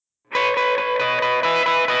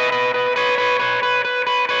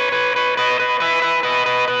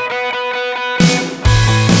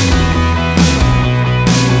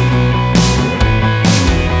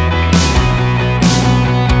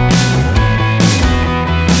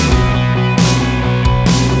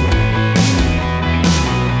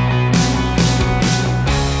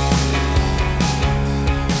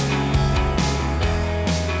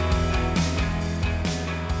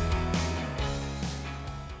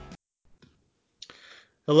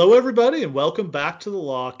Hello, everybody, and welcome back to the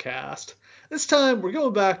Lawcast. This time, we're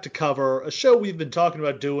going back to cover a show we've been talking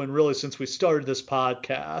about doing really since we started this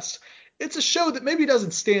podcast. It's a show that maybe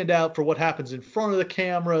doesn't stand out for what happens in front of the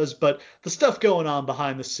cameras, but the stuff going on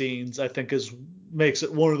behind the scenes, I think, makes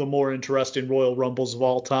it one of the more interesting Royal Rumbles of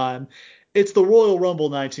all time. It's the Royal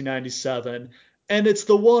Rumble 1997, and it's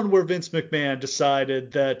the one where Vince McMahon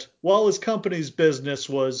decided that while his company's business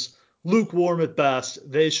was lukewarm at best,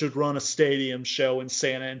 they should run a stadium show in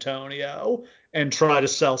San Antonio and try to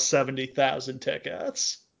sell 70,000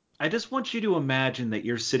 tickets. I just want you to imagine that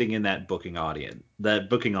you're sitting in that booking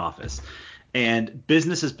office, and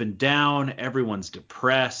business has been down, everyone's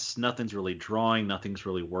depressed, nothing's really drawing, nothing's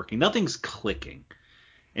really working, nothing's clicking.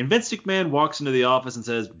 And Vince McMahon walks into the office and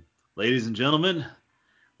says, "Ladies and gentlemen,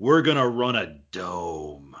 we're going to run a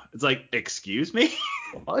dome." It's like, excuse me?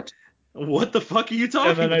 What? What the fuck are you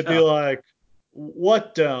talking about? And then I'd be like,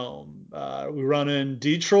 what dome? Are we running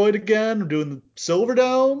Detroit again? We're doing the Silver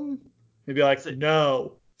Dome? He'd be like,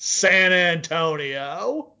 no, San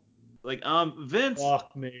Antonio. Like, Vince,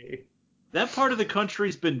 fuck me. That part of the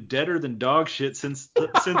country's been deader than dog shit since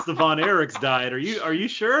the Von Erichs died. Are you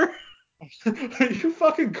sure? Are you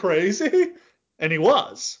fucking crazy? And he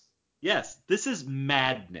was. Yes, this is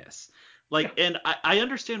madness. Like, and I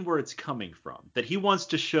understand where it's coming from, that he wants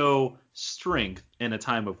to show strength in a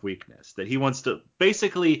time of weakness, that he wants to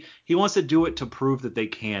do it to prove that they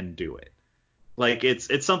can do it. Like,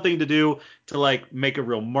 it's something to do to, like, make a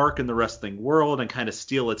real mark in the wrestling world and kind of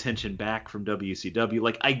steal attention back from WCW.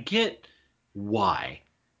 Like, I get why.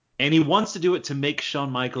 And he wants to do it to make Shawn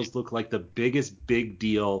Michaels look like the biggest big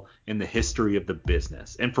deal in the history of the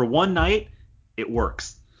business. And for one night, it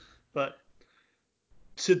works. But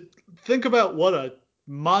to think about what a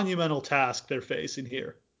monumental task they're facing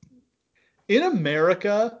here. In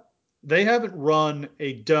America, they haven't run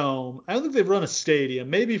a dome. I don't think they've run a stadium,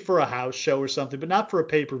 maybe for a house show or something, but not for a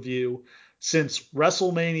pay-per-view since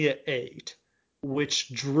WrestleMania 8,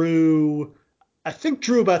 which drew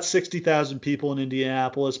about 60,000 people in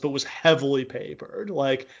Indianapolis, but was heavily papered.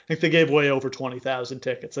 Like, I think they gave away over 20,000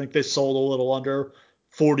 tickets. I think they sold a little under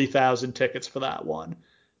 40,000 tickets for that one.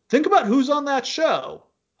 Think about who's on that show.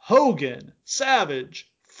 Hogan,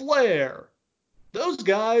 Savage, Flair. Those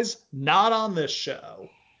guys not on this show.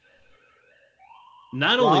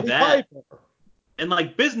 Not only that, and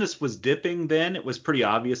like, business was dipping then. It was pretty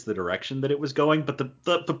obvious the direction that it was going, but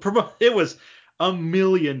it was a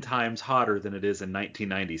million times hotter than it is in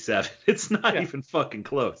 1997. It's not even fucking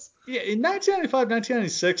close. Yeah, in 1995,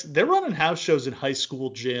 1996, they're running house shows in high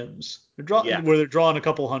school gyms. Where they're drawing a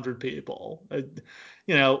couple hundred people.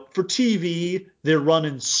 For TV, they're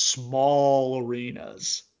running small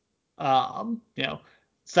arenas.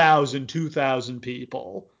 1,000, 2,000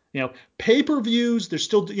 people. Pay-per-views, they're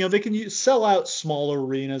still, they can sell out smaller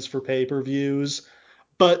arenas for pay-per-views.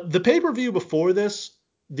 But the pay-per-view before this,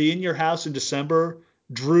 the In Your House in December,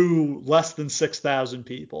 drew less than 6,000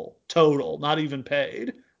 people total, not even paid.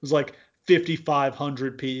 It was like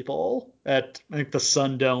 5,500 people at, I think, the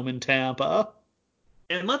Sun Dome in Tampa.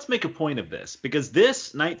 And let's make a point of this, because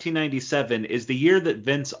this 1997 is the year that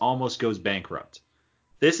Vince almost goes bankrupt.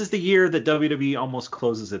 This is the year that WWE almost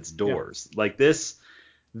closes its doors. Yeah. Like this,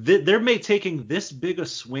 they're taking this big a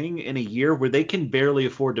swing in a year where they can barely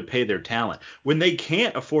afford to pay their talent. When they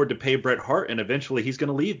can't afford to pay Bret Hart, and eventually he's going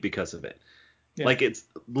to leave because of it. Yeah. Like, it's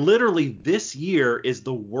literally, this year is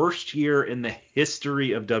the worst year in the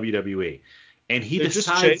history of WWE. And he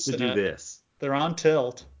decides to do this. They're on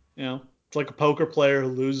tilt. It's like a poker player who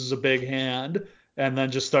loses a big hand and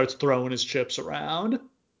then just starts throwing his chips around.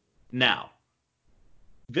 Now,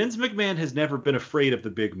 Vince McMahon has never been afraid of the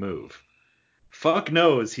big move. Fuck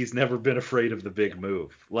knows he's never been afraid of the big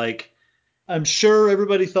move. Like, I'm sure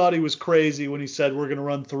everybody thought he was crazy when he said we're going to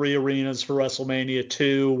run 3 arenas for WrestleMania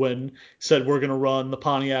 2, when he said we're going to run the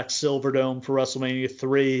Pontiac Silverdome for WrestleMania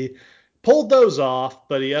 3. Pulled those off,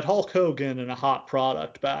 but he had Hulk Hogan and a hot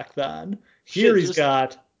product back then. Here he's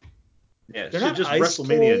got... Yeah, they're just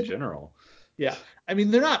WrestleMania in general. Yeah. I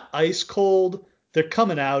mean, they're not ice cold. They're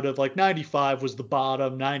coming out of, like, 95 was the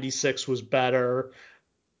bottom, 96 was better.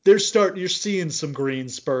 You're seeing some green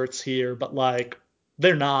spurts here, but, like,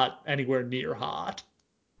 they're not anywhere near hot.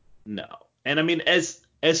 No. And I mean, as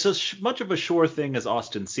much of a sure thing as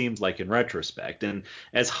Austin seems like in retrospect, and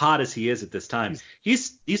as hot as he is at this time,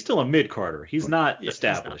 he's still a mid-carder. He's not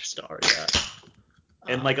established. He's not a star yet.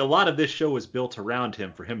 And, like, a lot of this show was built around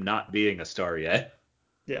him for him not being a star yet.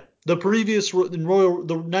 Yeah. The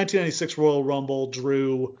 1996 Royal Rumble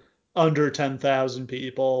drew under 10,000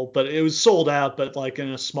 people, but it was sold out, but like in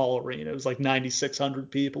a small arena. It was like 9,600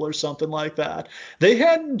 people or something like that. They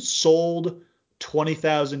hadn't sold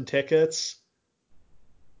 20,000 tickets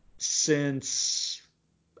since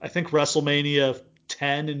I think WrestleMania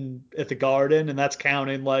 10 at the Garden, and that's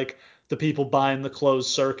counting like the people buying the closed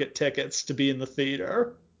circuit tickets to be in the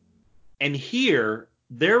theater. And here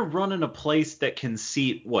they're running a place that can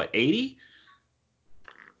seat what, 80?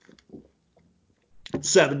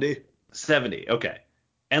 70. 70. Okay.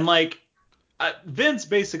 And like Vince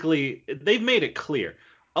basically, they've made it clear.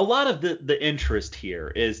 A lot of the interest here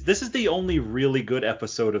is this is the only really good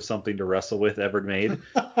episode of Something to Wrestle With ever made.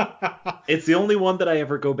 It's the only one that I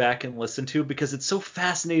ever go back and listen to because it's so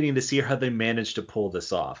fascinating to see how they managed to pull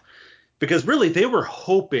this off. Because really, they were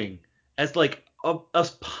hoping as like a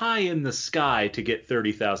pie in the sky to get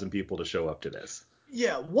 30,000 people to show up to this.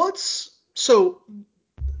 Yeah, so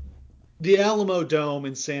the Alamo Dome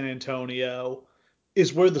in San Antonio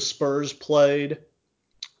is where the Spurs played.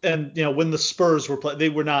 And, when the Spurs were playing, they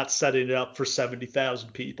were not setting it up for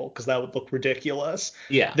 70,000 people because that would look ridiculous.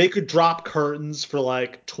 Yeah. They could drop curtains for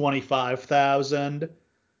like 25,000.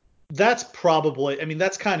 That's probably,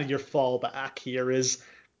 that's kind of your fallback here is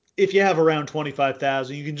if you have around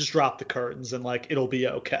 25,000, you can just drop the curtains and like it'll be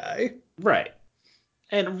okay. Right.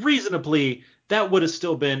 And reasonably, that would have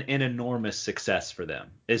still been an enormous success for them,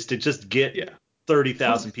 is to just get Yeah.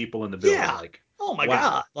 30,000 people in the building. Yeah. Like, Oh my wow.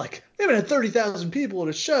 God. Like they haven't had 30,000 people at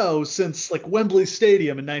a show since like Wembley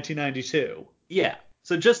Stadium in 1992. Yeah.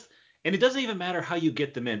 So and it doesn't even matter how you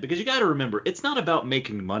get them in because you got to remember, it's not about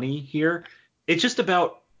making money here. It's just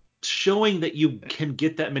about showing that you can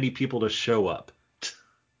get that many people to show up.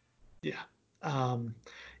 Yeah.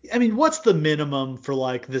 What's the minimum for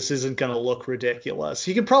like this isn't going to look ridiculous?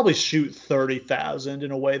 You can probably shoot 30,000 in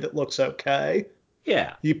a way that looks okay.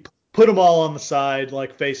 Yeah. You put them all on the side,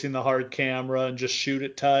 like facing the hard camera, and just shoot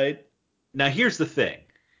it tight. Now, here's the thing.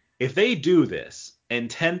 If they do this and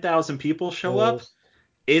 10,000 people show up,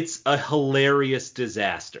 it's a hilarious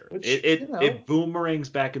disaster. Which, it boomerangs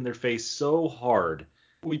back in their face so hard.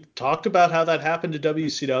 We talked about how that happened to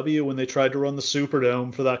WCW when they tried to run the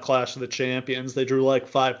Superdome for that Clash of the Champions. They drew like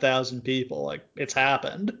 5,000 people. Like, it's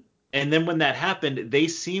happened. And then when that happened, they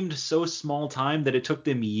seemed so small time that it took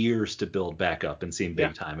them years to build back up and seem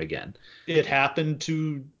big time again. It happened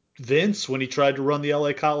to Vince when he tried to run the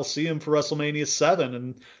LA Coliseum for WrestleMania 7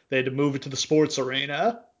 and they had to move it to the sports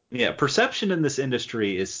arena. Yeah, perception in this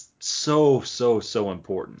industry is so, so, so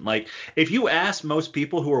important. Like, if you ask most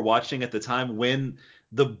people who were watching at the time when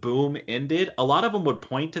the boom ended, a lot of them would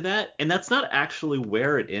point to that, and that's not actually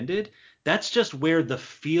where it ended. That's just where the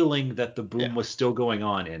feeling that the boom was still going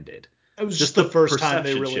on ended. It was just the first time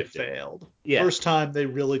they perception really shifted. failed. Yeah. First time they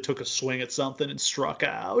really took a swing at something and struck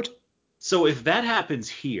out. So if that happens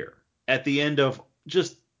here at the end of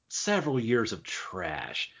just several years of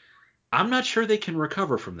trash, I'm not sure they can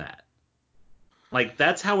recover from that. Like,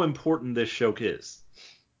 that's how important this show is.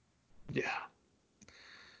 Yeah.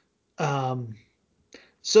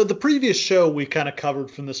 So the previous show we kind of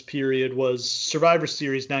covered from this period was Survivor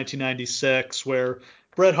Series 1996, where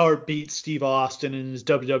Bret Hart beat Steve Austin in his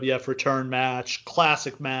WWF return match,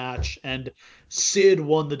 classic match, and Sid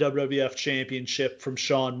won the WWF Championship from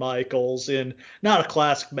Shawn Michaels in not a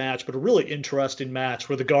classic match, but a really interesting match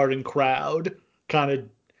where the Garden crowd kind of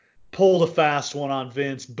pulled a fast one on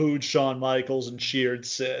Vince, booed Shawn Michaels, and cheered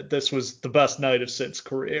Sid. This was the best night of Sid's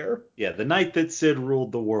career. Yeah, the night that Sid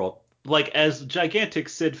ruled the world. Like, as gigantic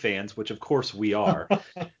Sid fans, which of course we are,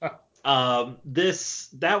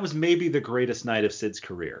 that was maybe the greatest night of Sid's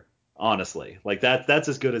career. Honestly, like that's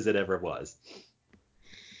as good as it ever was.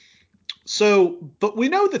 So, but we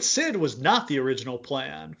know that Sid was not the original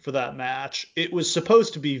plan for that match. It was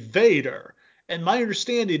supposed to be Vader, and my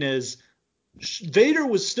understanding is Vader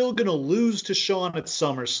was still going to lose to Shawn at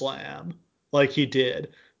SummerSlam, like he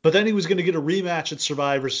did, but then he was going to get a rematch at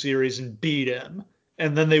Survivor Series and beat him,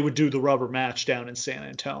 and then they would do the rubber match down in San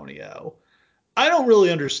Antonio. I don't really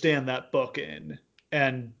understand that booking,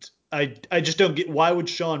 and I just don't get why would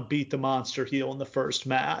Shawn beat the monster heel in the first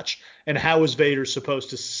match, and how is Vader supposed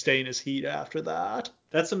to sustain his heat after that?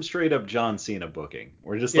 That's some straight up John Cena booking.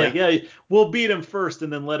 We're just like, yeah, we'll beat him first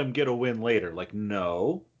and then let him get a win later. Like,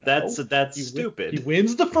 no, that's stupid. He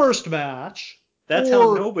wins the first match. That's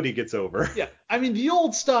how nobody gets over. Yeah, the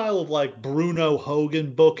old style of like Bruno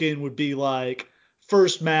Hogan booking would be like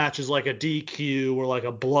first match is like a DQ or like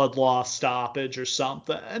a blood loss stoppage or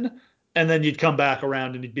something. And then you'd come back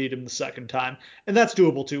around and you'd beat him the second time. And that's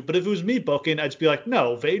doable too. But if it was me booking, I'd just be like,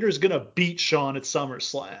 no, Vader's going to beat Shawn at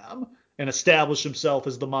SummerSlam. and establish himself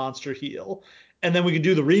as the monster heel. And then we can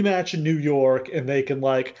do the rematch in New York, and they can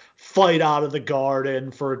like fight out of the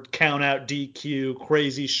Garden for count out DQ,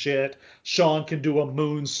 crazy shit. Shawn can do a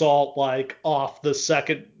moonsault like off the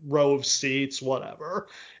second row of seats, whatever.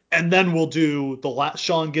 And then we'll do the last.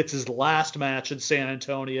 Shawn gets his last match in San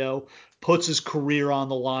Antonio, puts his career on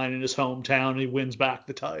the line in his hometown, and he wins back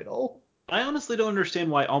the title. I honestly don't understand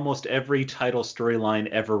why almost every title storyline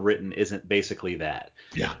ever written isn't basically that.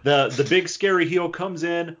 Yeah. The big scary heel comes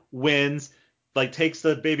in, wins, like takes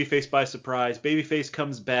the babyface by surprise. Babyface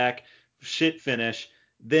comes back, shit finish.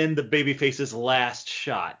 Then the babyface's last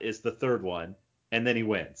shot is the third one, and then he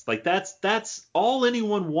wins. Like that's all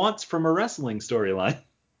anyone wants from a wrestling storyline.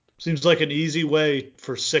 Seems like an easy way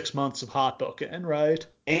for 6 months of hot booking, right?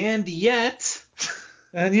 And yet,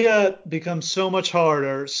 And yeah, it becomes so much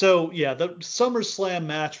harder. So yeah, the SummerSlam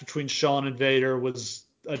match between Shawn and Vader was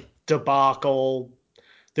a debacle.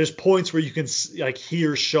 There's points where you can like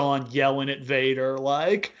hear Shawn yelling at Vader,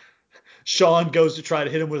 like Shawn goes to try to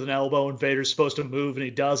hit him with an elbow and Vader's supposed to move and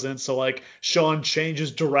he doesn't. So like Shawn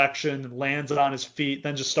changes direction and lands it on his feet,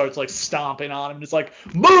 then just starts like stomping on him. And it's like,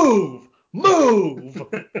 move, move.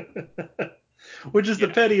 which is the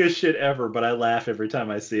pettiest shit ever, but I laugh every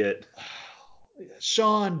time I see it.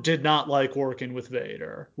 Shawn did not like working with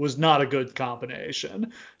Vader, was not a good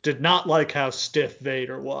combination, did not like how stiff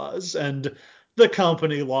Vader was, and the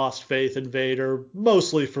company lost faith in Vader,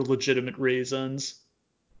 mostly for legitimate reasons.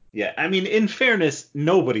 Yeah, I mean, in fairness,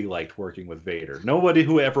 nobody liked working with Vader. Nobody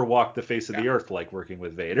who ever walked the face of Yeah. the earth liked working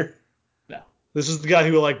with Vader. No. This is the guy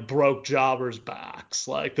who like broke jobbers' backs.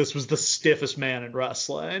 Like this was the stiffest man in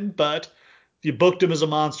wrestling, but if you booked him as a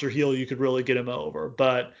monster heel, you could really get him over.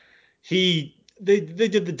 But they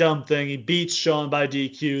did the dumb thing. He beats Shawn by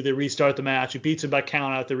DQ. They restart the match. He beats him by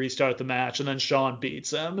count out. They restart the match, and then Shawn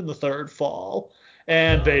beats him in the third fall,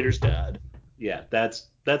 and Vader's dead. Yeah, that's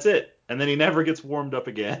it. And then he never gets warmed up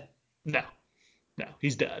again. No, no,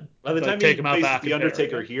 he's dead. By the Like time take he him out faces back the and bury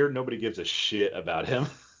Undertaker him. here, nobody gives a shit about him.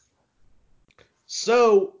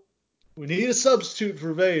 So we need a substitute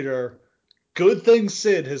for Vader. Good thing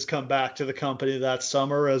Sid has come back to the company that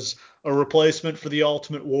summer as a replacement for the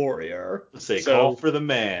Ultimate Warrior. Say, call So for the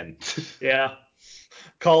man. yeah,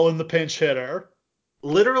 calling the pinch hitter.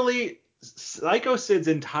 Literally, Psycho Sid's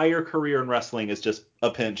entire career in wrestling is just a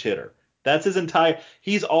pinch hitter. That's his entire.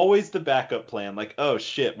 He's always the backup plan. Like, oh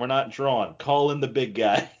shit, we're not drawn. Call in the big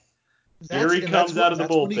guy. Here he comes out of the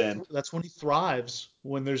bullpen. That's when he thrives,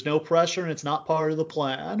 when there's no pressure and it's not part of the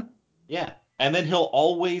plan. Yeah, and then he'll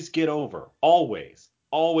always get over. Always,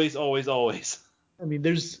 always, always, always. I mean,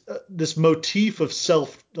 there's this motif of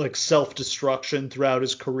self destruction throughout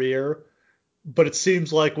his career, but it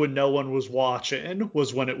seems like when no one was watching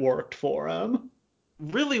was when it worked for him.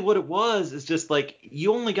 Really, what it was is just like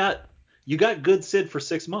you got good Sid for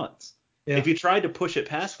 6 months. Yeah. If you tried to push it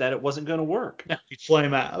past that, it wasn't going to work. Yeah, he'd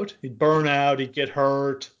flame out, he'd burn out, he'd get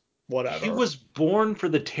hurt, He whatever. was born for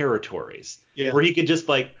the territories Yeah. where he could just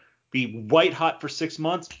like be white hot for 6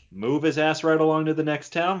 months, move his ass right along to the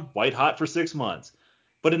next town, white hot for 6 months.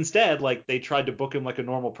 But instead, like they tried to book him like a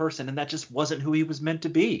normal person, and that just wasn't who he was meant to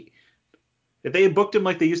be. If they had booked him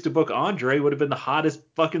like they used to book Andre, would have been the hottest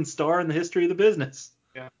fucking star in the history of the business.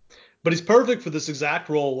 Yeah. But he's perfect for this exact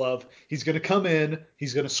role of he's going to come in,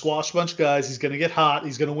 he's going to squash a bunch of guys, he's going to get hot,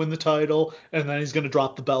 he's going to win the title, and then he's going to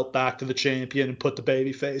drop the belt back to the champion and put the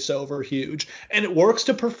babyface over huge. And it works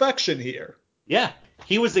to perfection here. Yeah,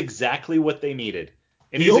 he was exactly what they needed.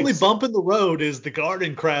 And The only bump in the road is the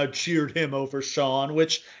Garden crowd cheered him over Shawn,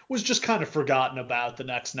 which was just kind of forgotten about the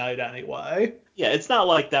next night anyway. Yeah, it's not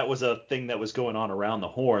like that was a thing that was going on around the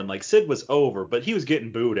horn. Like Sid was over, but he was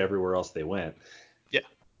getting booed everywhere else they went. Yeah.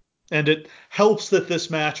 And it helps that this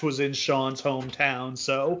match was in Shawn's hometown,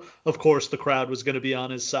 so of course the crowd was going to be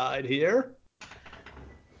on his side here.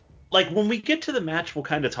 Like when we get to the match, we'll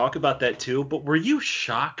kind of talk about that too. But were you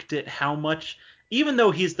shocked at how much, even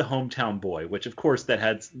though he's the hometown boy, which of course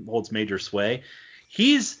that holds major sway,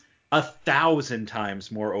 he's 1,000 times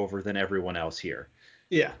more over than everyone else here.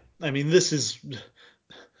 Yeah. I mean, this is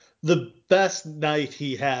the best night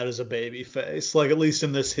he had as a babyface, like at least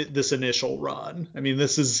in this initial run. I mean,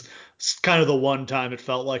 this is kind of the one time it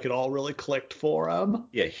felt like it all really clicked for him.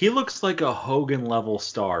 Yeah, he looks like a Hogan level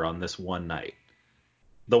star on this one night.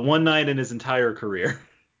 The one night in his entire career.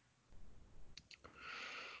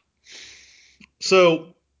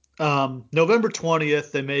 So, November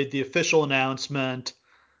 20th, they made the official announcement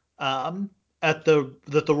that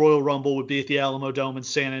the Royal Rumble would be at the Alamo Dome in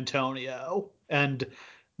San Antonio, and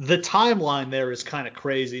the timeline there is kind of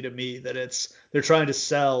crazy to me that they're trying to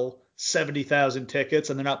sell 70,000 tickets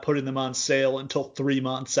and they're not putting them on sale until 3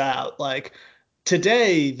 months out. Like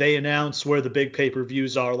today, they announce where the big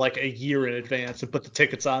pay-per-views are like a year in advance and put the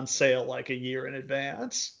tickets on sale like a year in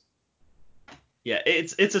advance. Yeah,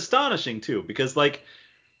 it's astonishing too because like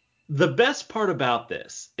the best part about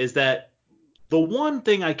this is that the one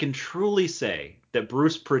thing I can truly say that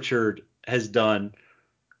Bruce Pritchard has done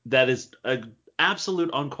that is an absolute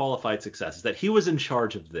unqualified success is that he was in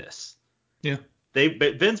charge of this. Yeah.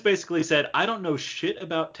 Vince basically said, I don't know shit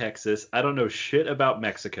about Texas. I don't know shit about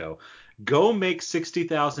Mexico. Go make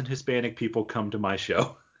 60,000 Hispanic people come to my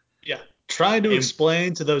show. Yeah. Trying to And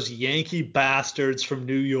explain to those Yankee bastards from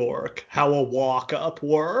New York how a walk-up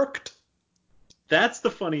worked. that's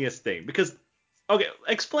the funniest thing because, okay,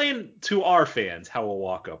 explain to our fans how a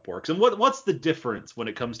walk-up works and what's the difference when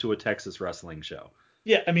it comes to a Texas wrestling show.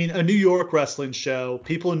 Yeah, I mean, a New York wrestling show,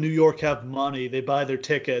 people in New York have money. They buy their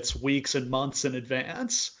tickets weeks and months in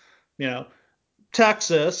advance. You know,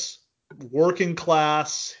 Texas, working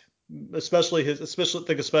class, especially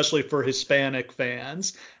for Hispanic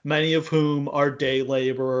fans, many of whom are day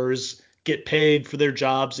laborers, get paid for their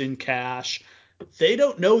jobs in cash. They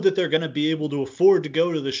don't know that they're going to be able to afford to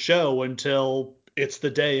go to the show until it's the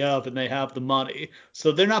day of and they have the money.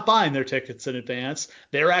 So they're not buying their tickets in advance.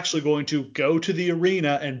 They're actually going to go to the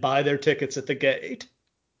arena and buy their tickets at the gate.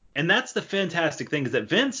 And that's the fantastic thing is that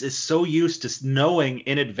Vince is so used to knowing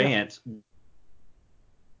in Yeah. advance.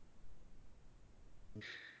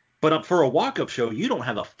 But for a walk-up show, you don't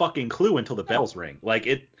have a fucking clue until the No. bells ring. Like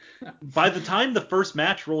it, by the time the first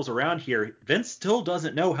match rolls around here, Vince still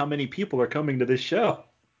doesn't know how many people are coming to this show.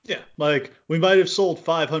 Yeah, like we might have sold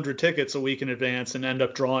 500 tickets a week in advance and end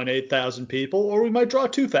up drawing 8,000 people, or we might draw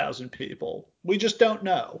 2,000 people. We just don't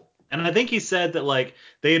know. And I think he said that like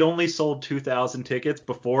they had only sold 2,000 tickets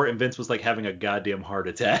before, and Vince was like having a goddamn heart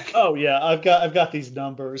attack. Oh yeah, I've got these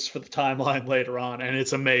numbers for the timeline later on, and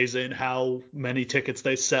it's amazing how many tickets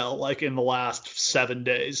they sell like in the last 7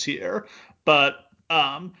 days here. But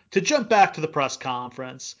to jump back to the press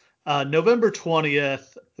conference, November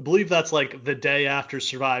 20th, I believe that's like the day after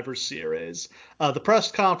Survivor Series. The press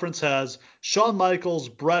conference has Shawn Michaels,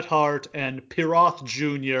 Bret Hart, and Piroth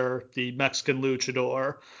Jr., the Mexican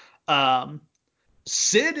luchador. Um,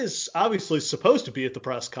 Sid is obviously supposed to be at the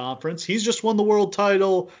press conference. He's just won the world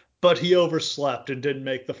title, but he overslept and didn't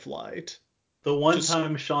make the flight. The one Just,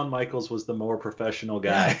 time Shawn Michaels was the more professional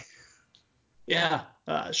yeah, guy. yeah.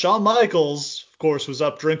 Shawn Michaels, of course, was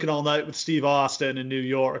up drinking all night with Steve Austin in New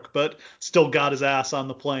York, but still got his ass on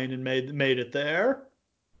the plane and made it there.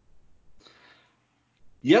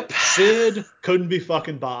 Yep. Sid couldn't be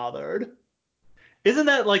fucking bothered. Isn't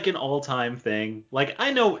that like an all-time thing? Like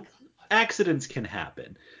I know accidents can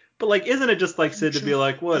happen, but like isn't it just like Sid to be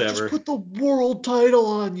like I just whatever? put the world title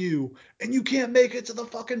on you, and you can't make it to the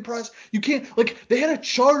fucking press. You can't, like, they had a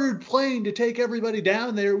chartered plane to take everybody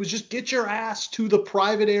down there. It was just get your ass to the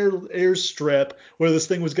private airstrip where this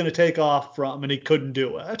thing was going to take off from, and he couldn't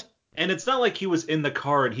do it. And it's not like he was in the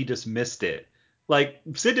car and he just missed it. Like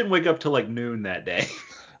Sid didn't wake up till like noon that day.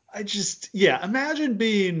 Yeah, imagine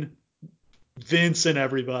being Vince and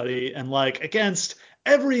everybody, and like against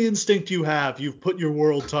every instinct you have, you've put your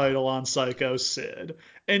world title on Psycho Sid,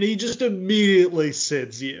 and he just immediately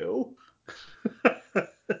Sids you.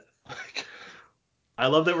 Like, I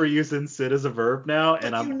love that we're using Sid as a verb now,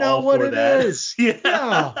 and but you I'm know all what for it that. is. Yeah.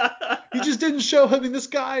 Yeah. He just didn't show. I mean, this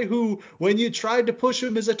guy who, when you tried to push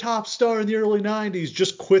him as a top star in the early 90s,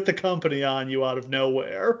 just quit the company on you out of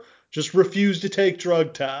nowhere. Just refused to take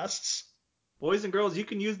drug tests. Boys and girls, you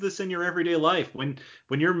can use this in your everyday life. When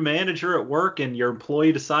your manager at work and your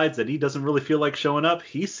employee decides that he doesn't really feel like showing up,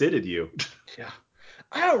 he Sidded you. Yeah.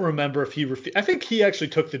 I don't remember if I think he actually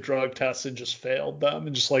took the drug tests and just failed them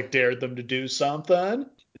and just like dared them to do something.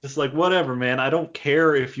 Just like whatever, man. I don't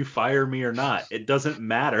care if you fire me or not. It doesn't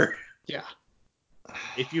matter. Yeah.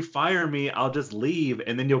 If you fire me, I'll just leave,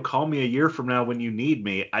 and then you'll call me a year from now when you need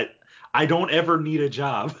me. I don't ever need a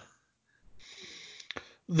job.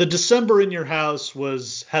 The December in Your House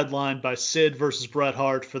was headlined by Sid versus Bret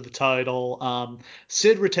Hart for the title.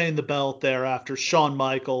 Sid retained the belt there after Shawn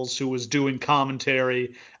Michaels, who was doing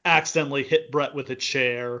commentary, accidentally hit Bret with a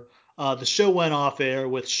chair. The show went off air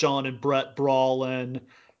with Shawn and Bret brawling.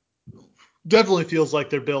 Definitely feels like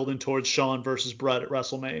they're building towards Shawn versus Bret at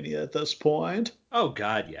WrestleMania at this point. Oh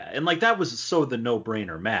God, yeah. And like that was so the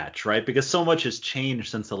no-brainer match, right? Because so much has changed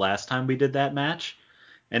since the last time we did that match.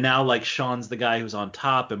 And now like Shawn's the guy who's on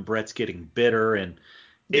top and Brett's getting bitter and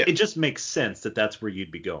Yeah. it just makes sense that that's where you'd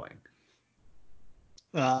be going.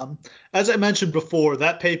 Um, as I mentioned before,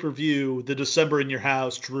 that pay-per-view, the December in Your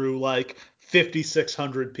House, drew like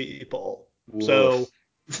 5,600 people. So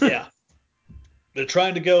Woof. yeah, They're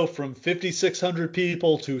trying to go from 5,600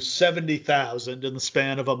 people to 70,000 in the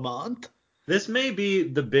span of a month. This may be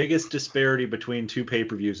the biggest disparity between two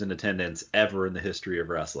pay-per-views in attendance ever in the history of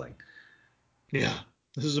wrestling. Yeah,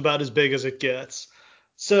 this is about as big as it gets.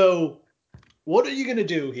 So, what are you going to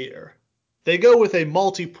do here? They go with a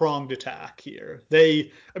multi-pronged attack here.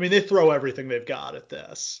 They throw everything they've got at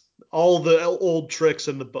this. All the old tricks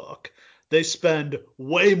in the book. They spend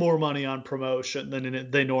way more money on promotion than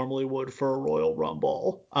they normally would for a Royal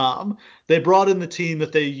Rumble. They brought in the team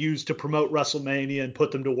that they used to promote WrestleMania and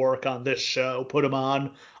put them to work on this show, put them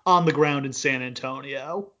on the ground in San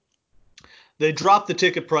Antonio. They dropped the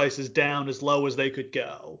ticket prices down as low as they could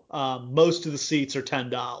go. Most of the seats are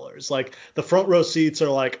 $10. Like the front row seats are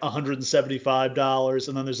like $175,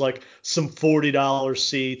 and then there's like some $40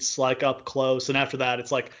 seats like up close, and after that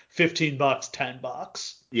it's like $15,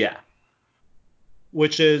 $10. Yeah.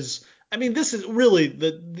 Which is, this is really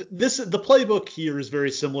the playbook here is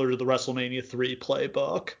very similar to the WrestleMania 3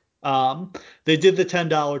 playbook. They did the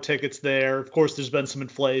 $10 tickets there. Of course, there's been some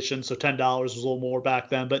inflation, so $10 was a little more back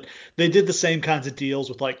then. But they did the same kinds of deals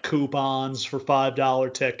with like coupons for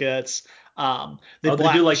 $5 tickets. They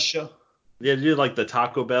do like show. they do like the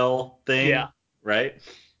Taco Bell thing, Yeah, right?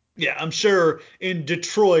 yeah. I'm sure in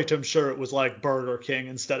Detroit, I'm sure it was like Burger King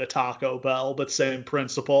instead of Taco Bell, but same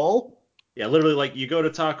principle. Yeah, literally like you go to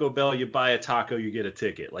Taco Bell, you buy a taco, you get a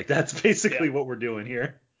ticket. Like that's Yeah, basically what we're doing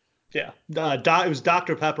here. yeah. It was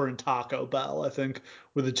Dr. Pepper and Taco Bell, I think,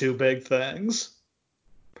 were the two big things.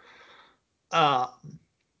 Uh,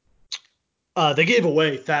 they gave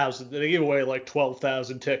away thousands. They gave away like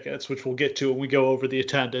 12,000 tickets, which we'll get to when we go over the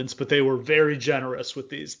attendance. But they were very generous with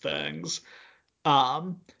these things.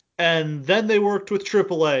 Um, and then they worked with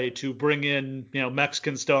AAA to bring in,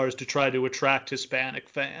 Mexican stars to try to attract Hispanic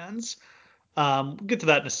fans. We'll get to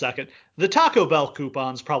that in a second. The Taco Bell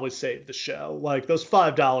coupons probably saved the show. Like those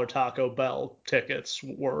 $5 Taco Bell tickets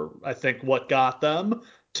were, I think, what got them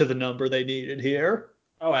to the number they needed here.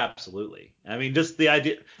 Oh, absolutely. Just the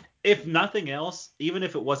idea, if nothing else, even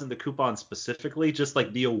if it wasn't the coupon specifically, just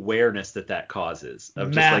like the awareness that causes of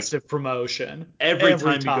just like Massive promotion. every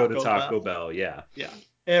Every time you go to Taco Taco Bell. Bell, yeah. Yeah.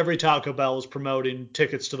 Every Taco Bell is promoting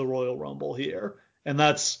tickets to the Royal Rumble here. And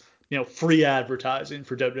that's, free advertising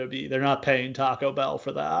for WWE. They're not paying Taco Bell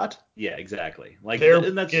for that. Yeah, exactly. Like They're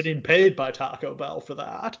and that's getting paid by Taco Bell for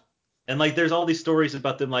that. and like there's all these stories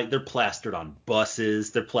about them like they're plastered on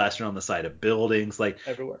buses, they're plastered on the side of buildings, like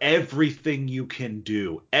Everywhere. everything you can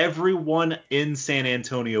do. Everyone in San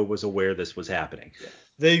Antonio was aware this was happening. Yeah.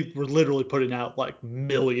 They were literally putting out like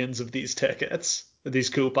millions of these tickets, these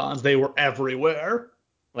coupons. They were everywhere.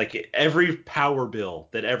 Like every power bill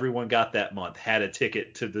that everyone got that month had a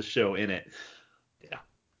ticket to the show in it.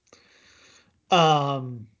 Yeah.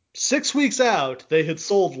 6 weeks out, they had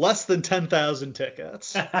sold less than 10,000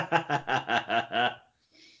 tickets.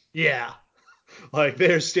 Yeah. Like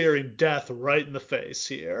they're staring death right in the face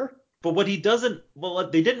here. But what they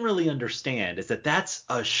didn't really understand is that that's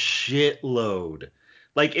a shitload.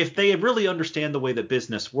 Like if they really understand the way that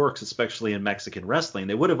business works, especially in Mexican wrestling,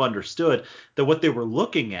 they would have understood that what they were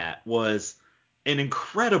looking at was an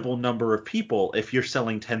incredible number of people if you're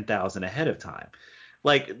selling 10,000 ahead of time.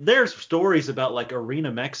 Like there's stories about like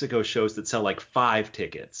Arena Mexico shows that sell like 5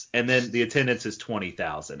 tickets and then the attendance is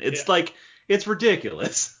 20,000. It's Yeah. like it's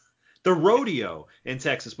ridiculous. The rodeo in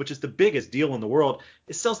Texas, which is the biggest deal in the world,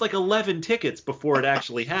 it sells like 11 tickets before it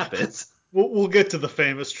actually happens. We'll get to the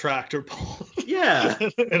famous tractor pull Yeah.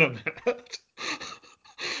 in a minute.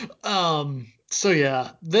 So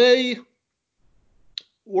yeah, they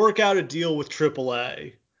work out a deal with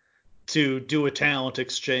AAA to do a talent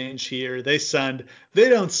exchange here. They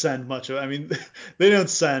don't send much of they don't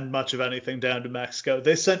send much of anything down to Mexico.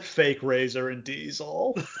 They sent fake Razor and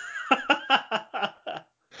Diesel.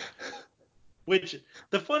 Which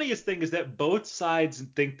the funniest thing is that both sides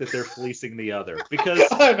think that they're fleecing the other because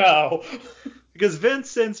I know. because Vince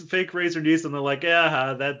sends fake Razor Diesel and they're like,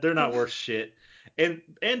 yeah, that they're not worth shit. And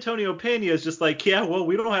Antonio Pena is just like, yeah, well,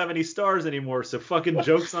 we don't have any stars anymore, so fucking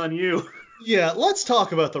joke's on you. Yeah, let's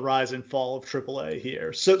talk about the rise and fall of AAA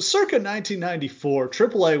here. So, circa 1994,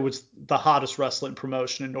 AAA was the hottest wrestling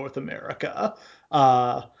promotion in North America.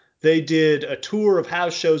 Uh, they did a tour of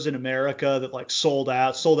house shows in America that like sold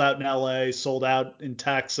out in LA, sold out in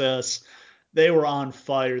Texas. They were on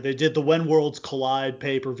fire. They did the When Worlds Collide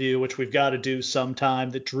pay-per-view, which we've got to do sometime,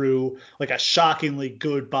 that drew like a shockingly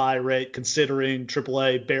good buy rate considering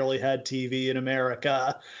AAA barely had TV in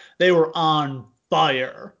America. They were on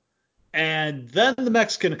fire. And then the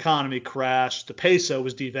Mexican economy crashed, the peso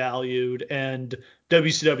was devalued, and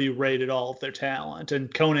WCW raided all of their talent,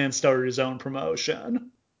 and Conan started his own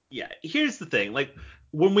promotion. Yeah, here's the thing. Like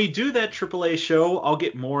when we do that AAA show, I'll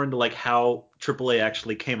get more into like how AAA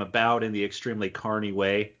actually came about in the extremely carny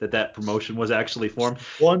way that promotion was actually formed.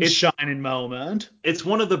 One It's shining moment. it's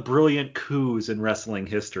one of the brilliant coups in wrestling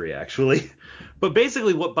history, actually. But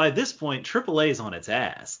basically, what by this point, AAA is on its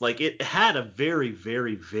ass. Like it had a very,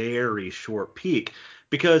 very, very short peak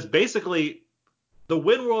because basically the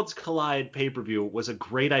When Worlds Collide pay-per-view was a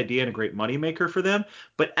great idea and a great moneymaker for them,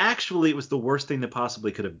 but actually it was the worst thing they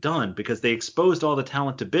possibly could have done because they exposed all the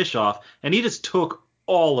talent to Bischoff and he just took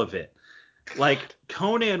all of it. Like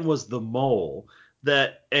Conan was the mole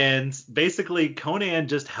and basically Conan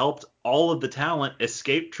just helped all of the talent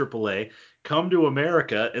escape AAA, come to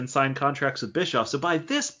America and sign contracts with Bischoff. So by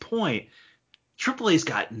this point, AAA's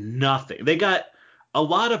got nothing. They got a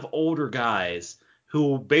lot of older guys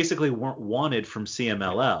who basically weren't wanted from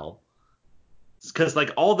CMLL because like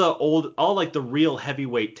all like the real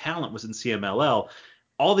heavyweight talent was in CMLL.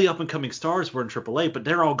 All the up and coming stars were in AAA, but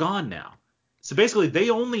they're all gone now. So basically, they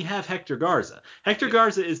only have Hector Garza. Hector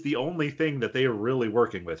Garza is the only thing that they are really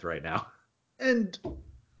working with right now. And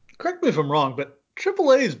correct me if I'm wrong, but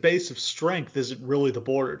AAA's base of strength isn't really the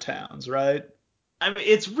border towns, right? I mean,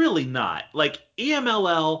 it's really not. Like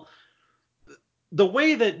EMLL, the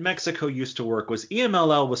way that Mexico used to work was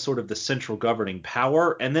EMLL was sort of the central governing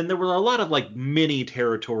power, and then there were a lot of like mini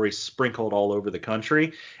territories sprinkled all over the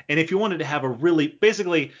country. And if you wanted to have a really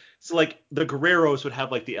basically, so like the Guerreros would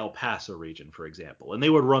have like the El Paso region, for example, and they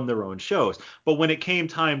would run their own shows. But when it came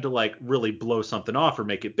time to like really blow something off or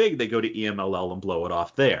make it big, they go to EMLL and blow it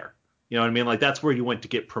off there. You know what I mean? Like that's where you went to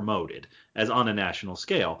get promoted as on a national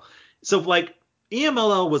scale. So like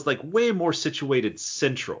EMLL was like way more situated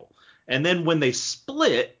central. And then when they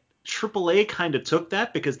split, AAA kind of took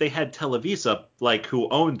that because they had Televisa, like who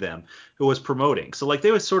owned them, who was promoting. So like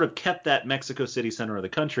they was sort of kept that Mexico City center of the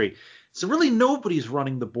country. So really nobody's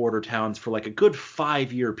running the border towns for like a good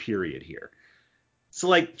 5-year period here. So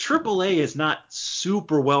like AAA is not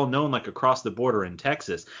super well known like across the border in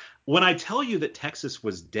Texas. When I tell you that Texas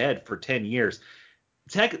was dead for 10 years,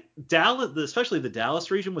 Dallas, especially the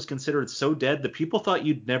Dallas region, was considered so dead that people thought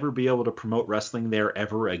you'd never be able to promote wrestling there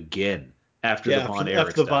ever again after the Yeah, Von Erich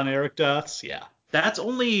after the stuff. Von Erich deaths, yeah. That's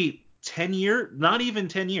only 10 years, not even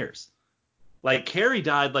 10 years. Like Kerry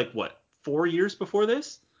died like what, 4 years before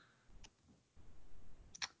this?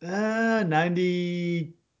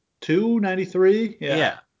 92, 93, yeah.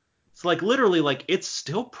 Yeah. It's like literally like it's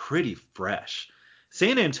still pretty fresh.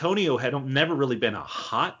 San Antonio had never really been a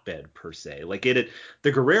hotbed per se. Like the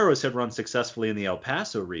Guerreros had run successfully in the El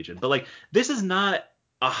Paso region, but like this is not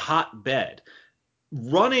a hotbed.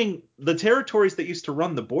 Running the territories that used to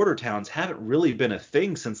run the border towns haven't really been a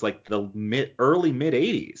thing since like the early mid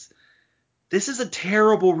 80s. This is a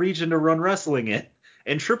terrible region to run wrestling in,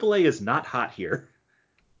 and AAA is not hot here.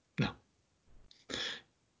 No.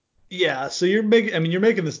 Yeah, so you're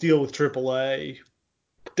making this deal with AAA.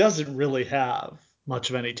 Doesn't really have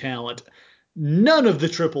much of any talent. None of the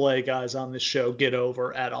AAA guys on this show get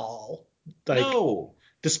over at all. Like, No,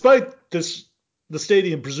 despite the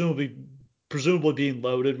stadium presumably being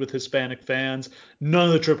loaded with Hispanic fans, none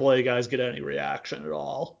of the AAA guys get any reaction at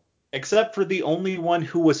all. except for the only one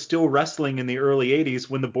who was still wrestling in the early 80s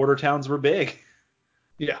when the border towns were big.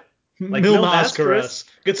 Yeah. Like Mil Mil Mascaras,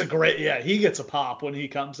 Mascaras he gets a pop when he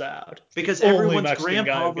comes out. It's the because only everyone's Mexican guy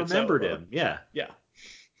grandpa who gets remembered over. him. Yeah. Yeah.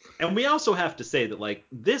 And we also have to say that like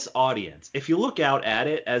this audience, if you look out at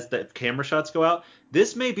it as the camera shots go out,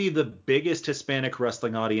 this may be the biggest Hispanic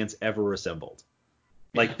wrestling audience ever assembled.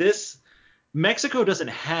 Yeah. Like this, Mexico doesn't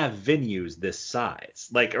have venues this size.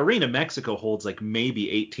 Like Arena Mexico holds like maybe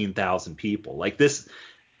 18,000 people. Like this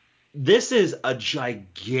is a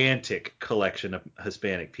gigantic collection of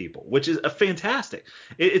Hispanic people, which is a fantastic.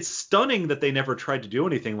 It's stunning that they never tried to do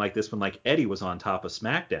anything like this when like Eddie was on top of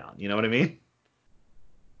SmackDown. You know what I mean?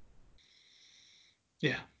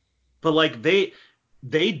 Yeah. But like they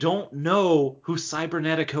don't know who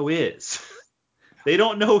Cybernetico is. They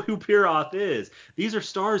don't know who Piroth is. These are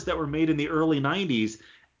stars that were made in the early 90s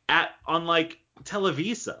on like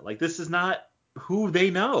Televisa. Like this is not who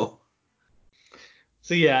they know.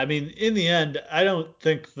 So yeah, I mean, in the end, I don't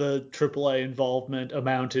think the AAA involvement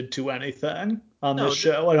amounted to anything on this No,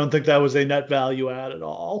 show. I don't think that was a net value add at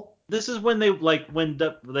all. this is when they like when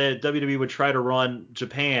the WWE would try to run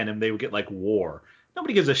Japan and they would get like War.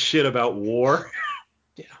 Nobody gives a shit about War.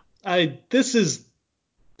 Yeah. This is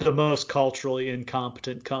the most culturally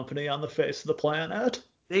incompetent company on the face of the planet.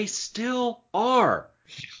 They still are.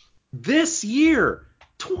 This year,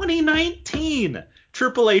 2019,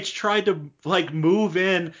 Triple H tried to like move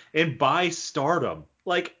in and buy Stardom.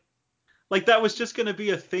 Like Like that was just going to be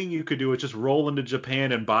a thing you could do. Is just roll into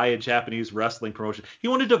Japan and buy a Japanese wrestling promotion. He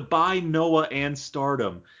wanted to buy Noah and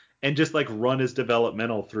Stardom and just like run his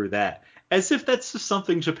developmental through that. As if that's just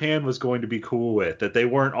something Japan was going to be cool with, that they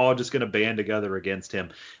weren't all just going to band together against him.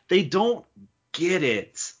 They don't get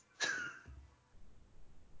it.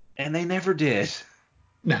 And they never did.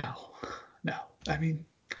 No. I mean,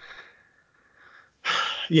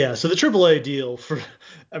 yeah, so the AAA deal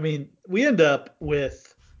we end up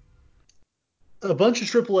with a bunch of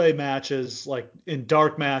AAA matches, like in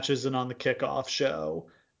dark matches and on the kickoff show,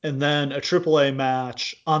 and then a AAA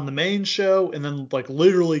match on the main show, and then like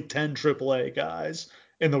literally 10 AAA guys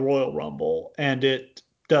in the Royal Rumble, and it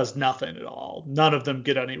does nothing at all. None of them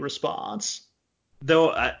get any response.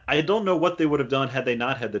 Though I don't know what they would have done had they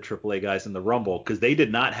not had the AAA guys in the Rumble, because they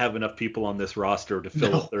did not have enough people on this roster to fill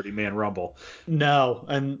a No, 30-man Rumble. no,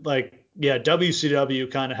 and like yeah,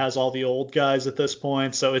 WCW kind of has all the old guys at this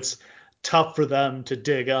point, so it's tough for them to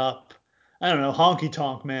dig up. I don't know. Honky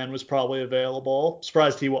Tonk Man was probably available.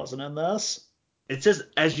 Surprised he wasn't in this. It's just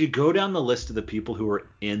as you go down the list of the people who are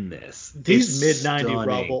in this, it's These mid 90 stunning.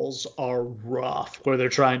 Rumbles are rough, where they're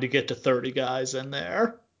trying to get to 30 guys in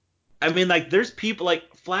there. I mean, like there's people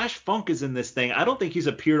like Flash Funk is in this thing. I don't think he's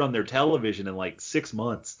appeared on their television in like 6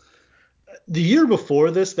 months. The year before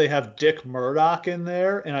this, they have Dick Murdoch in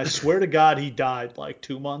there, and I swear to God, he died like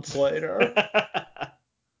 2 months later.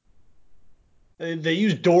 They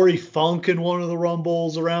used Dory Funk in one of the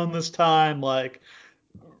Rumbles around this time. Like,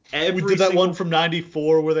 we Every did that one single from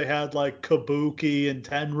 '94 where they had like Kabuki and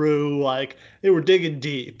Tenru. Like, they were digging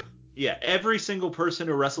deep. Yeah, every single person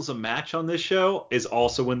who wrestles a match on this show is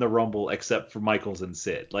also in the Rumble except for Michaels and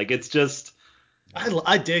Sid. Like it's just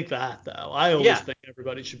I dig that though. I always yeah. think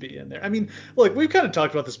everybody should be in there. I mean, look, we've kind of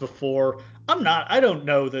talked about this before. I don't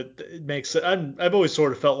know that it makes it. I've always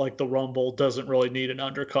sort of felt like the Rumble doesn't really need an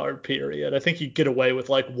undercard period. I think you get away with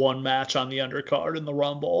like one match on the undercard in the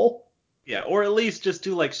Rumble. Yeah, or at least just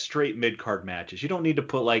do like straight mid-card matches. You don't need to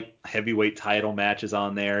put like heavyweight title matches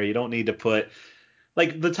on there. You don't need to put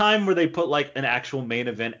like the time where they put like an actual main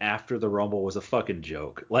event after the Rumble was a fucking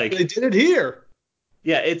joke. They Like did it here.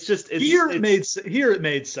 yeah, it's just Here it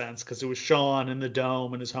made sense because it was Sean in the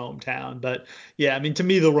Dome in his hometown. But yeah, I mean to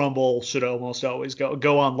me the Rumble should almost always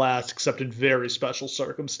go on last, except in very special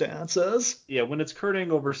circumstances. yeah, when it's Kurt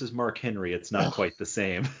Angle versus Mark Henry, it's not Ugh. quite the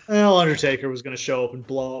same. Well, Undertaker was going to show up and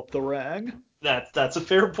blow up the ring. That's a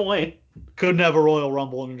fair point. Couldn't have a Royal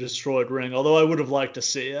Rumble in a destroyed ring, although I would have liked to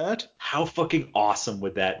see it. How fucking awesome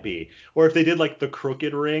would that be? Or if they did like the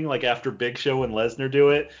crooked ring, like after Big Show and Lesnar do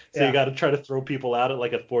it, so you Yeah. got to try to throw people out at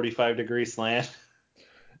like a 45-degree slant.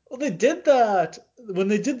 Well, they did that when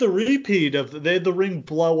they did the repeat they had the ring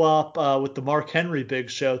blow up with the Mark Henry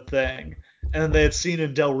Big Show thing, and then they had Cena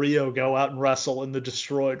Del Rio go out and wrestle in the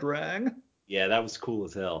destroyed ring. Yeah, that was cool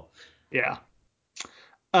as hell. Yeah.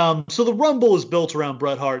 So the Rumble is built around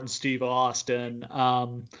Bret Hart and Steve Austin.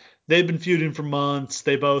 They've been feuding for months.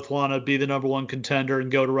 They both want to be the number one contender and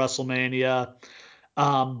go to WrestleMania.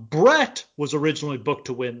 Bret was originally booked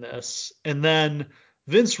to win this, and then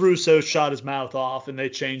Vince Russo shot his mouth off and they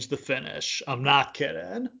changed the finish. I'm not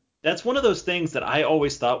kidding. That's one of those things that I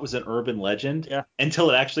always thought was an urban legend Yeah.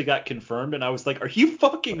 until it actually got confirmed, and I was like, "Are you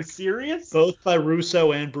fucking serious?" Both by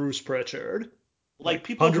Russo and Bruce Pritchard. Like Like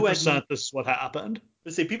people who had 100% this is what happened.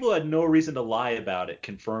 let's say people who had no reason to lie about it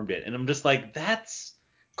confirmed it, and I'm just like, that's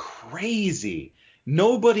crazy.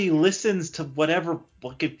 Nobody listens to whatever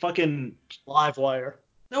fucking Livewire.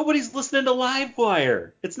 nobody's listening to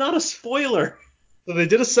Livewire. It's not a spoiler. So they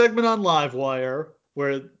did a segment on Livewire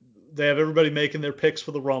where they have everybody making their picks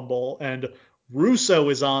for the Rumble, and Russo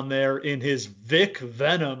is on there in his Vic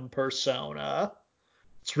Venom persona.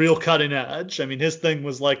 It's real cutting edge. I mean, his thing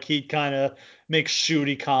was like he'd kind of make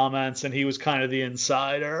shooty comments, and he was kind of the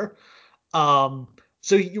insider. Um,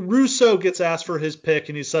 so Russo gets asked for his pick,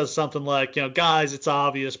 and he says something like, guys, it's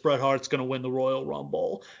obvious Bret Hart's going to win the Royal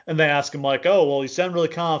Rumble. And they ask him like, oh, well, you sound really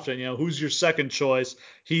confident. Who's your second choice?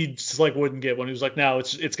 He just like wouldn't give one. He was like, no,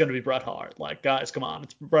 it's going to be Bret Hart. Like, guys, come on,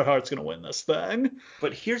 it's Bret Hart's going to win this thing.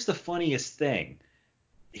 But here's the funniest thing.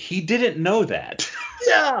 He didn't know that.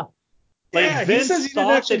 Yeah, Like yeah. He says Vince he didn't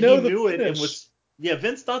thought actually that he know the knew it and finish. was yeah,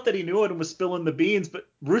 Vince thought that he knew it and was spilling the beans, but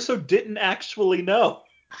Russo didn't actually know.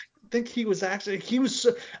 Think he was actually he was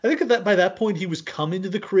I think that by that point he was coming to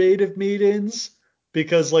the creative meetings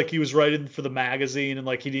because like he was writing for the magazine and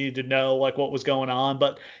like he needed to know like what was going on,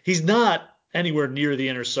 but he's not anywhere near the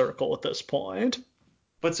inner circle at this point.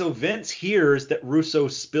 But so Vince hears that Russo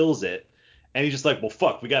spills it, and he's just like, well,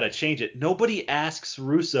 fuck, we got to change it. Nobody asks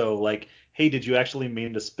Russo, like, hey, did you actually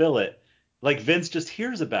mean to spill it? Like Vince just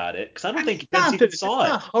hears about it because I don't I mean, think Vince even it's saw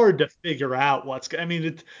not it. hard to figure out I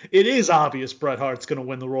mean, it is obvious Bret Hart's going to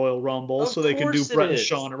win the Royal Rumble, Of so they can do course it Bret and is.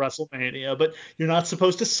 Shawn at WrestleMania, but you're not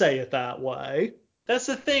supposed to say it that way. That's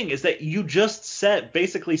the thing is that you just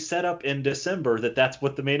basically set up in December that that's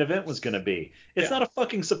what the main event was going to be. It's Yeah. not a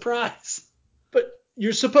fucking surprise. But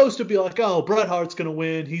you're supposed to be like, oh, Bret Hart's going to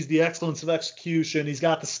win. He's the excellence of execution. He's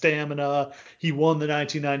got the stamina. He won the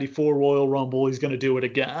 1994 Royal Rumble. He's going to do it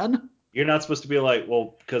again. You're not supposed to be like,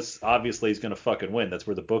 well, because obviously he's going to fucking win. That's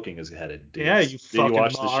where the booking is headed, Yeah, dudes. you Did you fucking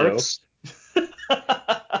watch the show? marks.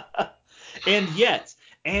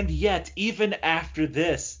 and yet, even after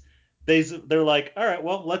this, they're like, all right,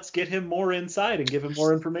 well, let's get him more inside and give him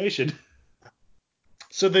more information.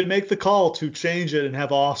 So they make the call to change it and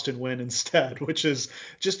have Austin win instead, which is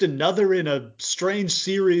just another in a strange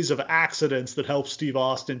series of accidents that help Steve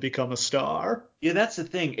Austin become a star. Yeah, that's the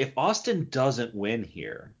thing. If Austin doesn't win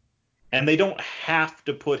here, and they don't have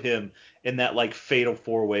to put him in that like fatal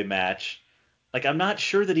four-way match, like I'm not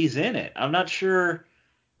sure that he's in it. I'm not sure.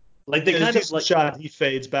 Like they Yeah, there's a kind of decent like shot he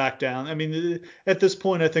fades back down. I mean, at this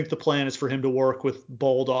point, I think the plan is for him to work with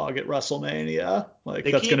Bulldog at WrestleMania. Like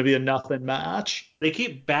they that's going to keep be a nothing match. they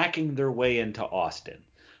keep backing their way into Austin.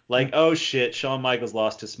 Like, oh shit, Shawn Michaels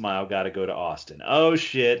lost his smile, gotta go to Austin. Oh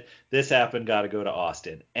shit, this happened, gotta go to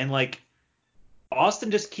Austin. And like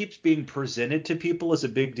Austin just keeps being presented to people as a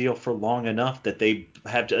big deal for long enough that they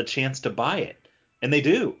have a chance to buy it. And they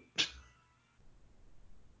do.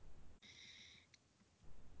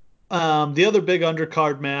 The other big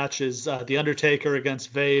undercard match is The Undertaker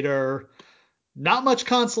against Vader. Not much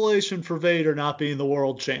consolation for Vader not being the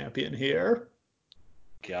world champion here.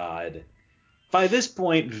 God. By this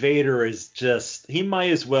point, Vader is just, he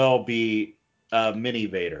might as well be mini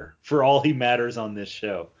Vader for all he matters on this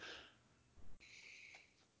show.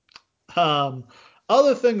 Um,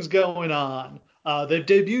 Other things going on. They've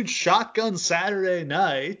debuted Shotgun Saturday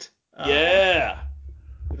Night. Yeah.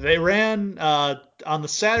 They ran on the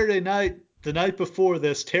Saturday night, the night before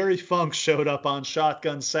this. Terry Funk showed up on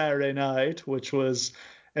Shotgun Saturday Night, which was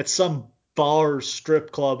at some bar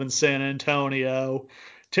strip club in San Antonio.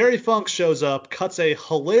 Terry Funk shows up, cuts a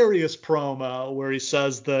hilarious promo where he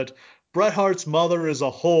says that Bret Hart's mother is a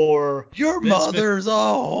whore. Your Vince Mc, mother's a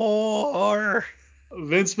whore.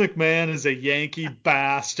 Vince McMahon is a Yankee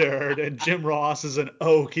bastard, and Jim Ross is an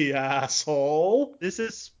Okie asshole. This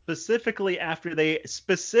is specifically after they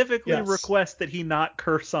specifically Yes. request that he not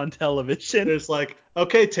curse on television. There's like,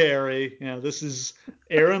 okay, Terry, this is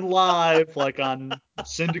airing live, like on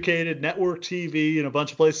syndicated network TV in a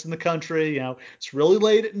bunch of places in the country. It's really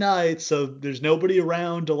late at night, so there's nobody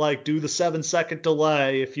around to like do the 7-second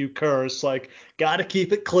delay if you curse. Like, gotta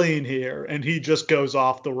keep it clean here. And he just goes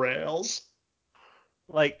off the rails.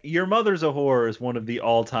 Like, your mother's a whore is one of the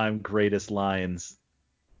all-time greatest lines.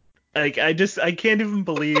 Like, I can't even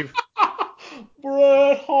believe.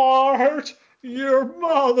 Bret Hart, your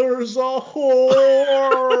mother's a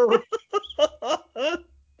whore.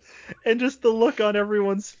 And just the look on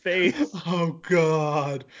everyone's face. Oh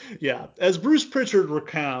God. Yeah. As Bruce Pritchard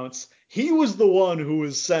recounts, he was the one who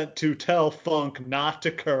was sent to tell Funk not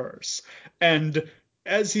to curse. And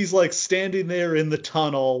as he's like standing there in the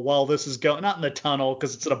tunnel while this is going, not in the tunnel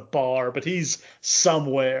because it's at a bar, but he's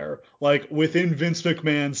somewhere like within Vince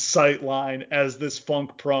McMahon's sight line as this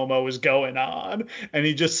Funk promo is going on. And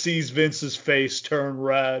he just sees Vince's face turn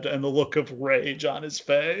red and the look of rage on his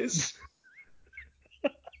face.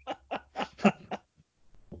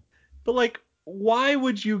 But like, why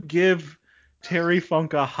would you give Terry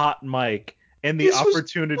Funk a hot mic and the This was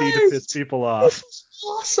opportunity to piss great. people This off? was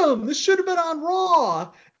awesome. This should have been on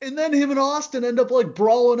Raw. And then him and Austin end up like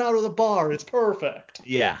brawling out of the bar. It's perfect.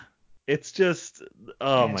 Yeah. It's just,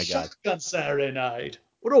 oh Man, my God. Shotgun Saturday Night.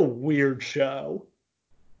 What a weird show.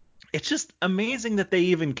 It's just amazing that they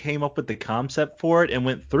even came up with the concept for it and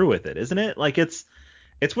went through with it, isn't it? Like it's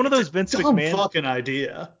one of It's a those Vince dumb McMahon. fucking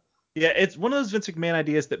idea. Yeah, it's one of those Vince McMahon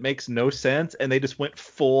ideas that makes no sense, and they just went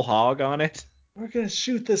full hog on it. We're gonna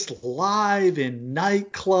shoot this live in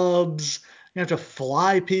nightclubs. You have to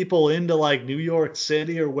fly people into like New York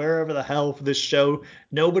City or wherever the hell for this show.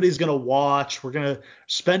 Nobody's gonna watch. We're gonna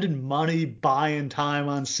spending money buying time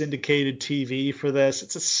on syndicated TV for this.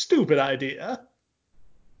 It's a stupid idea.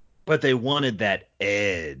 But they wanted that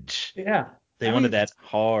edge. Yeah. They I wanted mean, that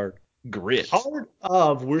hard grit. part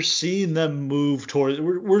of we're seeing them move toward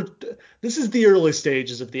we're this is the early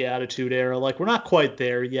stages of the attitude era. Like we're not quite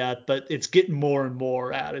there yet, but it's getting more and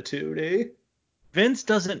more attitude-y. Vince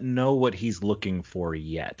doesn't know what he's looking for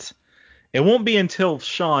yet. It won't be until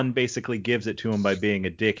Shawn basically gives it to him by being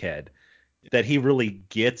a dickhead that he really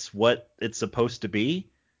gets what it's supposed to be.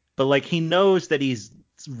 but like he knows that he's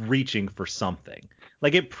reaching for something.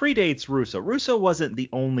 Like it predates Russo. Russo wasn't the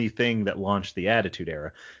only thing that launched the Attitude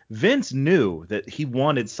Era. Vince knew that he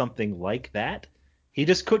wanted something like that. He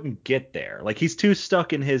just couldn't get there. Like he's too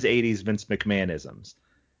stuck in his 80s Vince McMahonisms.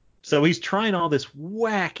 So he's trying all this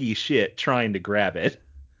wacky shit trying to grab it.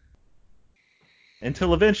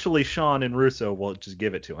 Until eventually Sean and Russo will just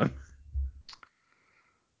give it to him.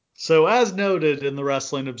 So, as noted in the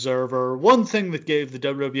Wrestling Observer, one thing that gave the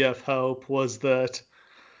WWF hope was that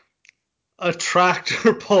a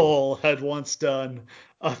tractor pull had once done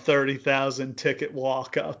a 30,000 ticket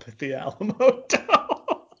walk up at the Alamo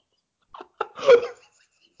Dome.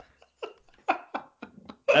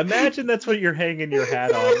 Imagine that's what you're hanging your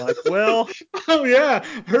hat on. Like, well, oh yeah,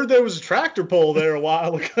 heard there was a tractor pull there a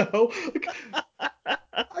while ago.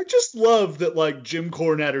 I just love that like Jim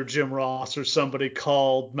Cornette or Jim Ross or somebody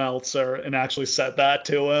called Meltzer and actually said that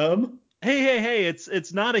to him. Hey,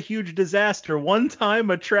 it's not a huge disaster. One time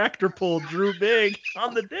a tractor pull drew big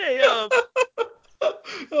on the day of.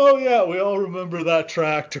 Oh yeah, we all remember that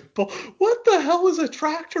tractor pull. What the hell is a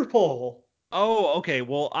tractor pull? Oh, okay.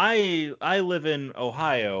 Well, I live in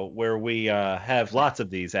Ohio where we have lots of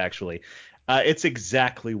these actually. It's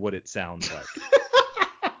exactly what it sounds like.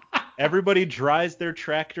 Everybody drives their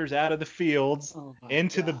tractors out of the fields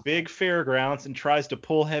into the big fairgrounds and tries to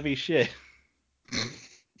pull heavy shit.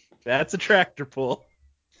 That's a tractor pull.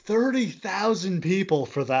 30,000 people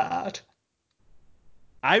for that.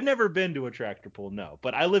 I've never been to a tractor pull, no,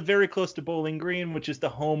 but I live very close to Bowling Green, which is the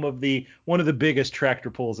home of one of the biggest tractor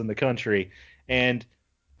pulls in the country, and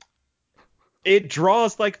it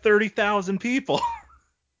draws like 30,000 people.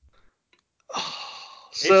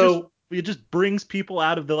 So it just brings people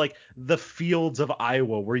out of the fields of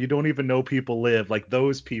Iowa where you don't even know people live. Like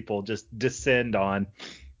those people just descend on.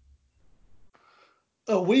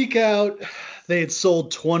 a week out, they had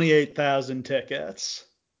sold 28,000 tickets.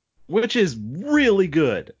 Which is really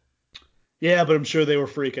good. Yeah, but I'm sure they were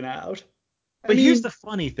freaking out. But here's the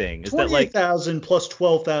funny thing is that 28,000 plus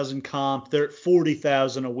 12,000 comp, they're at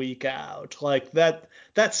 40,000 a week out. Like that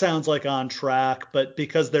sounds like on track, but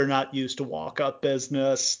because they're not used to walk-up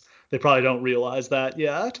business, they probably don't realize that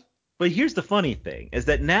yet. But here's the funny thing is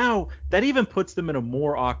that now that even puts them in a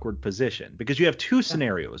more awkward position because you have two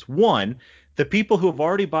scenarios. One, the people who have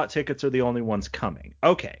already bought tickets are the only ones coming.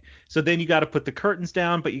 Okay. So then you got to put the curtains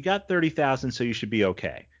down, but you got 30,000, so you should be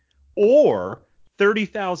okay. Or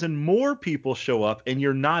 30,000 more people show up and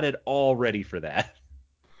you're not at all ready for that.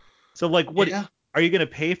 So like what are you going to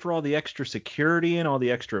pay for all the extra security and all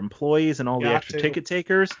the extra employees and all the extra ticket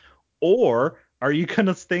takers? Or are you going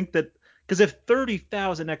to think that because if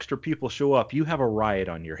 30,000 extra people show up, you have a riot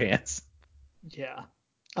on your hands. Yeah.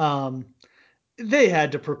 They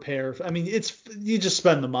had to prepare. I mean, you just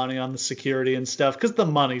spend the money on the security and stuff because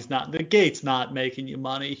the gate's not making you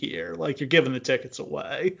money here. Like you're giving the tickets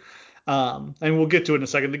away. And we'll get to it in a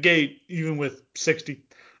second. The gate, even with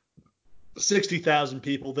 60,000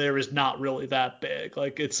 people, there is not really that big.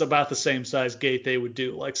 Like it's about the same size gate they would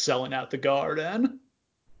do, like selling out the Garden.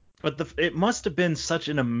 But it must have been such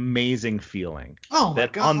an amazing feeling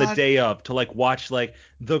that on the day of to like watch like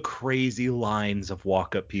the crazy lines of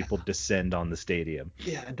walk-up people descend on the stadium.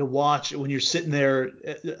 Yeah, and to watch when you're sitting there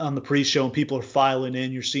on the pre-show and people are filing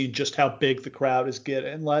in, you're seeing just how big the crowd is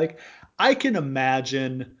getting. Like I can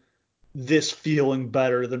imagine this feeling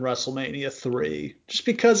better than WrestleMania 3. Just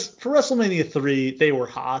because for WrestleMania 3, they were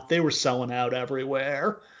hot. They were selling out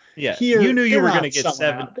everywhere. Yeah, Here, you knew you were going to get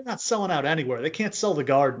They're not selling out anywhere. They can't sell the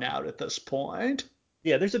Garden out at this point.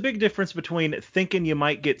 Yeah, there's a big difference between thinking you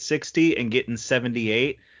might get 60 and getting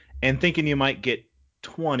 78 and thinking you might get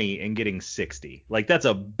 20 and getting 60. Like that's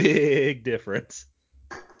a big difference.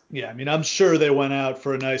 Yeah, I mean, I'm sure they went out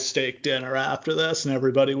for a nice steak dinner after this and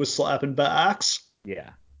everybody was slapping backs. Yeah.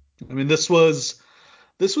 I mean, this was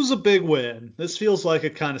a big win. This feels like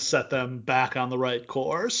it kind of set them back on the right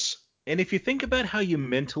course. And if you think about how you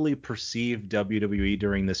mentally perceive WWE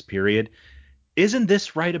during this period, isn't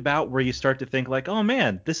this right about where you start to think like, oh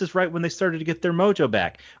man, this is right when they started to get their mojo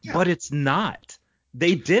back? Yeah. But it's not.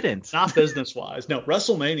 They didn't. Not business-wise. No,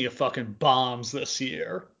 WrestleMania fucking bombs this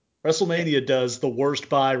year. WrestleMania does the worst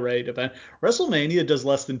buy rate event. WrestleMania does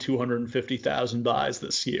less than 250,000 buys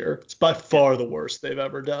this year. It's by far the worst they've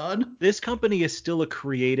ever done. This company is still a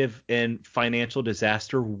creative and financial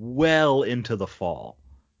disaster well into the fall.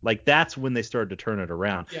 Like that's when they started to turn it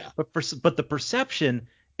around. Yeah. But the perception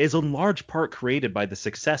is in large part created by the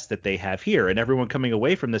success that they have here, and everyone coming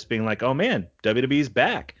away from this being like, oh man, WWE's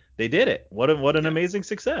back. They did it. What an amazing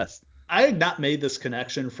success. I had not made this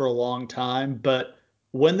connection for a long time, but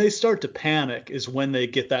When they start to panic is when they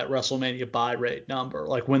get that WrestleMania buy rate number,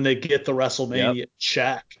 like when they get the Yep. WrestleMania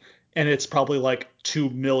check, and it's probably like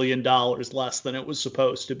 $2 million less than it was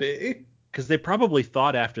supposed to be. Because they probably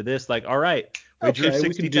thought after this, like, all right, we drew Okay,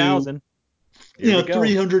 we can do 60,000. Here we go.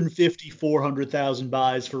 350, 400,000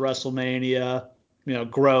 buys for WrestleMania,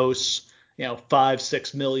 gross, $5,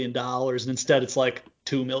 $6 million, and instead it's like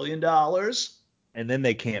 $2 million. And then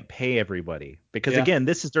they can't pay everybody. Because Yeah. again,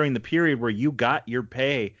 this is during the period where you got your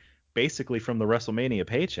pay basically from the WrestleMania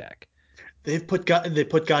paycheck. They put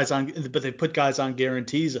guys on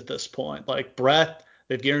guarantees at this point. Like Brett,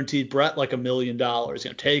 they've guaranteed Brett like $1 million.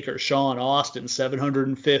 Taker, Sean Austin,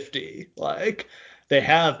 750. Like they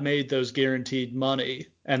have made those guaranteed money,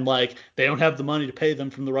 and like they don't have the money to pay them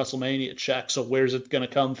from the WrestleMania check. So where's it gonna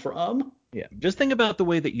come from? Yeah, just think about the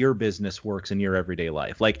way that your business works in your everyday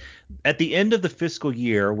life. Like at the end of the fiscal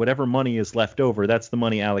year, whatever money is left over, that's the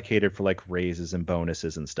money allocated for like raises and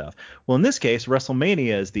bonuses and stuff. Well, in this case,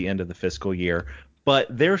 WrestleMania is the end of the fiscal year, but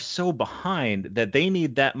they're so behind that they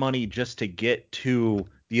need that money just to get to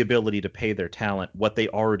the ability to pay their talent what they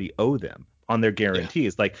already owe them on their Yeah,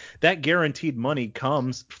 guarantees. Like that guaranteed money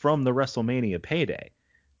comes from the WrestleMania payday.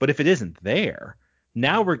 But if it isn't there,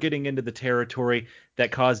 now we're getting into the territory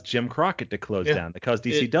that caused Jim Crockett to close yeah. down, that caused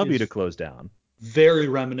It DCW to is close down. very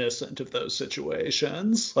reminiscent of those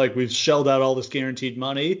situations. Like we've shelled out all this guaranteed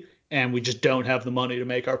money, and we just don't have the money to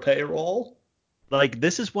make our payroll. Like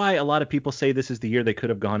this is why a lot of people say this is the year they could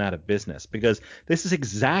have gone out of business because this is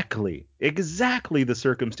exactly the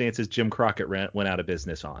circumstances Jim Crockett went out of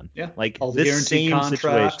business on. Yeah, Like all the this guaranteed same situation.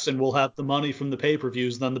 contracts, and we'll have the money from the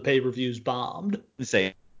pay-per-views. Then the pay-per-views bombed.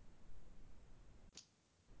 Say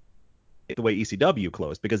the way ECW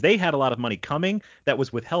closed because they had a lot of money coming that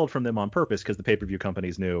was withheld from them on purpose because the pay-per-view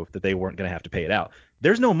companies knew that they weren't going to have to pay it out.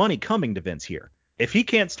 There's no money coming to Vince here. If he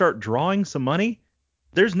can't start drawing some money,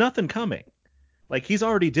 there's nothing coming. Like he's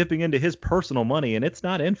already dipping into his personal money and it's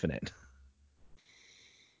not infinite.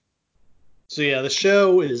 So yeah, the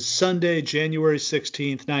show is Sunday, January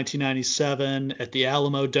 16th, 1997, at the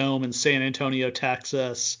Alamo Dome in San Antonio,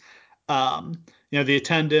 Texas. The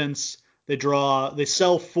attendance, they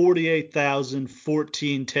sell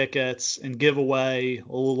 48,014 tickets and give away a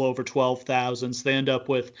little over 12,000. So they end up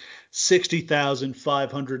with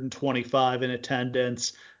 60,525 in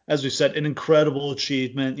attendance. As we said, an incredible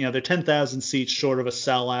achievement. They're 10,000 seats short of a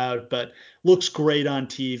sellout, but looks great on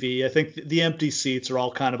TV. I think the empty seats are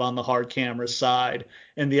all kind of on the hard camera side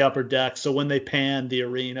and the upper deck. So when they pan the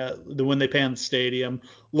arena, when they pan the stadium,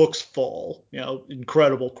 looks full.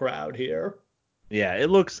 Incredible crowd here. Yeah, it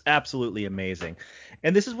looks absolutely amazing.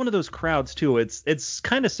 And this is one of those crowds too. It's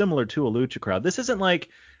kind of similar to a lucha crowd. This isn't like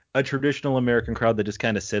a traditional American crowd that just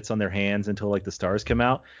kind of sits on their hands until like the stars come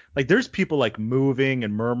out. Like there's people like moving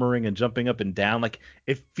and murmuring and jumping up and down. Like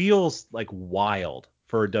it feels like wild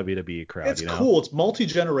for a WWE crowd, It's you know? cool. It's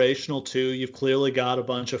multi-generational too. You've clearly got a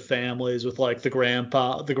bunch of families with like the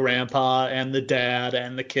grandpa and the dad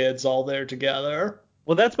and the kids all there together.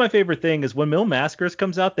 Well, that's my favorite thing is when Mil Mascaras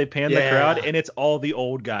comes out, they pan the crowd Yeah. and it's all the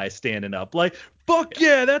old guys standing up. Like, fuck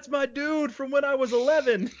yeah, that's my dude from when I was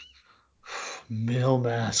 11. Mil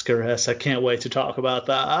Mascaras. I can't wait to talk about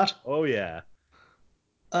that. Oh yeah.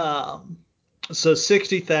 Um, so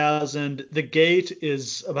 60,000. The gate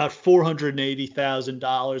is about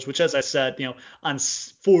 $480,000, which, as I said, on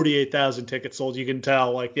 48,000 tickets sold, you can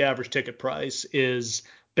tell like the average ticket price is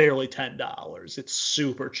barely $10. It's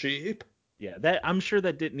super cheap. Yeah, that I'm sure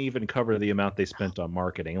that didn't even cover the amount they spent on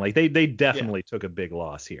marketing. Like they Yeah. definitely took a big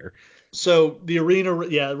loss here. So the arena,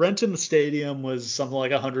 yeah, rent in the stadium was something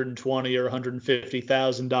like 120 or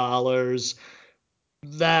 $150,000.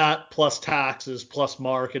 That plus taxes plus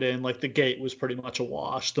marketing, like the gate was pretty much a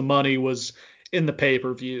wash. The money was in the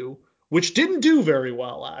pay-per-view, which didn't do very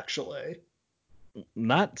well actually.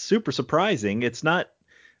 Not super surprising. It's not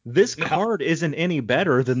this No, card isn't any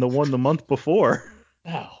better than the one the month before.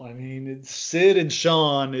 no, I mean it's Sid and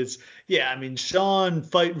Sean is yeah, I mean Sean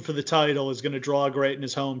fighting for the title is going to draw great in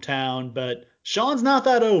his hometown, but Sean's not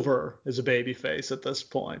that over as a babyface at this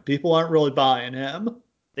point. People aren't really buying him.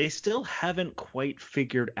 They still haven't quite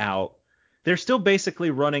figured out. They're still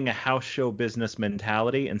basically running a house show business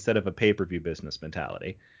mentality instead of a pay-per-view business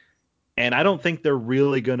mentality. And I don't think they're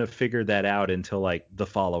really going to figure that out until like the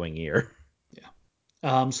following year.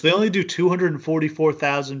 Yeah. So they only do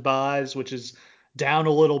 244,000 buys, which is down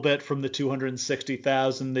a little bit from the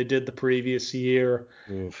 260,000 they did the previous year.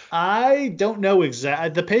 Oof. I don't know exactly.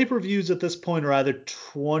 The pay-per-views at this point are either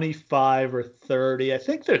 25 or 30. I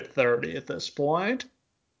think they're 30 at this point.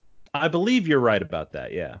 I believe you're right about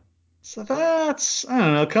that, yeah. So that's, I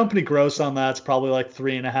don't know, company gross on that's probably like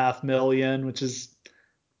 3.5 million, which is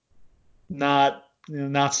not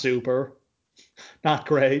super, not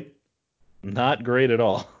great. Not great at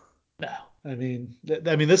all. No, I mean,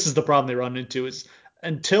 this is the problem they run into is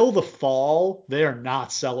until the fall, they are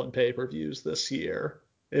not selling pay-per-views this year.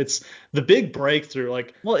 It's the big breakthrough.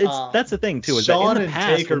 Like, Well, that's the thing too, is that in Shawn the and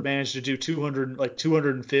past Taker when managed to do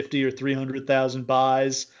 250 or 300,000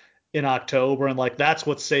 buys in October, and like that's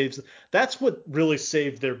what really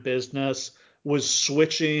saved their business was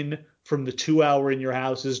switching from the 2 hour in your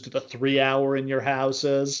houses to the 3 hour in your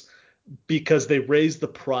houses because they raised the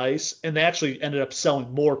price and they actually ended up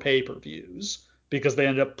selling more pay-per-views because they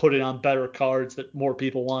ended up putting on better cards that more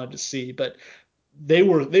people wanted to see. But they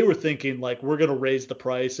were thinking like we're going to raise the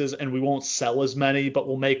prices and we won't sell as many, but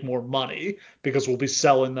we'll make more money because we'll be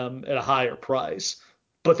selling them at a higher price.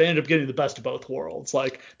 But they ended up getting the best of both worlds.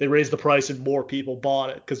 Like they raised the price and more people bought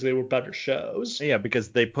it because they were better shows. yeah, because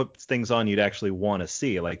they put things on you'd actually want to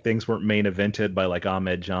see. Like things weren't main evented by like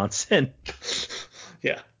Ahmed Johnson.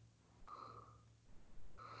 Yeah.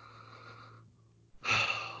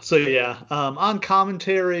 So yeah, on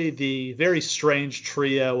commentary, the very strange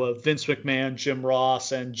trio of Vince McMahon, Jim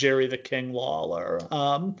Ross, and Jerry the King Lawler.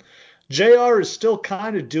 JR is still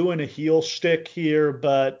kind of doing a heel shtick here,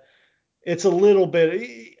 but it's a little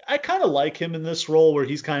bit. I kind of like him in this role where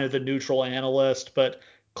he's kind of the neutral analyst, but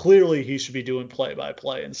clearly he should be doing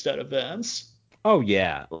play-by-play instead of Vince. Oh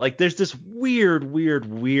yeah, like there's this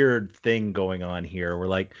weird thing going on here where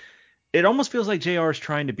like it almost feels like JR is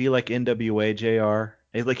trying to be like NWA JR.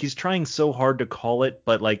 Like he's trying so hard to call it,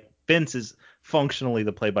 but like Vince is functionally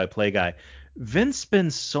the play-by-play guy. Vince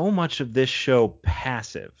spends so much of this show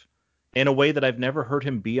passive in a way that I've never heard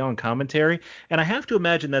him be on commentary, and I have to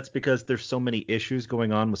imagine that's because there's so many issues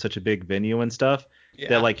going on with such a big venue and stuff that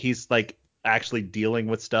Yeah, like he's like actually dealing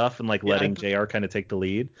with stuff and like yeah. letting JR kind of take the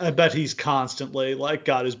lead. I bet he's constantly like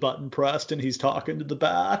got his button pressed and he's talking to the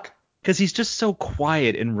back. Because he's just so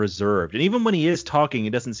quiet and reserved. And even when he is talking, he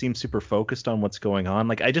doesn't seem super focused on what's going on.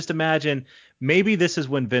 Like I just imagine maybe this is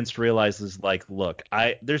when Vince realizes like, look,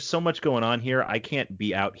 there's so much going on here. I can't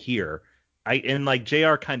be out here. And like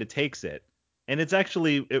JR kind of takes it. And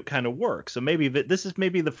it kind of works. So maybe this is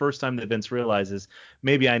maybe the first time that Vince realizes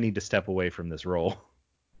maybe I need to step away from this role.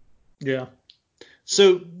 Yeah.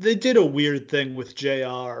 So they did a weird thing with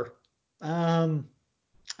JR.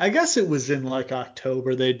 I guess it was in like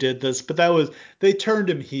October they did this, but they turned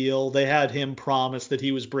him heel. They had him promise that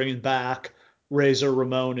he was bringing back Razor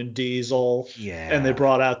Ramon and Diesel, and they Yeah.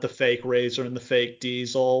 brought out the fake Razor and the fake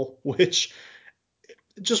Diesel, which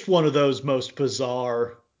just one of those most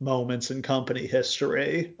bizarre moments in company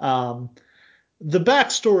history. The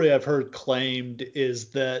backstory I've heard claimed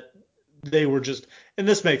is that they were just, and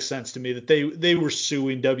this makes sense to me, that they were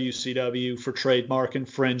suing WCW for trademark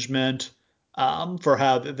infringement, for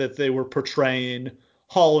how that they were portraying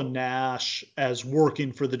Hall and Nash as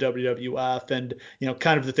working for the WWF, and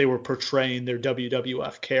kind of that they were portraying their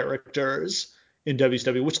WWF characters in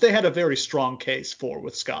WCW, which they had a very strong case for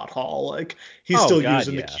with Scott Hall. Like he's Oh still God,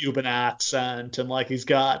 using the yeah. Cuban accent, and like he's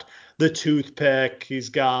got the toothpick, he's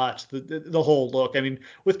got the whole look. I mean,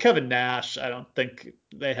 with Kevin Nash, I don't think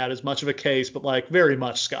they had as much of a case, but like very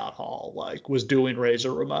much Scott Hall like was doing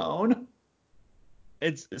Razor Ramon.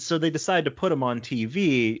 It's so they decide to put him on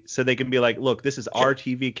TV so they can be like, look, this is Yeah. our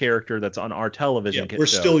TV character that's on our Yeah, television we're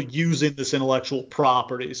show. still using this intellectual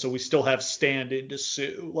property, so we still have stand-in to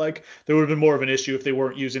sue. Like there would have been more of an issue if they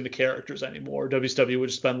weren't using the characters anymore. WCW would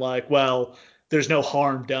just been like, well, there's no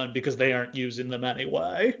harm done because they aren't using them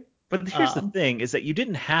anyway. But here's the Um, thing is that you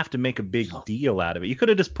didn't have to make a big deal out of it. You could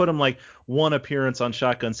have just put him like one appearance on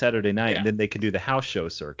Shotgun Saturday Night and yeah, then they could do the house show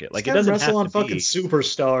circuit. just Like it have him doesn't wrestle have on to fucking be.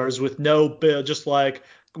 superstars with no bill. Just like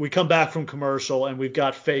we come back from commercial and we've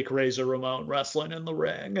got fake Razor Ramon wrestling in the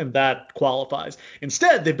ring, and that qualifies.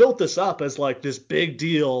 Instead, they built this up as like this big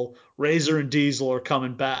deal. Razor and Diesel are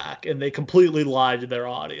coming back, and they completely lied to their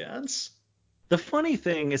audience. The funny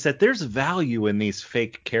thing is that there's value in these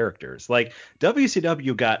fake characters. Like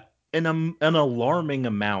WCW got an alarming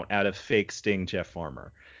amount out of fake Sting Jeff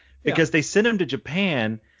Farmer Yeah, because they sent him to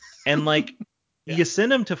Japan and like yeah. you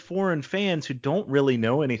send him to foreign fans who don't really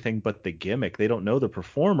know anything but the gimmick. They don't know the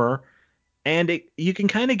performer, and you can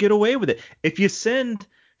kind of get away with it if you send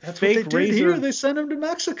That's what they fake did here. Razor. They sent him to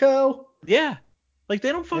Mexico. Yeah, like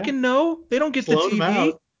they don't Yeah, fucking know. They don't get the float him TV.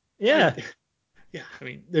 out. I, Yeah. yeah, I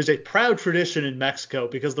mean, there's a proud tradition in Mexico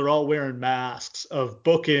because they're all wearing masks of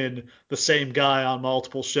booking the same guy on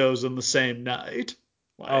multiple shows in the same night.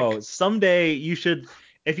 Oh, Like, someday you should,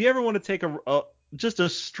 if you ever want to take just a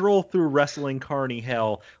stroll through wrestling carny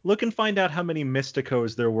hell, look and find out how many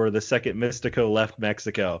Mysticos there were the second Mystico left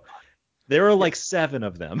Mexico. There were yeah, like 7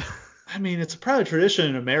 of them. I mean, it's a proud tradition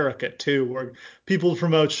in America too, where people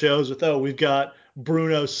promote shows with, oh, we've got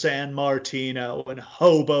Bruno San Martino and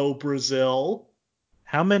Hobo Brazil.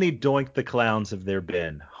 How many Doink the Clowns have there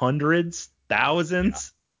been? Hundreds? Yeah,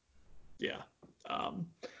 Thousands? yeah. Um,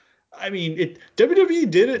 I mean,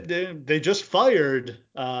 WWE did it. They just fired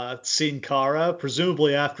Sin Cara,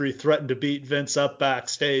 presumably after he threatened to beat Vince up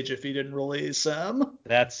backstage if he didn't release him.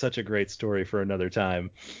 That's such a great story for another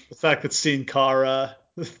time. The fact that Sin Cara,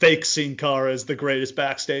 the fake Sin Cara, is the greatest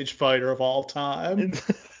backstage fighter of all time.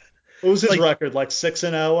 What was his Like, record? Like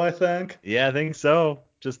 6-0, I think. yeah, I think so.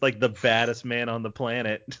 Just like the baddest man on the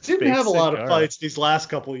planet. Didn't Fake have a Sin lot of Cara. fights these last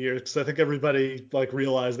couple years because I think everybody like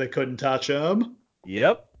realized they couldn't touch him.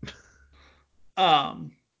 Yep.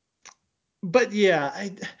 Um, but yeah,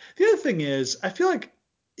 the other thing is, I feel like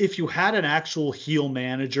if you had an actual heel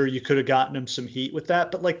manager, you could have gotten him some heat with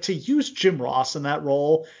that. But like to use Jim Ross in that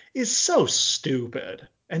role is so stupid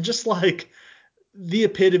and just like the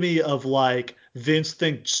epitome of like Vince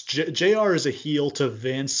thinks JR is a heel to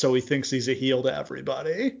Vince, so he thinks he's a heel to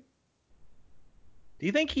everybody. Do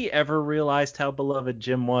you think he ever realized how beloved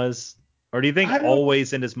Jim was? Or do you think I don't.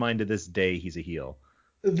 always in his mind to this day he's a heel?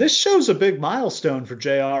 This show's a big milestone for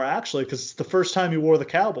JR actually because it's the first time he wore the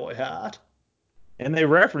cowboy hat. And they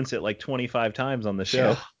reference it like 25 times on the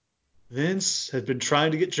Yeah. show. Vince had been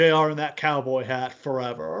trying to get JR in that cowboy hat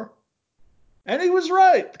forever. And he was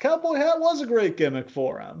right. The cowboy hat was a great gimmick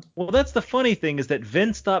for him. Well, that's the funny thing is that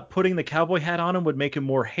Vince thought putting the cowboy hat on him would make him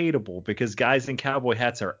more hateable because guys in cowboy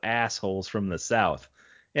hats are assholes from the South.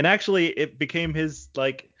 And actually, it became his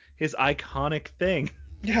iconic thing.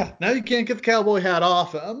 Yeah, now you can't get the cowboy hat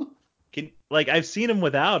off him. I've seen him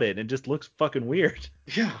without it and it just looks fucking weird.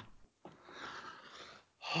 Yeah.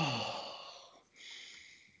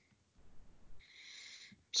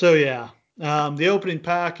 So yeah, the opening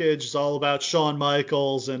package is all about Shawn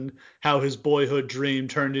Michaels and how his boyhood dream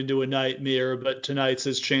turned into a nightmare, but tonight's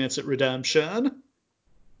his chance at redemption.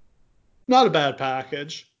 Not a bad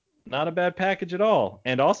package. Not a bad package at all.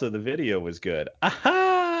 And also the video was good.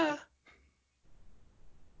 Aha!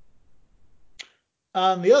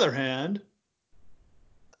 On the other hand,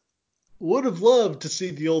 would have loved to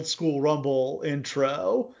see the old school Rumble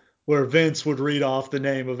intro where Vince would read off the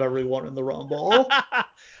name of everyone in the Rumble.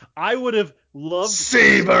 I would have loved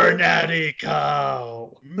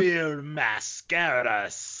Cybernetico. Mil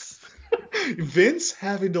Mascaras. Vince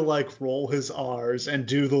having to like roll his R's and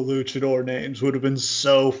do the luchador names would have been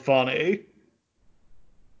so funny.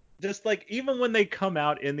 Just like even when they come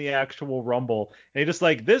out in the actual Rumble, and you're just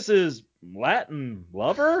like, this is Latin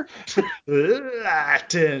lover?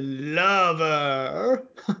 Latin lover.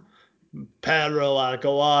 Pedro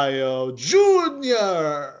Aguayo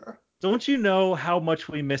Jr. Don't you know how much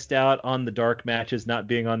we missed out on the dark matches not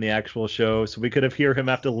being on the actual show? So we could have hear him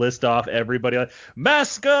have to list off everybody like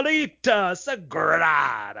Mascarita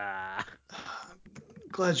Sagrada.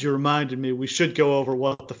 Glad you reminded me. We should go over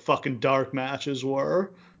what the fucking dark matches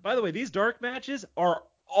were. By the way, these dark matches are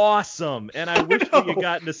awesome, and I wish we had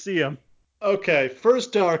gotten to see them. Okay,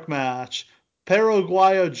 first dark match.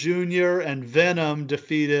 Paraguayo Jr. and Venom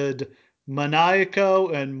defeated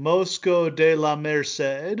Maniaco and Mosco de la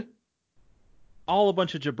Merced. All a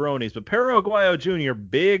bunch of jabronis, but Paraguayo Jr.,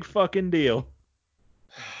 big fucking deal.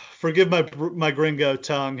 Forgive my gringo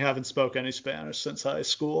tongue. Haven't spoke any Spanish since high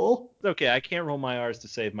school. It's okay, I can't roll my R's to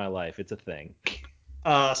save my life. It's a thing.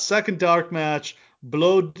 Second dark match.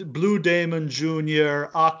 Blue Demon Jr.,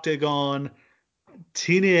 Octagon,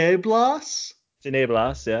 Tinieblas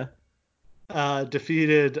Cineblas, yeah.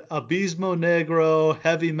 defeated Abismo Negro,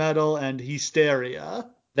 Heavy Metal, and Hysteria.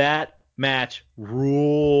 That match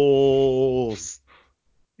rules.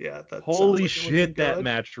 Yeah, that Holy like shit, that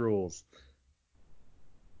match rules.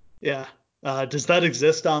 Yeah. Does that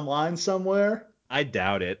exist online somewhere? I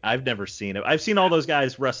doubt it. I've never seen it. I've seen all those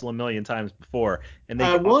guys wrestle a million times before, and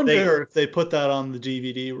I wonder if they put that on the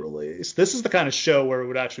DVD release. This is the kind of show where it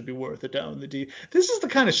would actually be worth it down the D. This is the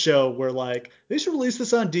kind of show where like they should release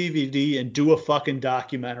this on DVD and do a fucking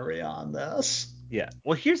documentary on this. Yeah.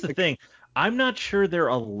 Well, here's the thing. I'm not sure they're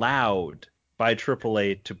allowed by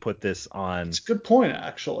AAA to put this on. It's a good point,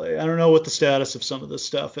 actually. I don't know what the status of some of this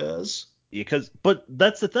stuff is. But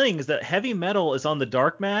that's the thing is that Heavy Metal is on the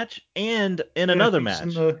dark match and in another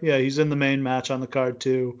match. He's in the main match on the card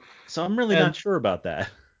too. So I'm really not sure about that.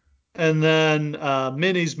 And then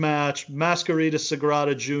Mini's match, Mascarita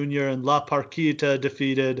Sagrada Jr. and La Parquita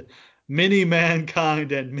defeated Mini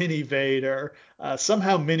Mankind and Mini Vader.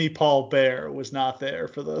 Somehow Mini Paul Bear was not there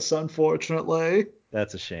for this, unfortunately.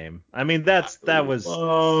 That's a shame. I mean, I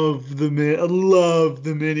love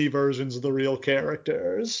the mini versions of the real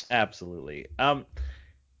characters. Absolutely.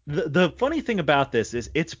 The funny thing about this is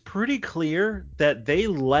it's pretty clear that they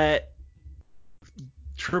let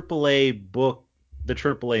AAA book the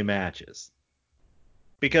AAA matches,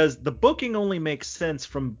 because the booking only makes sense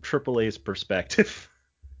from AAA's perspective.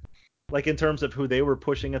 Like in terms of who they were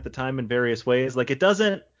pushing at the time in various ways. Like it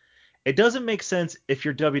doesn't make sense if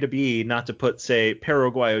you're WWE not to put, say,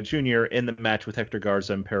 Perro Aguayo Jr. in the match with Hector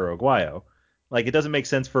Garza and Perro Aguayo. Like it doesn't make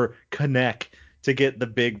sense for Connect to get the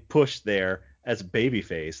big push there as a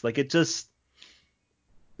babyface. Like it just,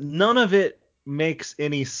 none of it makes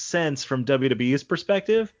any sense from WWE's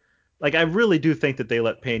perspective. Like I really do think that they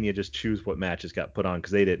let Pena just choose what matches got put on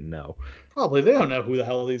because they didn't know. Probably they don't know who the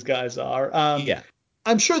hell these guys are. Yeah.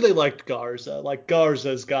 I'm sure they liked Garza. Like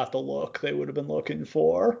Garza's got the look they would have been looking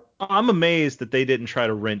for. I'm amazed that they didn't try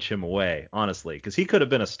to wrench him away, honestly, because he could have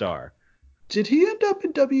been a star. Did he end up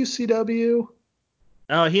in WCW?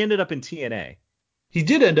 He ended up in TNA. He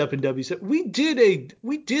did end up in WCW. We did a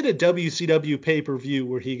WCW pay-per-view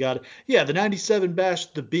where he got, yeah, the 97 Bash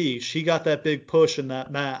at the Beach. He got that big push in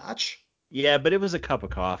that match. Yeah, but it was a cup of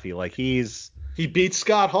coffee. Like He beat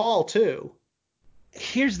Scott Hall too.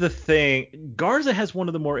 here's the thing. Garza has one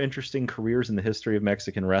of the more interesting careers in the history of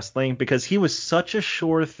Mexican wrestling because he was such a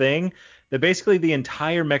sure thing that basically the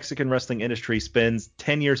entire Mexican wrestling industry spends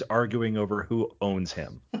 10 years arguing over who owns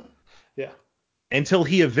him. Yeah. Until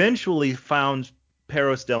he eventually found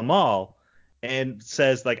Perros del Mal and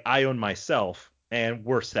says, like, I own myself and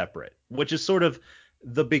we're separate, which is sort of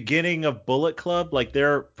the beginning of Bullet Club. Like,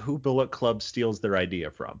 they're who Bullet Club steals their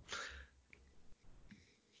idea from.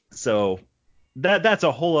 So that's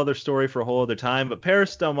a whole other story for a whole other time. But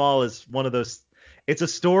Paris Del Mal is one of those. It's a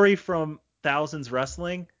story from Thousands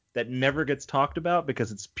Wrestling that never gets talked about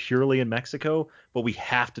because it's purely in Mexico. But we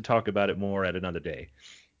have to talk about it more at another day.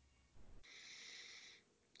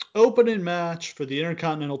 Opening match for the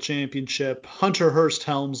Intercontinental Championship. Hunter Hearst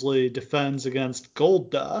Helmsley defends against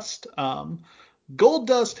Goldust.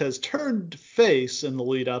 Goldust has turned face in the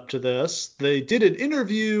lead up to this. They did an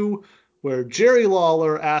interview where Jerry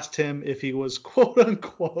Lawler asked him if he was quote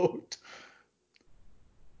unquote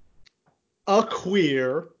a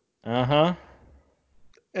queer. Uh-huh.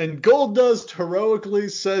 And Goldust heroically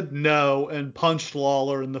said no and punched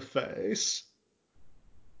Lawler in the face.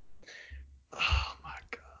 Oh my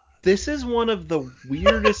god. This is one of the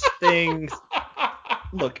weirdest things.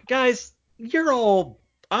 Look, guys, you're all.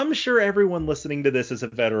 I'm sure everyone listening to this is a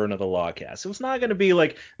veteran of the Lawcast. So it's not going to be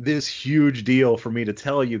like this huge deal for me to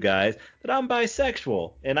tell you guys that I'm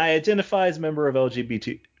bisexual and I identify as a member of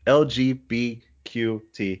LGBTQTA,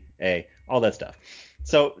 all that stuff.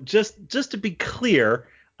 So just to be clear,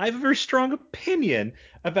 I have a very strong opinion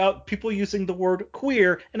about people using the word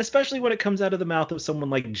queer, and especially when it comes out of the mouth of someone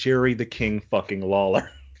like Jerry the King fucking Lawler.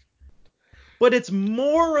 But it's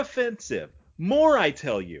more offensive. More, I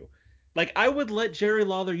tell you. Like, I would let Jerry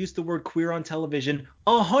Lawler use the word queer on television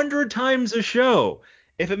 100 times a show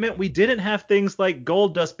if it meant we didn't have things like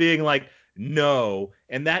Goldust being like, no,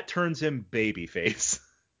 and that turns him babyface.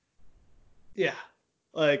 Yeah.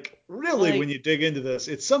 Like, really, when Like, you dig into this,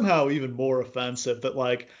 it's somehow even more offensive that,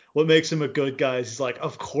 like, what makes him a good guy is he's like,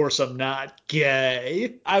 of course I'm not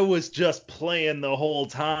gay. I was just playing the whole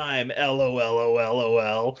time.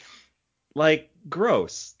 LOL. Like,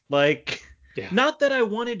 gross. Like, Yeah. not that I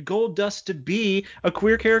wanted Goldust to be a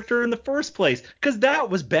queer character in the first place, because that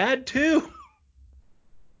was bad too.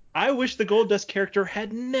 I wish the Goldust character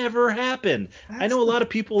had never happened. I That's know a the lot of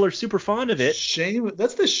people are super fond of it. shame.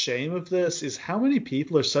 That's the shame of this is how many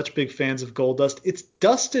people are such big fans of Goldust. It's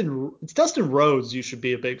Dustin Rhodes you should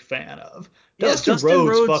be a big fan of. Yeah, Dustin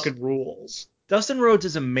Rhodes fucking rules. Dustin Rhodes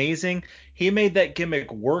is amazing. He made that gimmick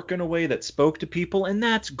work in a way that spoke to people, and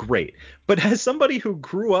that's great. But as somebody who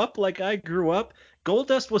grew up like I grew up,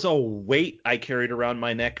 Goldust was a weight I carried around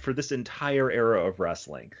my neck for this entire era of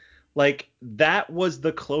wrestling. Like, that was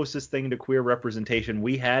the closest thing to queer representation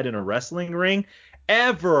we had in a wrestling ring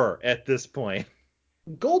ever at this point.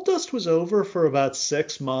 Goldust was over for about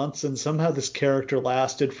 6 months, and somehow this character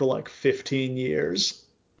lasted for like 15 years,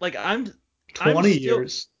 Like, I'm 20 still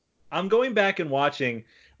years. I'm going back and watching,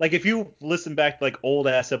 like, if you listen back to like old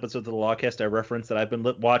ass episodes of the Lawcast I referenced, that I've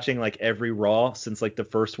been watching like every Raw since like the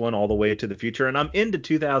first one all the way to the future, and I'm into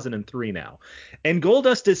 2003 now, and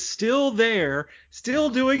Goldust is still there, still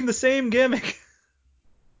doing the same gimmick.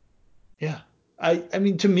 Yeah. I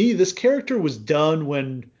mean, to me, this character was done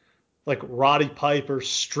when like Roddy Piper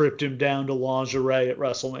stripped him down to lingerie at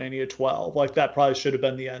WrestleMania 12. Like that probably should have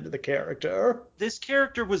been the end of the character. This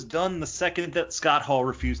character was done the second that Scott Hall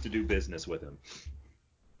refused to do business with him.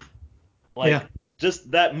 Yeah. Like, just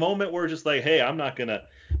that moment where just like, hey, I'm not gonna.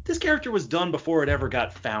 This character was done before it ever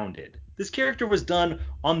got founded. This character was done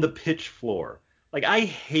on the pitch floor. Like, I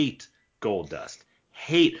hate Goldust.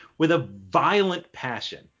 Hate with a violent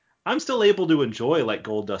passion. I'm still able to enjoy like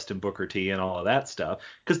Goldust and Booker T and all of that stuff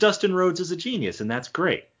because Dustin Rhodes is a genius and that's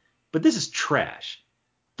great. But this is trash.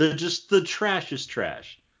 The trash is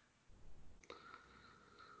trash.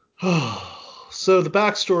 So the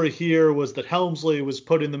backstory here was that Helmsley was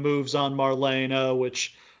putting the moves on Marlena,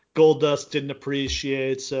 which Goldust didn't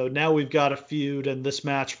appreciate. So now we've got a feud and this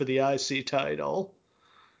match for the IC title.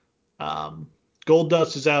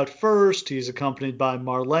 Goldust is out first. He's accompanied by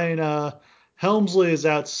Marlena. Helmsley is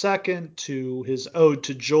out second to his Ode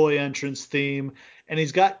to Joy entrance theme. And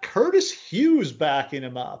he's got Curtis Hughes backing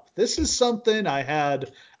him up. This is something I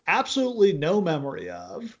had absolutely no memory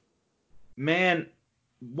of. Man,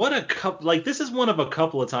 what a cup. Like, this is one of a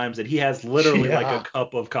couple of times that he has literally like a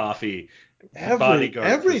cup of coffee bodyguard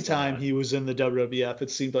Every persona. time he was in the WWF,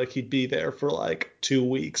 it seemed like he'd be there for like 2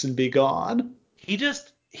 weeks and be gone.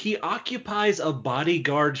 He occupies a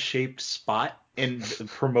bodyguard shaped spot in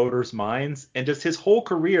promoters' minds, and just his whole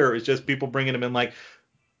career is just people bringing him in like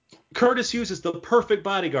Curtis Hughes is the perfect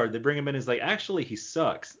bodyguard. They bring him in as like, actually he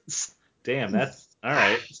sucks. Damn, that's all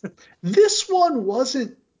right. This one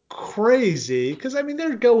wasn't crazy because I mean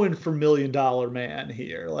they're going for $1 Million Man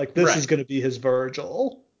here. Like this is Right. going to be his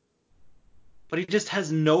Virgil. But he just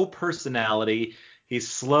has no personality. He's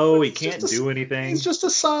slow. He can't do He's anything. just a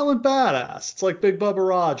silent badass. It's like Big Bubba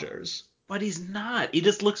Rogers. But he's not. He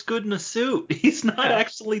just looks good in a suit. He's not Yeah.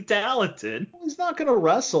 actually talented. He's not going to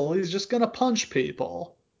wrestle. He's just going to punch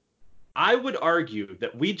people. I would argue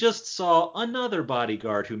that we just saw another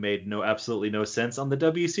bodyguard who made absolutely no sense on the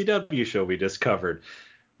WCW show we just covered.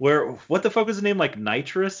 Where, what the fuck was his name? Like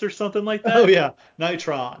Nitrous or something like Oh that? yeah,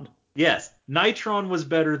 Nitron. Yes, Nitron was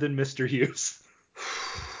better than Mr. Hughes.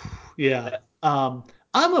 Yeah. I'm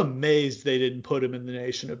amazed they didn't put him in the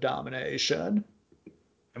Nation of Domination.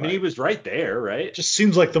 I mean, he Like, was right there, right? just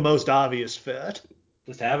seems like the most obvious fit.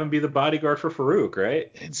 Just have him be the bodyguard for Farouk,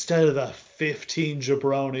 right? Instead of the 15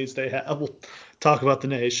 jabronis they have. We'll talk about the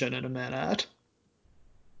Nation in a minute.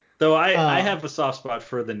 Though I Um, have a soft spot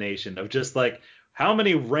for the Nation of just like, how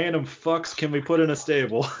many random fucks can we put in a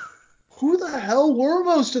stable? who the hell were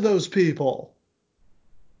most of those people?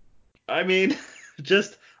 I mean,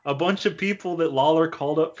 just a bunch of people that Lawler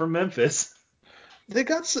called up from Memphis. They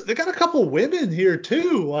got a couple women here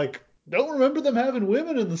too. Like, don't remember them having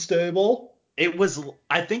women in the stable.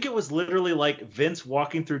 I think it was literally like Vince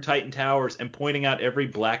walking through Titan Towers and pointing out every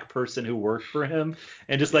black person who worked for him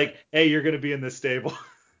and just like, hey, you're going to be in this stable.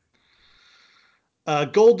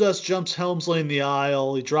 Goldust jumps Helmsley in the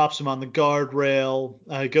aisle. He drops him on the guardrail.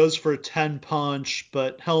 He goes for a 10 punch,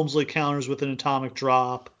 but Helmsley counters with an atomic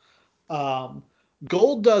drop. Um,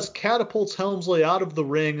 Goldust catapults Helmsley out of the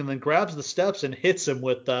ring and then grabs the steps and hits him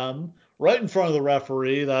with them right in front of the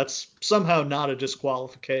referee. That's somehow not a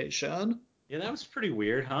disqualification. Yeah, that was pretty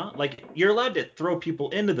weird, huh? Like, you're allowed to throw people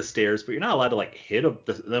into the stairs, but you're not allowed to like hit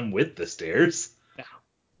them with the stairs.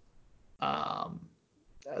 Um,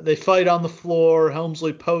 they fight on the floor.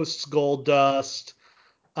 Helmsley posts Goldust.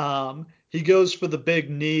 He goes for the big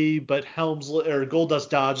knee, but Goldust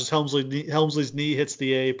dodges. Helmsley's knee hits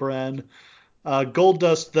the apron.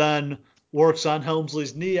 Goldust then works on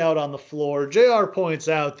Helmsley's knee out on the floor. JR points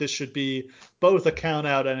out this should be both a count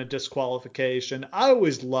out and a disqualification. I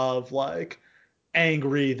always love like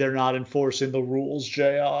angry they're not enforcing the rules,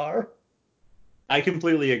 JR. I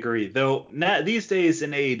completely agree. Though these days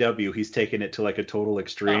in AEW, he's taken it to like a total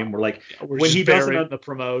extreme. Where like Yeah, we're when just he doesn't, burying the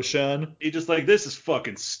promotion. he just like this is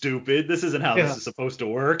fucking stupid. This isn't how this Yeah, is supposed to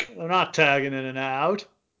work. they're not tagging in and out.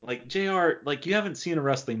 Like JR, like you haven't seen a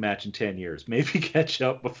wrestling match in 10 years. Maybe catch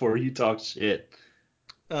up before you talk shit.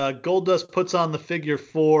 Goldust puts on the figure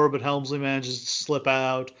four, but Helmsley manages to slip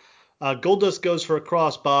out. Goldust goes for a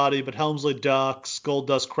crossbody, but Helmsley ducks.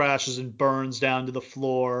 Goldust crashes and burns down to the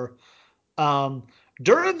floor. Um,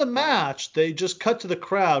 During the match, they just cut to the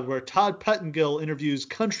crowd where Todd Pettengill interviews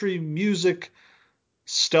country music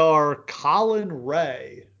star Colin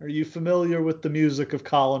Ray. Are you familiar with the music of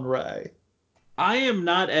Colin Ray? I am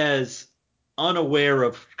not as unaware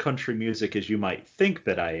of country music as you might think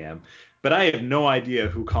that I am, but I have no idea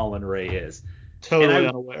who Colin Ray is. And Totally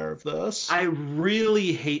unaware of this. I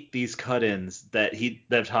really hate these cut-ins that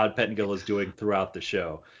Todd Pettengill is doing throughout the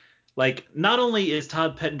show. Like, not only is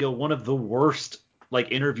Todd Pettengill one of the worst like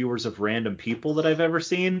interviewers of random people that I've ever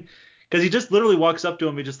seen, because he just literally walks up to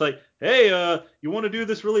him and just like, hey, you want to do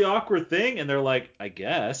this really awkward thing? And they're like, I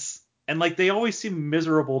guess. And like they always seem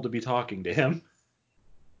miserable to be talking to him.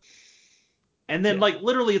 And then Yeah. like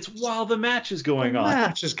literally it's while the match is The going on.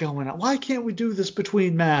 match is going on. Why can't we do this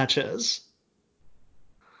between matches?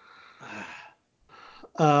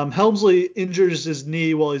 Helmsley injures his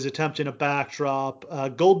knee while he's attempting a backdrop.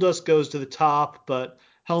 Goldust goes to the top, but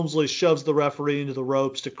Helmsley shoves the referee into the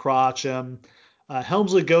ropes to crotch him.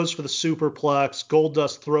 Helmsley goes for the superplex.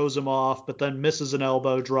 Goldust throws him off, but then misses an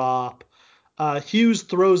elbow drop. Hughes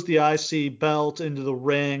throws the IC belt into the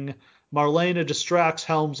ring. Marlena distracts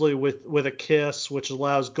Helmsley with a kiss, which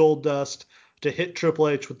allows Goldust to hit Triple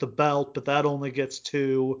H with the belt, but that only gets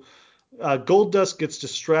two. Goldust gets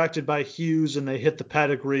distracted by Hughes, and they hit the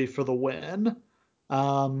pedigree for the win.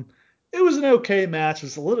 It was an okay match.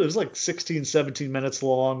 It was like 16, 17 minutes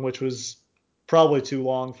long, which was probably too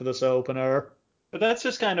long for this opener. But that's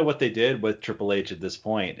just kind of what they did with Triple H at this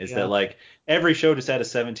point, is that Yeah. like every show just had a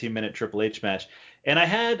 17-minute Triple H match. And I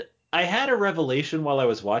had a revelation while I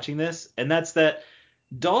was watching this, and that's that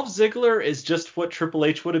Dolph Ziggler is just what Triple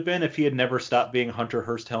H would have been if he had never stopped being Hunter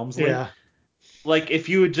Hearst Helmsley. Yeah. Like if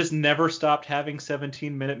you had just never stopped having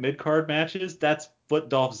 17-minute mid-card matches, that's what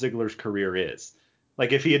Dolph Ziggler's career is.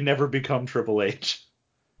 Like if he had never become Triple H.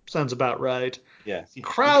 Sounds about right. Yeah, he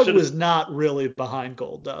Crowd should have. was not really behind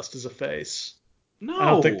Goldust as a face. I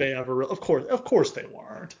don't think No. they ever. Of course they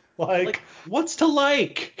weren't. Like what's to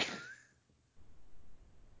like?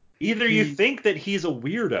 Either you He think that he's a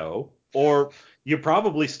weirdo, or you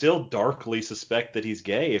probably still darkly suspect that he's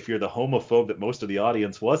gay if you're the homophobe that most of the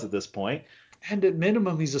audience was at this point. and at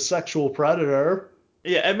minimum he's a sexual predator.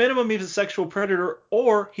 Yeah, at minimum, he's a sexual predator,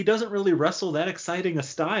 or he doesn't really wrestle that exciting a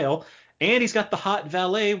style, and he's got the hot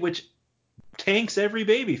valet, which tanks every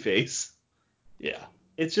babyface. Yeah.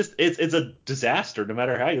 It's a disaster no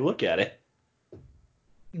matter how you look at it.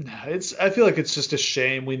 No, I feel like it's just a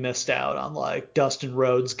shame we missed out on like Dustin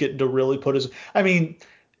Rhodes getting to really put his. I mean,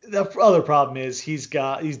 the other problem is he's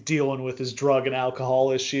dealing with his drug and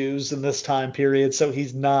alcohol issues in this time period, so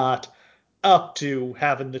he's not up to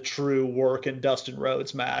having the true work in Dustin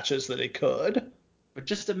Rhodes matches that he could. But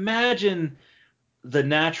just imagine the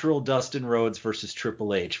natural Dustin Rhodes versus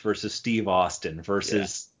Triple H versus Steve Austin Yeah.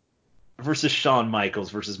 versus Shawn Michaels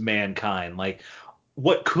versus Mankind. Like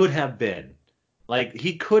what could have been. Like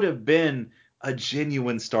he could have been a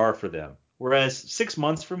genuine star for them. Whereas 6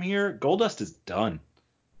 months from here, Goldust is done.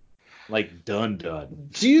 Like done.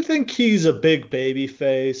 Do you think he's a big baby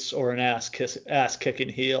face or an ass kicking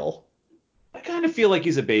heel? I kind of feel like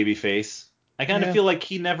he's a baby face. I kind of Yeah. feel like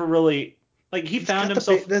he never really like he He's found got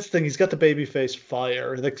himself. that's the thing. He's got the baby face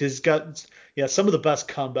fire. Like he's got some of the best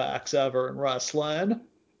comebacks ever in wrestling.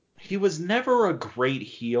 He was never a great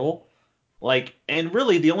heel. Like, and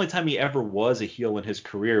really the only time he ever was a heel in his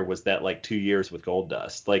career was that like 2 years with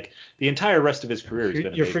Goldust. Like the entire rest of his career he's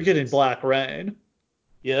been a You're forgetting babyface. Black Rain.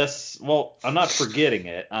 Yes, well, I'm not forgetting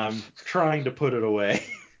it. I'm trying to put it away.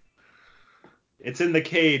 It's in the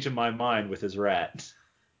cage in my mind with his rat.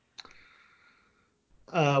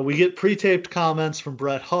 We get pre-taped comments from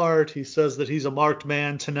Bret Hart. He says that he's a marked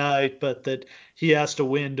man tonight, but that he has to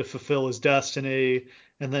win to fulfill his destiny.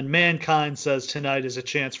 And then Mankind says tonight is a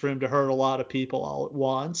chance for him to hurt a lot of people all at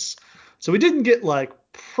once. So we didn't get like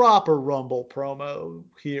proper Rumble promo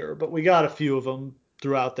here, but we got a few of them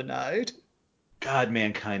throughout the night. God,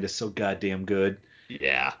 Mankind is so goddamn good.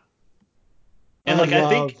 Yeah. And I like I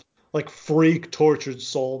think love like freak tortured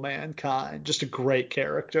soul Mankind. Just a great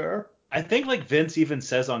character. I think like Vince even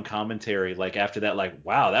says on commentary, like after that, like,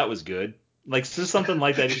 wow, that was good. Like just something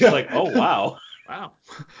like that. He's just Yeah. like, oh wow. Wow.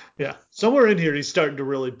 Yeah. Somewhere in here he's starting to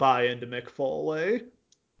really buy into Mick Foley.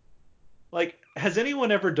 Like, has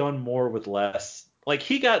anyone ever done more with less? Like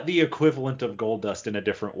he got the equivalent of Goldust in a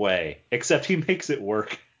different way, except he makes it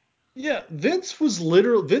work. Yeah, Vince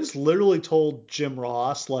literally told Jim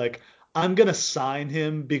Ross like I'm gonna sign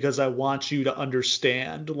him because I want you to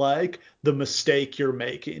understand like the mistake you're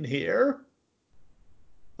making here.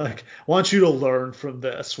 Like I want you to learn from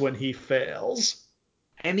this when he fails.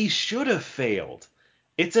 And he should have failed.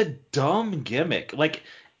 It's a dumb gimmick. Like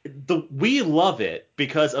we love it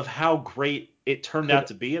because of how great it turned out Could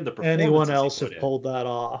to be and the anyone performances he else put have in. pulled that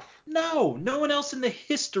off? No one else in the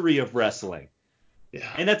history of wrestling.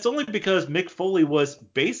 Yeah. And that's only because Mick Foley was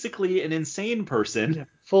basically an insane person. Yeah.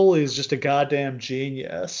 Foley is just a goddamn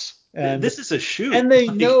genius. And This is a shoot. and they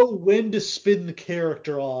Like, know when to spin the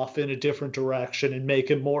character off in a different direction and make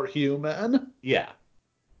him more human. yeah.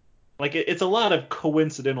 Like it's a lot of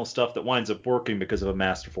coincidental stuff that winds up working because of a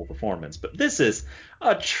masterful performance. But this is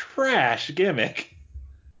a trash gimmick.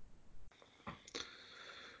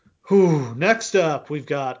 Whew. Next up, we've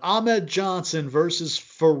got Ahmed Johnson versus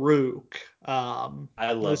Farouk. I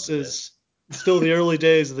This loved this. is still the early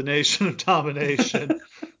days of the Nation of Domination.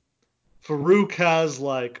 Farouk has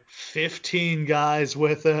like 15 guys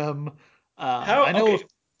with him. How I know a okay?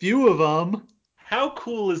 few of them. How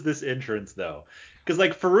cool is this entrance though? Because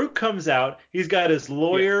like Farouk comes out, he's got his Yeah.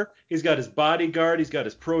 lawyer, he's got his bodyguard, he's got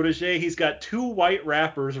his protege, he's got two white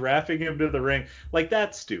rappers rapping him to the ring. Like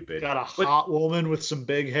that's stupid. Got a But hot woman with some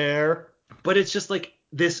big hair. it's just like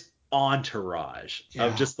this entourage of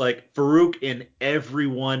Yeah. just like Farouk and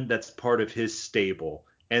everyone that's part of his stable,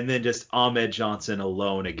 and then just Ahmed Johnson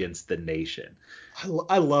alone against the nation.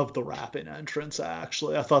 I love the rapping entrance,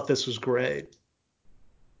 actually. I thought this was great.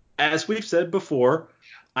 As we've said before,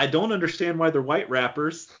 I don't understand why they're white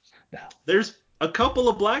rappers. No. There's a couple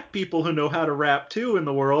of black people who know how to rap too in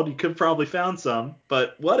the world. You could probably found some,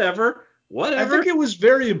 but whatever. I think Whatever. it was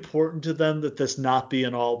very important to them that this not be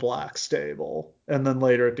an all black stable. And then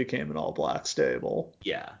later it became an all black stable.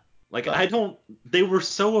 Yeah. Like I But don't they were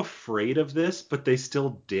so afraid of this, but they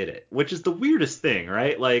still did it, which is the weirdest thing,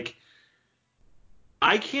 right? Like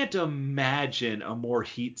I can't imagine a more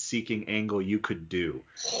heat-seeking angle you could do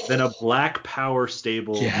than a black power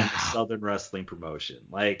stable in the yeah. Southern Wrestling promotion.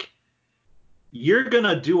 Like you're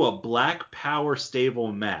gonna do a black power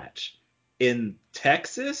stable match in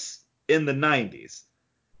Texas in the 90s,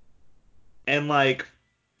 and like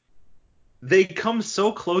they come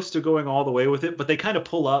so close to going all the way with it, but they kind of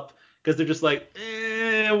pull up because they're just like,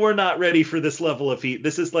 we're not ready for this level of heat.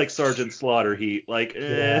 This is like Sergeant Slaughter heat.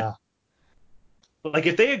 Yeah. Like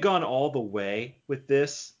if they had gone all the way with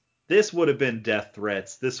this would have been death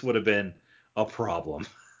threats. This would have been a problem.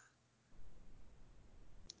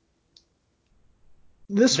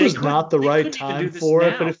 This was not the They right couldn't even time do this for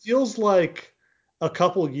it, but now. it feels like a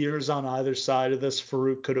couple years on either side of this,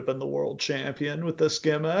 Farouk could have been the world champion with this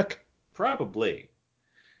gimmick. Probably.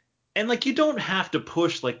 And like you don't have to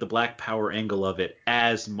push like the black power angle of it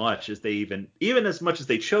as much as they even as much as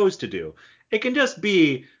they chose to do. It can just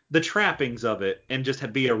be the trappings of it and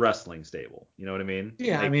just be a wrestling stable. You know what I mean?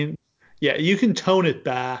 Yeah, I Like, mean, yeah, you can tone it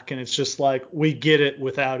back and it's just like we get it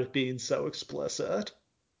without it being so explicit.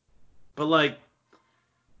 but like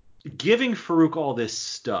giving Farouk all this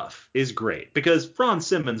stuff is great because Ron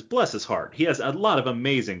Simmons, bless his heart, he has a lot of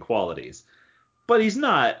amazing qualities, but he's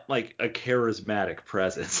not like a charismatic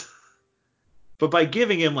presence. But by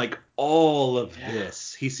giving him like all of Yeah.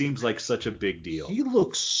 this, he seems like such a big deal. He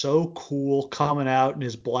looks so cool coming out in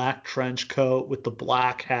his black trench coat with the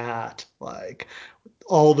black hat. Like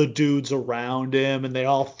all the dudes around him and they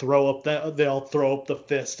all throw up the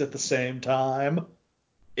fist at the same time.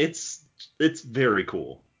 It's very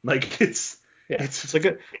cool. Like Yeah. it's It's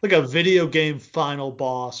like a video game final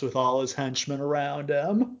boss with all his henchmen around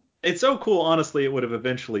him. it's so cool. Honestly, it would have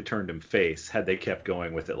eventually turned him face had they kept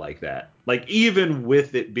going with it like that. Like even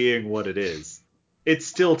with it being what it is, it's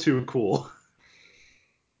still too cool.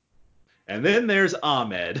 And then there's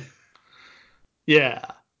Ahmed. Yeah.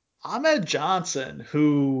 Ahmed Johnson,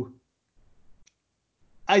 who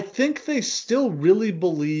I think they still really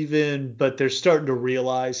believe in, but they're starting to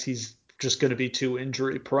realize he's just going to be too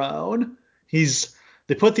injury prone.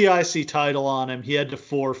 They put the IC title on him. He had to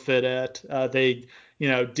forfeit it. They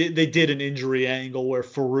did an injury angle where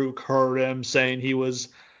Farouk hurt him, saying he was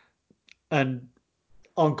an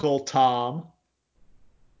Uncle Tom.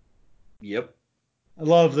 Yep. I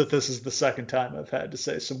love that this is the second time I've had to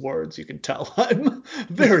say some words you can tell I'm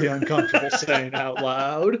very uncomfortable saying out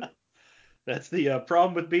loud. That's the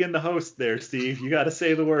problem with being the host there, Steve. You got to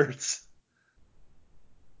say the words.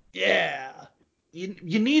 Yeah.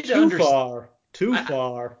 You need to Too understand. far. Too I,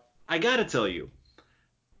 far. I got to tell you,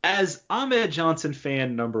 as Ahmed Johnson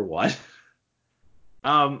fan number one,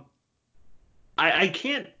 um, I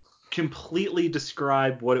can't completely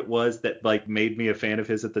describe what it was that like made me a fan of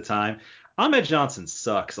his at the time. Ahmed Johnson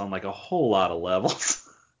sucks on like a whole lot of levels.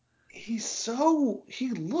 He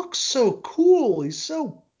looks so cool. He's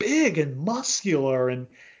so big and muscular and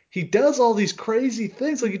he does all these crazy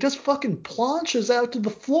things. Like he just fucking planches out to the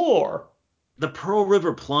floor. The Pearl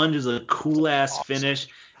River Plunge is a cool ass Awesome. finish,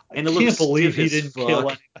 and it looks stiff as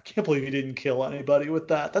fuck. I can't believe he didn't kill anybody with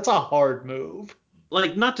that. That's a hard move.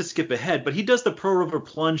 Like not to skip ahead, but he does the Pearl River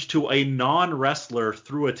Plunge to a non wrestler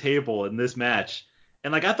through a table in this match,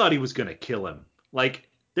 and like I thought he was gonna kill him. Like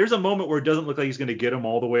there's a moment where it doesn't look like he's gonna get him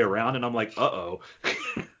all the way around, and I'm like, uh oh,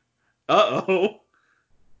 uh oh.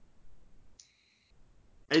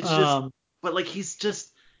 It's just, Um, but like he's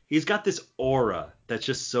got this aura that's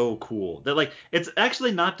just so cool that like it's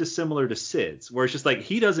actually not dissimilar to Sid's, where it's just like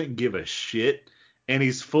he doesn't give a shit and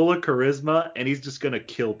he's full of charisma and he's just gonna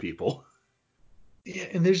kill people. yeah,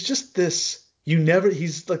 and there's just this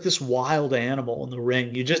he's like this wild animal in the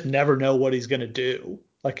ring. You just never know what he's gonna do.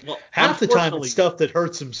 Like Well, half the time it's stuff that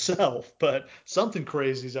hurts himself, but something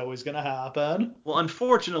crazy is always gonna happen.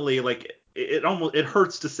 unfortunately, like it almost it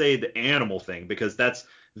hurts to say the animal thing because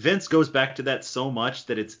Vince goes back to that so much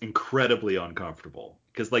that it's incredibly uncomfortable.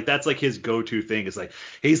 Because like that's like his go-to thing. Is like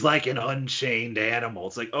he's like an unchained animal.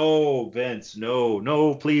 It's like, oh Vince, no,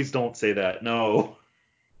 no, please don't say that. No.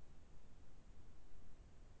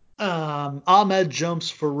 Ahmed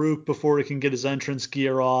jumps Farouk before he can get his entrance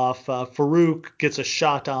gear off. Farouk gets a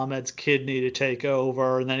shot to Ahmed's kidney to take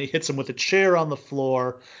over, and then he hits him with a chair on the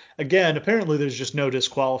floor. Again, apparently there's just no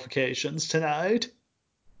disqualifications tonight.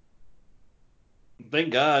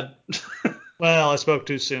 Thank God. Well, I spoke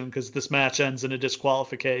too soon because this match ends in a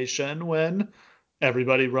disqualification when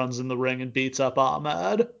everybody runs in the ring and beats up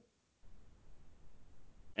Ahmed.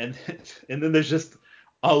 and and then there's just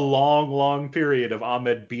a long, long period of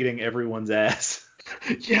Ahmed beating everyone's ass.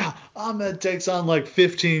 Yeah, Ahmed takes on like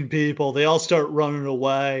 15 people. They all start running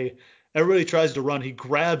away. Everybody tries to run. He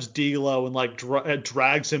grabs D'Lo and like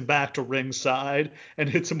drags him back to ringside and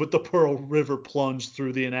hits him with the Pearl River plunge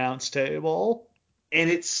through the announce table. And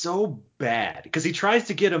it's so bad because he tries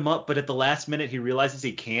to get him up, but at the last minute he realizes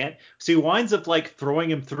he can't. So he winds up like throwing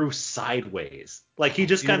him through sideways. Like he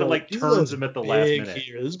just kind of like turns D'Lo's him at the last big minute.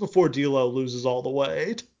 here. This is before D'Lo loses all the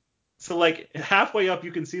weight. So like halfway up,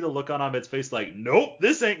 you can see the look on Ahmed's face, like, nope,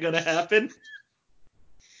 this ain't gonna happen.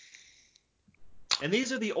 And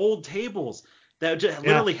these are the old tables that just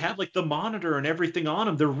Yeah, literally have like the monitor and everything on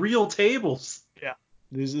them. They're real tables. yeah.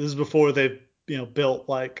 This is before they built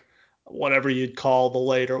like whatever you'd call the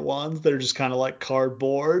later ones. They're just kind of like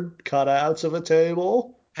cardboard cutouts of a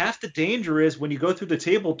table. Half the danger is when you go through the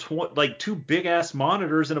table, like two big ass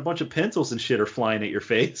monitors and a bunch of pencils and shit are flying at your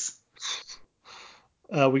face.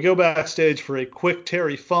 We go backstage for a quick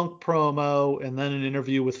Terry Funk promo and then an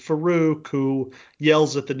interview with Farouk, who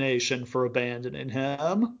yells at the nation for abandoning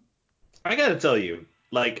him. I gotta tell you,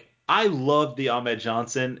 like, I loved the Ahmed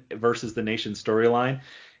Johnson versus the Nation storyline.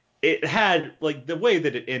 It had like the way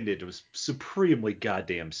that it ended was supremely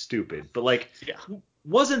goddamn stupid. But like, Yeah.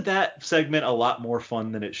 wasn't that segment a lot more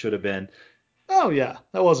fun than it should have been? Oh, yeah.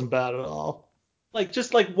 That wasn't bad at all. Like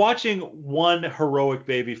just like watching one heroic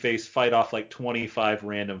babyface fight off like 25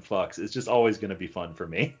 random fucks is just always gonna be fun for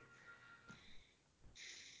me.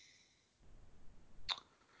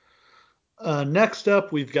 Next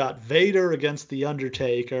up, we've got Vader against The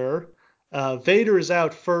Undertaker. Vader is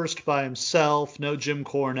out first by himself, no Jim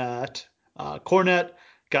Cornette. Cornette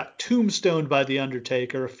got tombstoned by The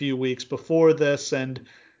Undertaker a few weeks before this and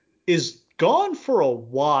is gone for a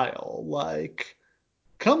while. Like,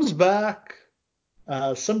 comes back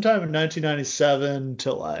sometime in 1997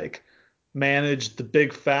 to like manage the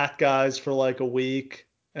big fat guys for like a week,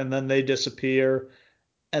 and then they disappear.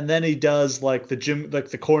 And then he does like the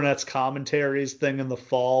Cornette's commentaries thing in the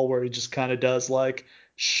fall, where he just kind of does like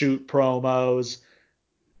shoot promos,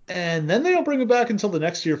 and then they don't bring him back until the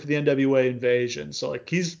next year for the NWA Invasion. So like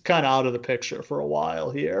he's kind of out of the picture for a while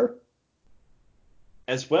here.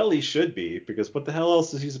 As well he should be, because what the hell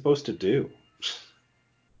else is he supposed to do?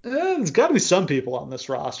 There's got to be some people on this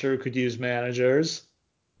roster who could use managers.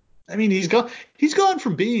 I mean, he's gone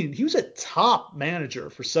from being he was a top manager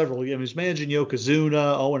for several years. He was managing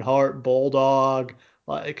Yokozuna, Owen Hart, Bulldog,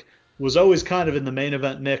 like was always kind of in the main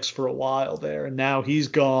event mix for a while there, and now he's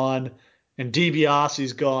gone, and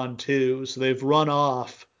DiBiase's gone too. So they've run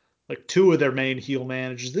off like two of their main heel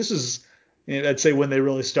managers. This is, I'd say, when they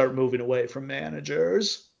really start moving away from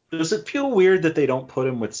managers. Does it feel weird that they don't put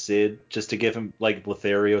him with Sid just to give him like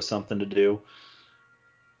Lothario something to do?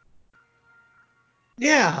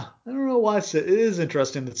 Yeah, I don't know why Sid. It is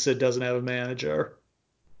interesting that Sid doesn't have a manager.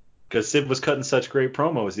 Because Sid was cutting such great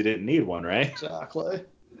promos, he didn't need one, right? Exactly.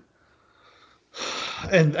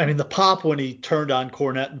 And I mean, the pop when he turned on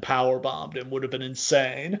Cornette and power bombed him would have been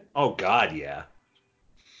insane. Oh God, yeah.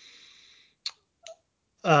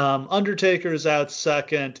 Undertaker's out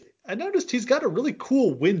second. I noticed he's got a really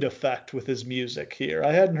cool wind effect with his music here.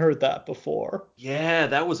 I hadn't heard that before. Yeah,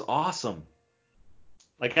 that was awesome.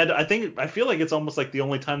 Like I feel like it's almost like the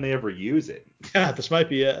only time they ever use it. Yeah, this might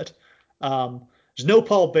be it. There's no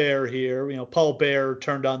Paul Bear here. Paul Bear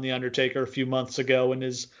turned on the Undertaker a few months ago and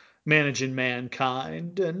is managing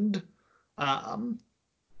Mankind, and um,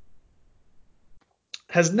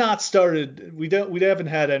 has not started. We haven't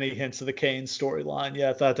had any hints of the Kane storyline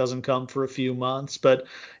yet. That doesn't come for a few months, but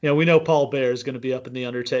we know Paul Bear is going to be up in the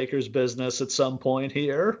Undertaker's business at some point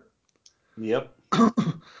here. Yep.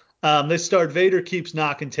 They start. Vader keeps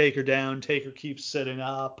knocking Taker down. Taker keeps sitting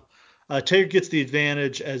up. Taker gets the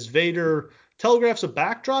advantage as Vader telegraphs a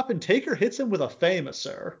backdrop, and Taker hits him with a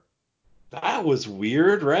famouser. That was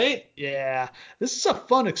weird, right? Yeah, this is a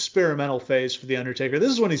fun experimental phase for the Undertaker.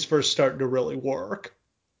 This is when he's first starting to really work.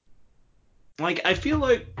 Like I feel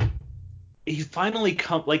like he finally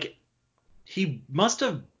He must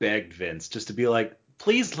have begged Vince just to be like,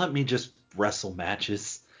 please let me just wrestle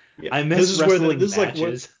matches. Yeah, I miss wrestling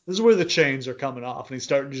matches. This is where the chains are coming off, and he's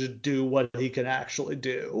starting to just do what he can actually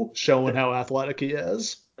do, showing how athletic he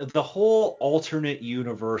is. The whole alternate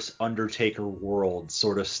universe Undertaker world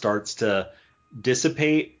sort of starts to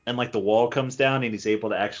dissipate, and like the wall comes down and he's able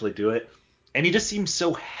to actually do it. And he just seems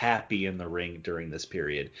so happy in the ring during this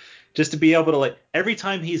period. Just to be able to, like, every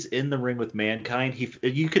time he's in the ring with Mankind,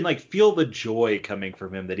 you can like feel the joy coming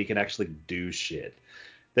from him that he can actually do shit.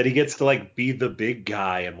 That he gets to like be the big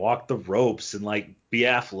guy and walk the ropes and like be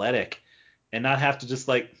athletic and not have to just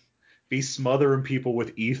like be smothering people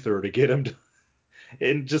with ether to get him to,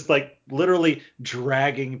 and just like literally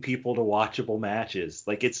dragging people to watchable matches.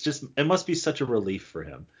 Like it must be such a relief for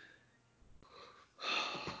him.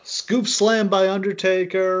 Scoop slam by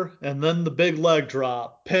Undertaker, and then the big leg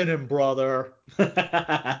drop. Pin him, brother.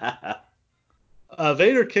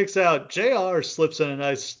 Vader kicks out. JR slips in a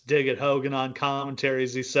nice dig at Hogan on commentary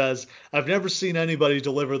as he says, I've never seen anybody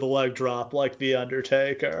deliver the leg drop like The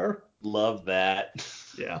Undertaker. Love that.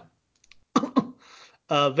 Yeah.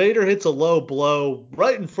 Vader hits a low blow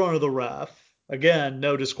right in front of the ref. Again,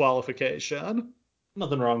 no disqualification.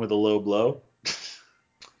 Nothing wrong with a low blow.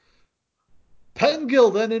 Pettengill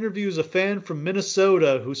then interviews a fan from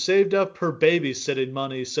Minnesota who saved up her babysitting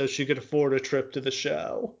money so she could afford a trip to the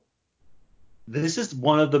show. This is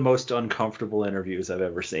one of the most uncomfortable interviews I've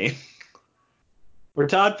ever seen. Where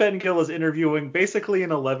Todd Pettengill is interviewing basically an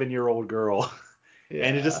 11-year-old girl. Yeah.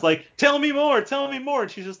 And it's just like, tell me more. And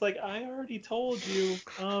she's just like, I already told you.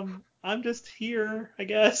 I'm just here, I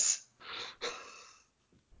guess.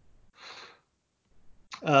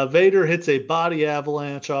 Vader hits a body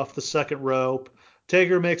avalanche off the second rope.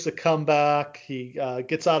 Taker makes a comeback. He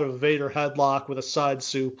gets out of a Vader headlock with a side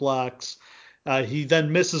suplex. He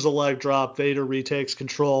then misses a leg drop. Vader retakes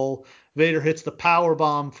control. Vader hits the power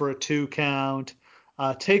bomb for a 2 count.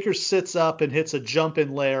 Taker sits up and hits a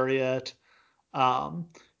jumping lariat.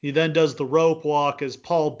 He then does the rope walk as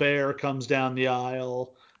Paul Bear comes down the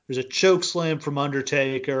aisle. There's a choke slam from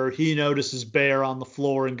Undertaker. He notices Bear on the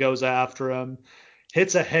floor and goes after him.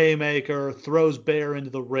 Hits a haymaker, throws Bear into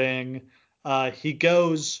the ring. He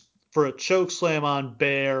goes for a choke slam on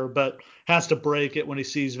Bear, but has to break it when he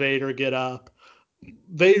sees Vader get up.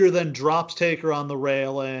 Vader then drops Taker on the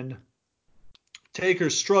railing. Taker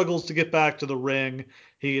struggles to get back to the ring.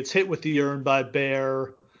 He gets hit with the urn by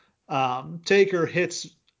Bear. Vader hits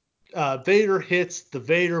the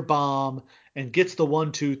Vader bomb and gets the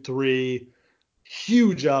 1-2-3.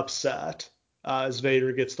 Huge upset as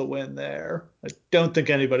Vader gets the win there. I don't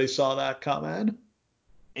think anybody saw that coming.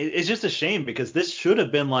 It's just a shame because this should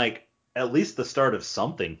have been like at least the start of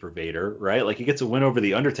something for Vader, right? Like he gets a win over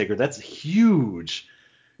the Undertaker. That's huge.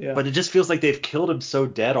 Yeah. But it just feels like they've killed him so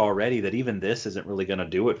dead already that even this isn't really going to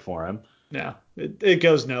do it for him. Yeah, it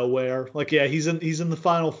goes nowhere. Like, yeah, he's in the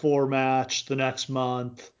Final Four match the next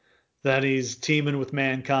month. Then he's teaming with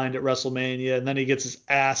Mankind at WrestleMania, and then he gets his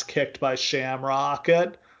ass kicked by Shamrock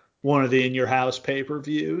at one of the In Your House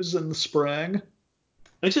pay-per-views in the spring.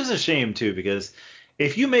 Which is a shame, too, because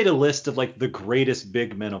if you made a list of, like, the greatest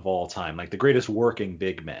big men of all time, like the greatest working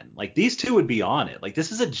big men, like, these two would be on it. Like,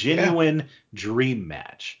 this is a genuine dream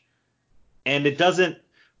match. And it doesn't...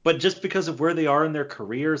 But just because of where they are in their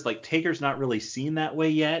careers, like, Taker's not really seen that way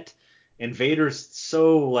yet. And Vader's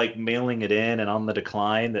so, like, mailing it in and on the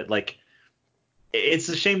decline that, like, it's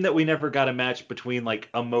a shame that we never got a match between, like,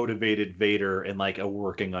 a motivated Vader and, like, a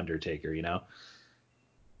working Undertaker, you know?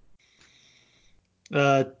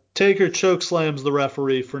 Taker chokeslams the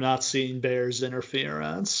referee for not seeing Bear's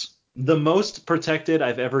interference. The most protected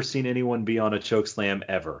I've ever seen anyone be on a chokeslam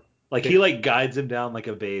ever. Like, he, like, guides him down like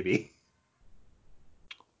a baby.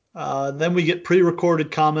 Then we get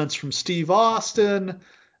pre-recorded comments from Steve Austin.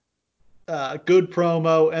 Good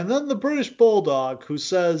promo. And then the British Bulldog, who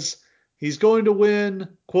says he's going to win,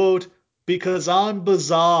 quote, because I'm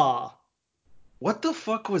bizarre. What the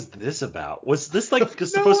fuck was this about? Was this, like,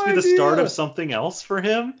 supposed to be the start of something else for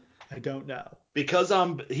him? I don't know. Because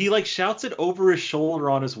he, like, shouts it over his shoulder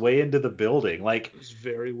on his way into the building. Like, it was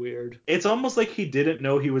very weird. It's almost like he didn't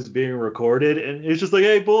know he was being recorded, and he's just like,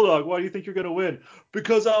 hey, Bulldog, why do you think you're going to win?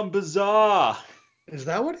 Because I'm bizarre. Is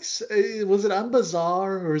that what he said? Was it I'm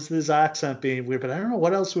bizarre, or is his accent being weird? But I don't know.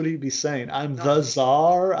 What else would he be saying? I'm the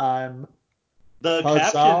czar. I'm the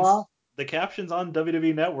captions on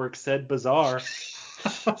WWE Network said bizarre.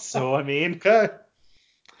 So, I mean. Okay.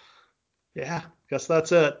 Yeah, guess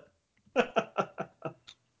that's it.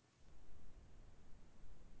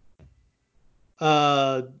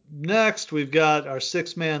 Next, we've got our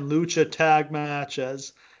 6-man Lucha tag match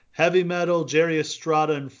as Heavy Metal, Jerry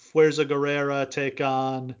Estrada, and Fuerza Guerrera take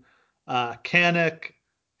on Kanek,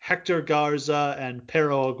 Hector Garza, and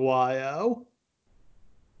Pero Aguayo.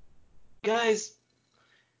 Guys,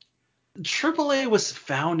 AAA was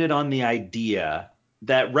founded on the idea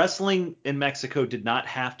that wrestling in Mexico did not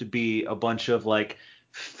have to be a bunch of like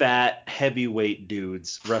fat heavyweight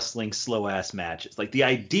dudes wrestling slow ass matches. Like the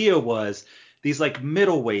idea was these like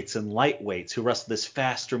middleweights and lightweights who wrestle this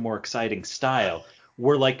faster, more exciting style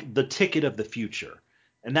were like the ticket of the future.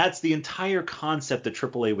 And that's the entire concept that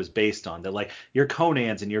AAA was based on. That like your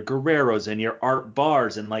Conans and your Guerreros and your Art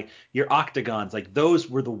Bars and like your Octagons, like those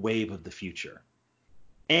were the wave of the future.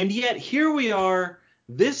 And yet here we are.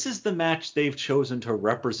 This is the match they've chosen to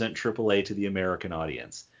represent AAA to the American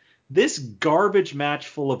audience. This garbage match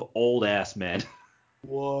full of old ass men.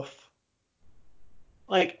 Woof.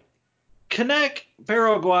 Like Canek,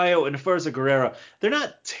 Paraguayo, and Fuerza Guerrera, they're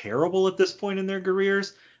not terrible at this point in their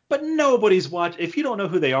careers, but nobody's watched. If you don't know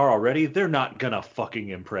who they are already, they're not gonna fucking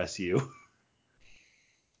impress you.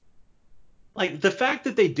 Like the fact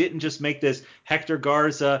that they didn't just make this Hector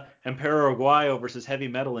Garza and Paraguayo versus Heavy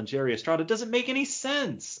Metal and Jerry Estrada doesn't make any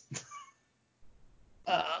sense.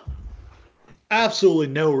 Absolutely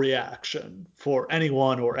no reaction for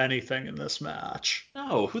anyone or anything in this match.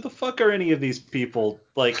 No, who the fuck are any of these people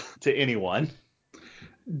like to anyone?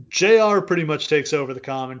 JR pretty much takes over the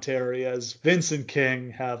commentary as Vince and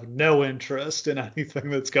King have no interest in anything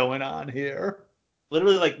that's going on here.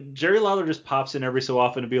 Literally, like Jerry Lawler just pops in every so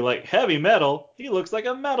often to be like, Heavy Metal? He looks like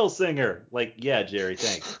a metal singer. Like, yeah, Jerry,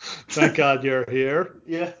 thanks. Thank God you're here.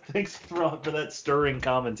 Yeah, thanks for that stirring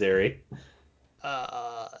commentary.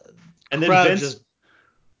 And then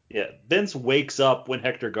Vince wakes up when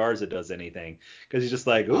Hector Garza does anything because he's just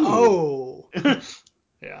like, ooh. Oh.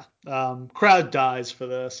 Yeah. Crowd dies for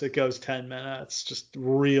this. It goes 10 minutes. Just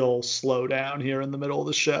real slow down here in the middle of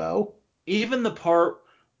the show. Even the part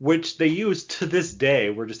which they use to this day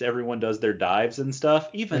where just everyone does their dives and stuff,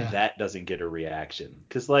 even that doesn't get a reaction.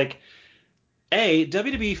 Because, like,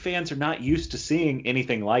 WWE fans are not used to seeing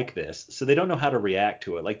anything like this, so they don't know how to react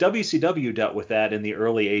to it. Like, WCW dealt with that in the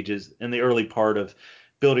early ages, in the early part of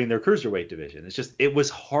building their cruiserweight division. It was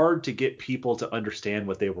hard to get people to understand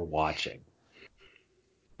what they were watching.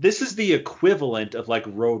 This is the equivalent of, like,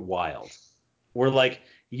 Road Wild, where, like,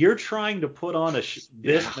 you're trying to put on this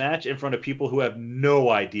match in front of people who have no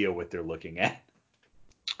idea what they're looking at.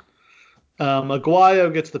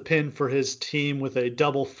 Aguayo gets the pin for his team with a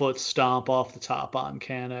double foot stomp off the top on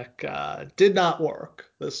Kanek. Did not work.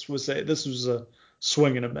 This was a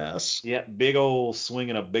swing and a miss. Yeah, big old swing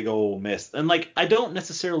and a big old miss. And like, I don't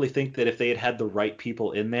necessarily think that if they had the right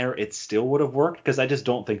people in there, it still would have worked because I just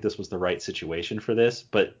don't think this was the right situation for this.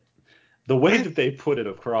 But the way that they put it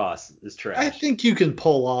across is trash. I think you can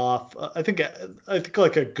pull off. I think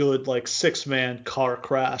like a good like 6-man car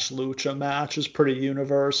crash lucha match is pretty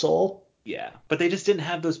universal. Yeah, but they just didn't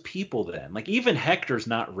have those people then. Like even Hector's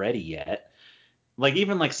not ready yet. Like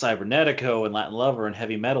even like Cybernetico and Latin Lover and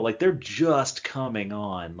Heavy Metal, like they're just coming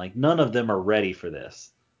on. Like none of them are ready for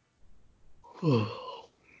this.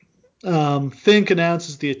 Fink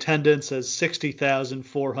announces the attendance as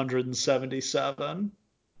 60,477.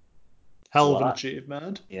 Hell of an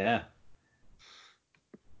achievement. Yeah.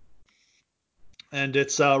 And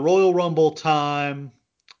it's Royal Rumble time.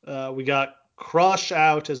 We got Crush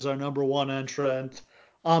out as our number 1 entrant.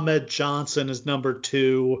 Ahmed Johnson is number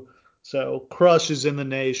 2. So Crush is in the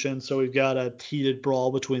nation. So we've got a heated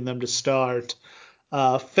brawl between them to start.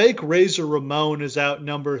 Fake Razor Ramon is out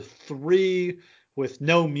number 3 with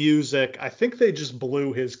no music. I think they just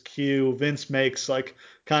blew his cue. Vince makes like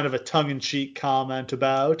kind of a tongue-in-cheek comment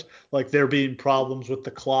about like there being problems with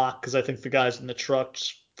the clock because I think the guys in the truck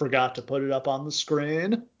just forgot to put it up on the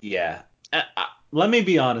screen. Yeah. Let me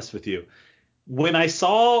be honest with you. When I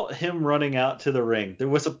saw him running out to the ring, there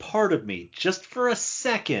was a part of me just for a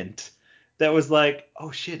second that was like,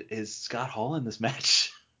 oh shit, is Scott Hall in this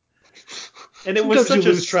match? And it was such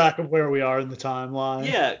you lose track of where we are in the timeline.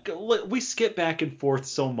 Yeah, we skip back and forth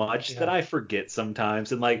so much that I forget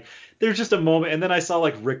sometimes. And like, there's just a moment, and then I saw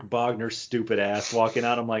like Rick Bogner's stupid ass walking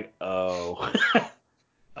out. I'm like, oh.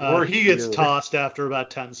 Or he gets tossed after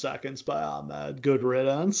about 10 seconds by Ahmed. Good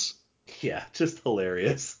riddance. Yeah, just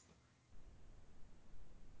hilarious.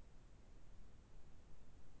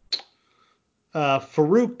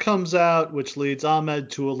 Farouk comes out, which leads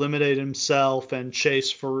Ahmed to eliminate himself and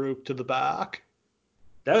chase Farouk to the back.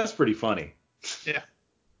 That was pretty funny. Yeah.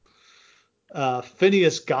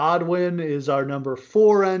 Phineas Godwin is our number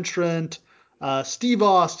 4 entrant. Steve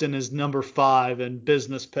Austin is number 5, and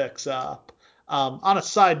business picks up. On a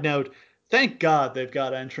side note, Thank God they've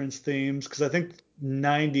got entrance themes, because I think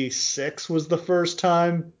 96 was the first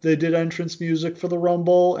time they did entrance music for the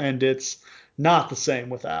Rumble, and it's not the same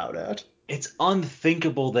without it. It's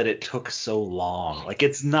unthinkable that it took so long. Like,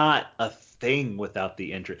 it's not a thing without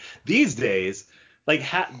the entrance. These days, like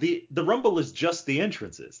the Rumble is just the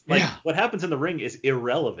entrances. Like, Yeah. what happens in the ring is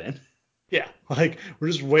irrelevant. Yeah, like we're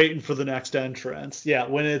just waiting for the next entrance. Yeah,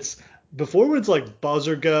 when it's like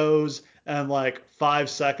buzzer goes and like 5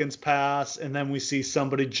 seconds pass and then we see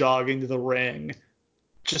somebody jogging to the ring,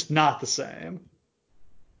 just not the same.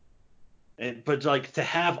 But like to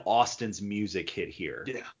have Austin's music hit here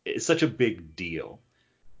Yeah. is such a big deal.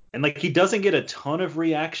 And like he doesn't get a ton of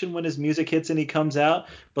reaction when his music hits and he comes out,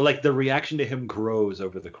 but like the reaction to him grows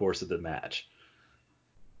over the course of the match.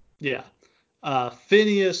 Yeah.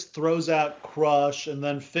 Phineas throws out Crush, and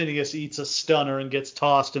then Phineas eats a stunner and gets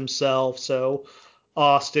tossed himself. So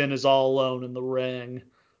Austin is all alone in the ring.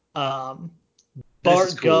 Um, This is Bart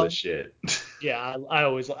cool as Gunn. shit. Yeah, I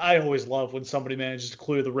always love when somebody manages to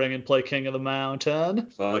clear the ring and play King of the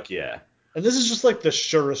Mountain. Fuck yeah. And this is just like the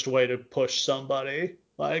surest way to push somebody.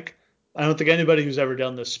 Like, I don't think anybody who's ever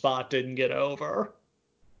done this spot didn't get over.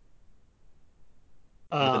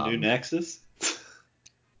 The new Um, Nexus?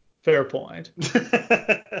 Fair point.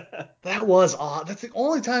 That was odd. That's the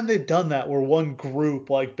only time they've done that where one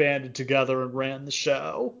group like banded together and ran the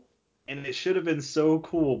show. And it should have been so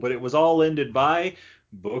cool, but it was all ended by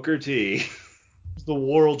Booker T. It's the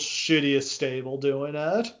world's shittiest stable doing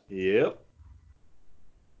it. Yep.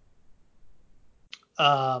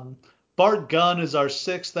 Um, Bart Gunn is our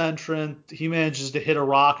sixth entrant. He manages to hit a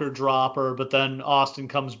rocker dropper, but then Austin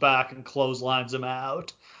comes back and clotheslines him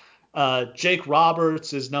out. Jake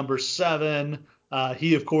Roberts is number 7.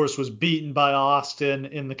 He, of course, was beaten by Austin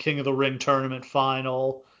in the King of the Ring tournament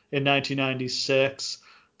final in 1996.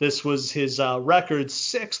 This was his record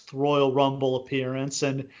 6th Royal Rumble appearance,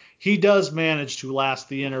 and he does manage to last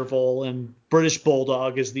the interval, and British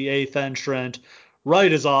Bulldog is the 8th entrant,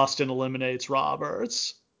 right as Austin eliminates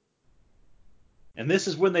Roberts. And this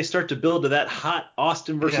is when they start to build to that hot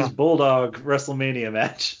Austin versus Yeah. Bulldog WrestleMania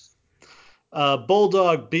match.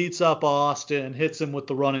 Bulldog beats up Austin, hits him with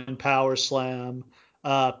the running power slam.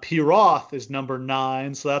 Piroth is number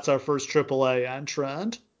 9, so that's our first AAA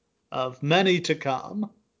entrant of many to come.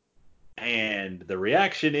 And the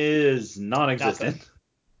reaction is non-existent.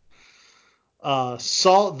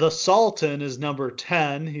 Nothing. The Sultan is number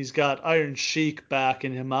 10. He's got Iron Sheik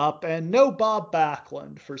backing him up, and no Bob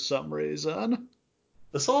Backlund for some reason.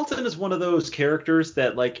 The Sultan is one of those characters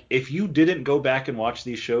that, like, if you didn't go back and watch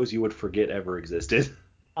these shows, you would forget ever existed.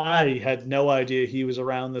 I had no idea he was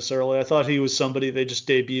around this early. I thought he was somebody they just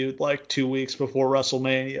debuted like 2 weeks before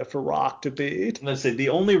WrestleMania for Rock to beat. Let's say the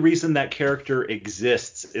only reason that character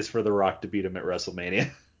exists is for The Rock to beat him at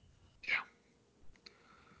WrestleMania.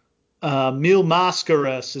 Mil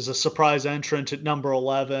Mascaras is a surprise entrant at number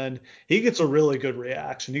 11. He gets a really good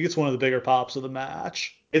reaction. He gets one of the bigger pops of the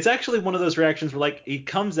match. It's actually one of those reactions where, like, he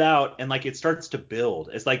comes out and, like, it starts to build.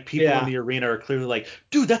 It's like people in the arena are clearly like,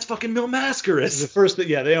 dude, that's fucking Mil Mascaras. The first that,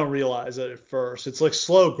 yeah, they don't realize it at first. It's like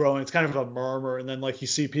slow growing. It's kind of a murmur, and then like you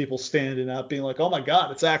see people standing up, being like, "Oh my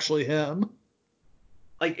god, it's actually him."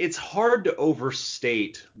 Like, it's hard to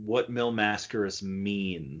overstate what Mil Mascaras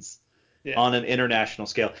means on an international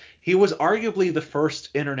scale. He was arguably the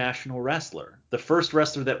first international wrestler, the first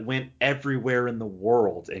wrestler that went everywhere in the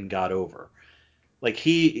world and got over. Like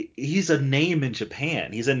he's a name in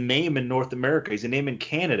Japan. He's a name in North America. He's a name in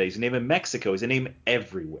Canada. He's a name in Mexico. He's a name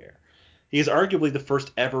everywhere. He's arguably the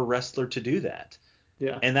first ever wrestler to do that.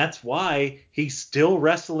 Yeah. And that's why he's still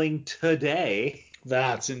wrestling today.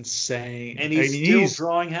 That's insane. And he's still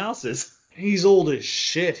drawing houses. He's old as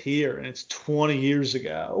shit here, and it's 20 years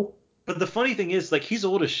ago. But the funny thing is, like, he's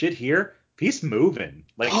old as shit here. He's moving.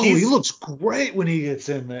 Like, he looks great when he gets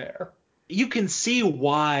in there. You can see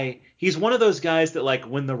why he's one of those guys that, like,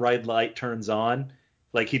 when the right light turns on,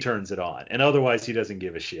 like, he turns it on, and otherwise he doesn't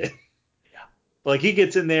give a shit. Yeah. Like, he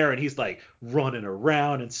gets in there and he's like running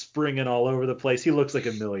around and springing all over the place. He looks like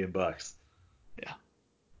 $1,000,000.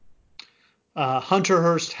 Yeah. Hunter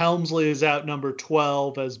Hearst Helmsley is out number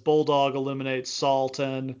 12 as Bulldog eliminates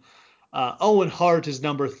Sultan. Owen Hart is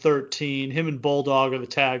number 13. Him and Bulldog are the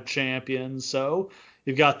tag champions, so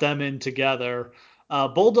you've got them in together.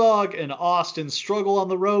 Bulldog and Austin struggle on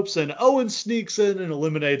the ropes, and Owen sneaks in and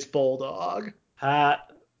eliminates Bulldog.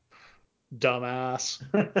 Hot. Dumbass.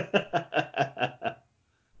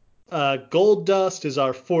 Goldust is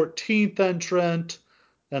our 14th entrant.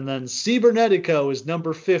 And then Cibernetico is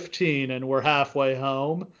number 15, and we're halfway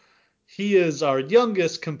home. He is our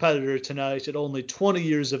youngest competitor tonight at only 20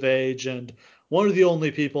 years of age, and one of the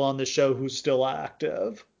only people on this show who's still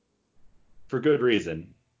active. For good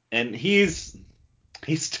reason. And he's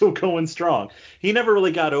still going strong. He never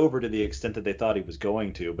really got over to the extent that they thought he was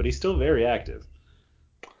going to, but he's still very active.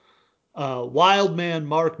 Wildman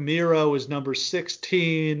Mark Miro is number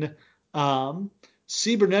 16.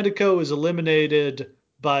 Cibernetico is eliminated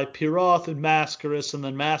by Piroth and Mascaris, and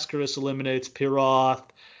then Mascaris eliminates Piroth.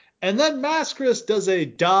 And then Mascaris does a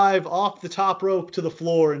dive off the top rope to the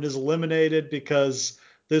floor and is eliminated because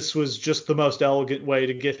this was just the most elegant way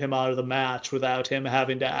to get him out of the match without him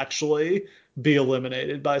having to actually be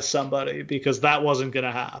eliminated by somebody, because that wasn't going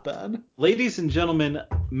to happen. Ladies and gentlemen,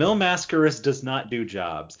 Mil Mascaris does not do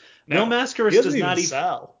jobs. No, Mil Mascaris does not even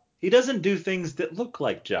sell. He doesn't do things that look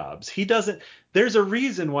like jobs. He doesn't. There's a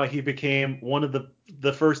reason why he became one of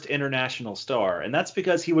the first international star, and that's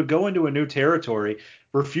because he would go into a new territory,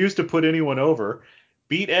 refuse to put anyone over,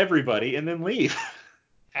 beat everybody, and then leave.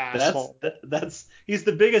 Asshole. That's he's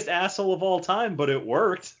the biggest asshole of all time, but it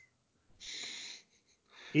worked.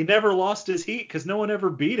 He never lost his heat because no one ever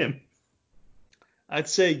beat him. I'd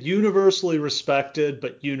say universally respected,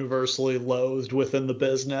 but universally loathed within the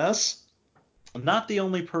business. I'm not the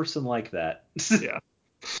only person like that. Yeah.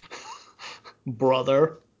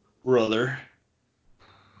 Brother.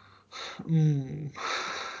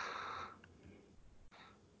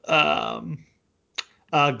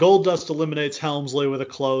 Goldust eliminates Helmsley with a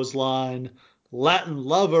clothesline. Latin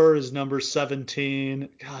Lover is number 17.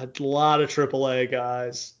 God, a lot of AAA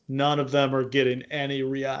guys. None of them are getting any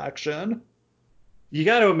reaction. You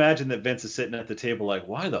got to imagine that Vince is sitting at the table like,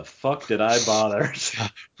 why the fuck did I bother?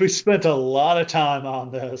 We spent a lot of time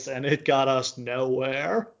on this, and it got us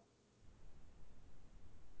nowhere.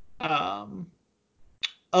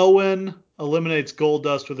 Owen eliminates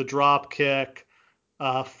Goldust with a drop kick.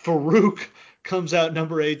 Farouk comes out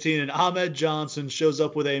number 18, and Ahmed Johnson shows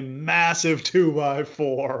up with a massive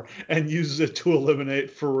 2x4 and uses it to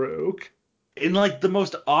eliminate Farouk. In like the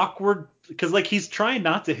most awkward, because like he's trying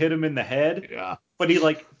not to hit him in the head, yeah, but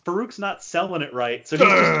Farouk's not selling it right, so he's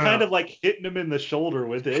just kind of like hitting him in the shoulder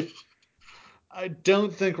with it. I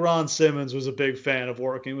don't think Ron Simmons was a big fan of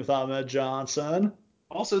working with Ahmed Johnson.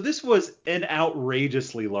 Also, this was an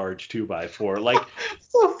outrageously large 2x4. Like,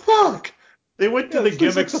 what the fuck? They went to the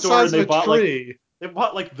gimmick store and they bought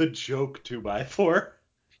like the joke 2x4.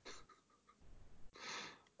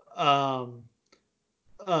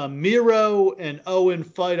 Miro and Owen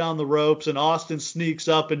fight on the ropes, and Austin sneaks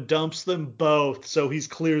up and dumps them both, so he's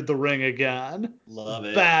cleared the ring again. Love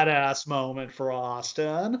it. Badass moment for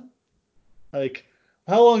Austin. Like,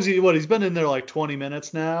 how long is he? What, he's been in there like 20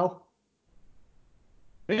 minutes now?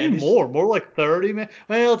 Maybe more like 30 minutes.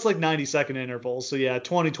 Well, it's like 90-second intervals, so yeah,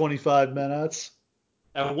 20-25 minutes.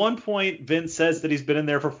 At one point, Vince says that he's been in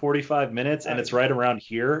there for 45 minutes, and it's right around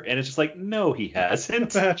here, and it's just like, no, he hasn't.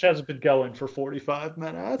 The match hasn't been going for 45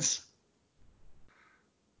 minutes.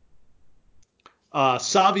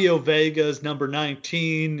 Savio Vega is number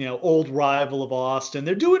 19, old rival of Austin.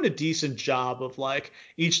 They're doing a decent job of, like,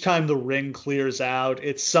 each time the ring clears out,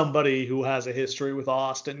 it's somebody who has a history with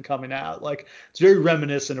Austin coming out. Like, it's very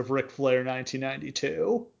reminiscent of Ric Flair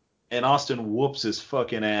 1992. And Austin whoops his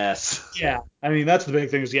fucking ass. Yeah, I mean, that's the big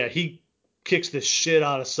thing is, he kicks the shit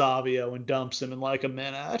out of Savio and dumps him in like a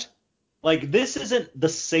minute. Like, this isn't the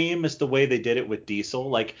same as the way they did it with Diesel.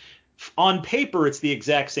 Like, on paper, it's the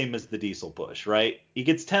exact same as the Diesel push, right? He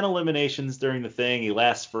gets 10 eliminations during the thing. He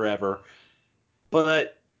lasts forever.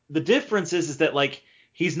 But the difference is that, like,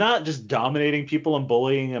 he's not just dominating people and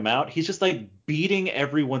bullying them out. He's just, like, beating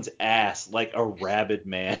everyone's ass like a rabid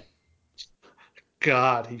man.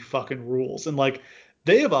 God, he fucking rules. And, like,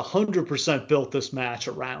 they have 100% built this match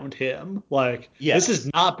around him. Like, yes. This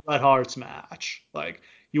is not Bret Hart's match. Like,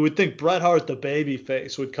 you would think Bret Hart, the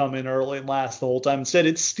babyface, would come in early and last the whole time. Instead,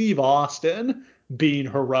 it's Steve Austin being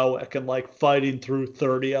heroic and, like, fighting through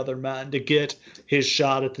 30 other men to get his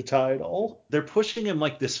shot at the title. They're pushing him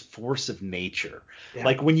like this force of nature. Yeah.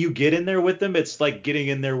 Like, when you get in there with him, it's like getting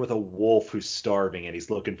in there with a wolf who's starving and he's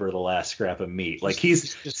looking for the last scrap of meat. Like,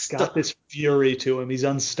 he's just got this fury to him. He's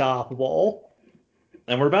unstoppable.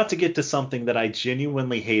 And we're about to get to something that I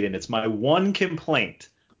genuinely hate, and it's my one complaint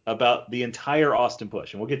about the entire Austin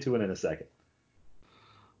push, and we'll get to it in a second.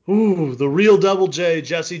 Ooh, the real Double J,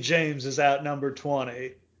 Jesse James, is out number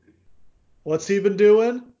 20. What's he been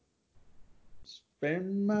doing?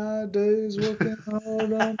 Spend my days working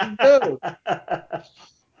hard on the go. Oh my God.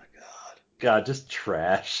 God, just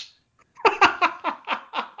trash.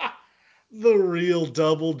 The real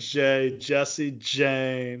Double J, Jesse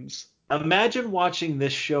James. Imagine watching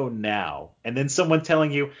this show now, and then someone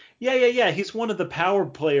telling you, yeah, he's one of the power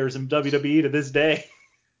players in WWE to this day.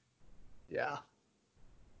 Yeah.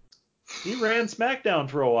 He ran SmackDown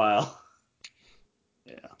for a while.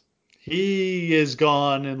 Yeah. He is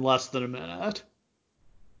gone in less than a minute.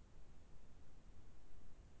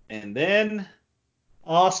 And then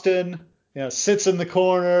Austin, sits in the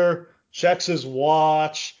corner, checks his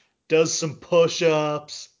watch, does some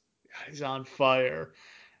push-ups. He's on fire.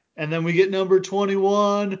 And then we get number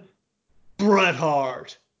 21, Bret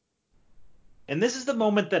Hart. And this is the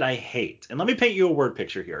moment that I hate. And let me paint you a word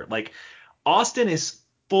picture here. Like, Austin is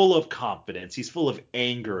full of confidence. He's full of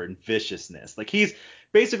anger and viciousness. Like, he's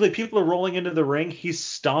basically, people are rolling into the ring. He's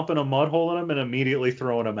stomping a mud hole in them and immediately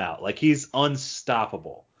throwing them out. Like, he's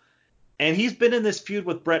unstoppable. And he's been in this feud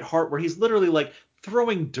with Bret Hart where he's literally like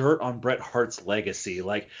throwing dirt on Bret Hart's legacy.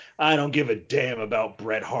 Like, I don't give a damn about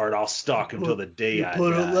Bret Hart. I'll stalk him till the day I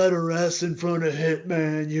put a die. letter S in front of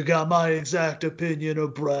Hitman. You got my exact opinion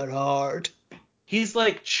of Bret Hart. He's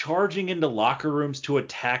like charging into locker rooms to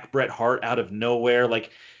attack Bret Hart out of nowhere.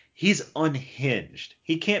 Like, he's unhinged.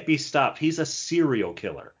 He can't be stopped. He's a serial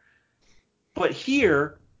killer. But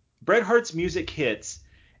here, Bret Hart's music hits,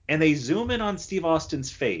 and they zoom in on Steve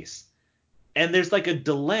Austin's face. And there's like a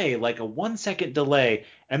delay, like a 1 second delay,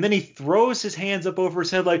 and then he throws his hands up over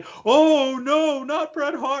his head like, "Oh no, not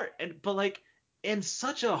Bret Hart!" But like in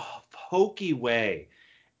such a hokey way,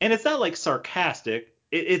 and it's not like sarcastic.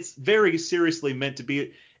 It's very seriously meant to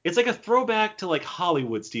be. It's like a throwback to like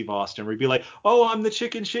Hollywood Steve Austin, where he'd be like, "Oh, I'm the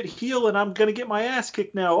chicken shit heel, and I'm gonna get my ass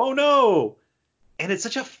kicked now. Oh no!" And it's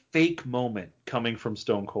such a fake moment coming from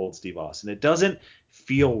Stone Cold Steve Austin. It doesn't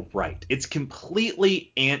feel right. It's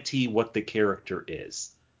completely anti what the character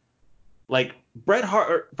is. Like, Bret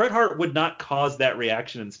Hart would not cause that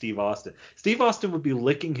reaction in Steve Austin. Steve Austin would be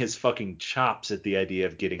licking his fucking chops at the idea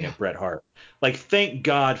of getting at Bret Hart. Like, thank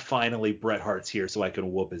God finally Bret Hart's here so I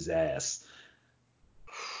can whoop his ass.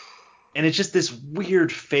 And it's just this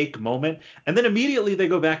weird fake moment. And then immediately they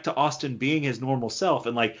go back to Austin being his normal self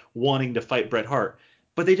and like wanting to fight Bret Hart.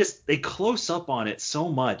 But they close up on it so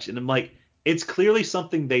much. And I'm like, it's clearly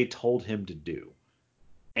something they told him to do.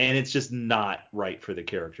 And it's just not right for the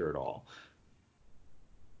character at all.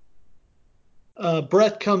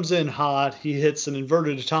 Bret comes in hot. He hits an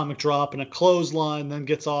inverted atomic drop and a clothesline, then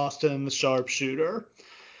gets Austin the sharpshooter.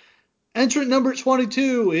 Entrant number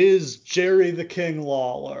 22 is Jerry the King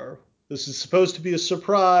Lawler. This is supposed to be a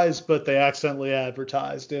surprise, but they accidentally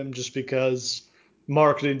advertised him just because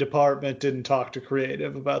marketing department didn't talk to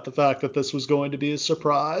creative about the fact that this was going to be a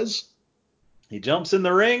surprise. He jumps in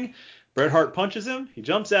the ring. Bret Hart punches him. He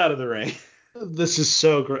jumps out of the ring. This is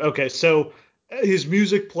so great. Okay, so his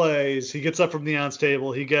music plays. He gets up from the announce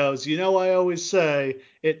table. He goes, I always say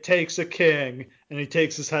it takes a king. And he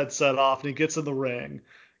takes his headset off and he gets in the ring.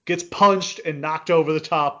 Gets punched and knocked over the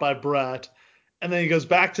top by Bret. And then he goes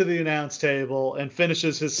back to the announce table and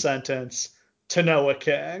finishes his sentence, to Noah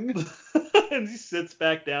King. And he sits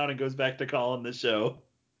back down and goes back to calling the show.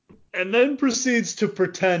 And then proceeds to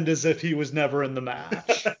pretend as if he was never in the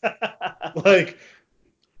match. Like,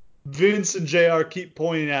 Vince and JR keep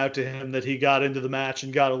pointing out to him that he got into the match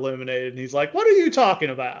and got eliminated. And he's like, what are you talking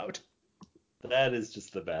about? That is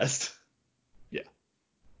just the best. Yeah.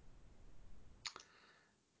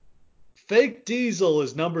 Fake Diesel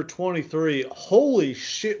is number 23. Holy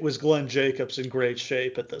shit, was Glenn Jacobs in great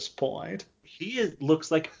shape at this point.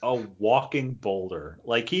 Looks like a walking boulder.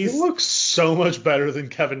 Like, he looks so much better than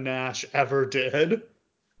Kevin Nash ever did.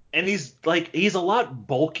 And he's a lot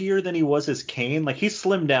bulkier than he was as Kane. Like, he's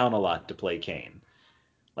slimmed down a lot to play Kane.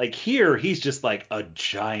 Like, here, he's just like a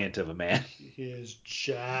giant of a man. He is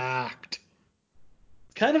jacked.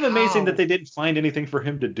 It's kind of amazing that they didn't find anything for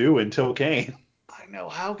him to do until Kane. I know.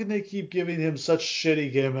 How can they keep giving him such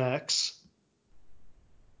shitty gimmicks?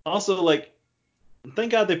 Also, like,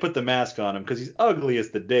 thank God they put the mask on him because he's ugly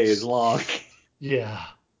as the day is long. Yeah.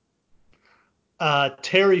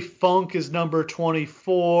 Terry Funk is number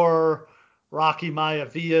 24. Rocky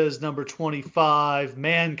Maivia is number 25.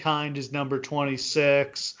 Mankind is number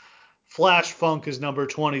 26. Flash Funk is number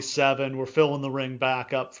 27. We're filling the ring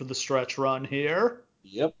back up for the stretch run here.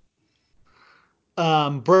 Yep.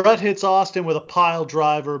 Bret hits Austin with a pile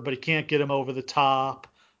driver, but he can't get him over the top.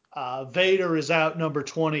 Vader is out number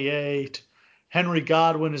 28. Henry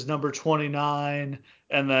Godwin is number 29.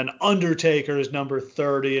 And then Undertaker is number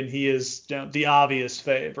 30, and he is the obvious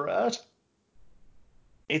favorite.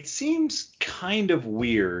 It seems kind of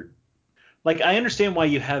weird. Like, I understand why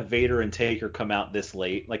you have Vader and Taker come out this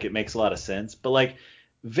late. Like, it makes a lot of sense. But, like,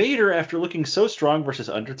 Vader, after looking so strong versus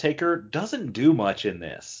Undertaker, doesn't do much in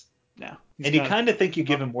this. No. And you kind of think you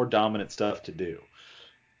give him more dominant stuff to do.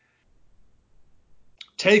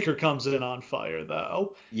 Taker comes in on fire,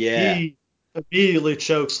 though. Yeah. He Immediately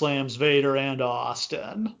choke slams Vader and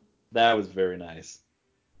Austin. That was very nice.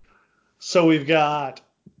 So we've got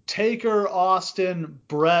Taker, Austin,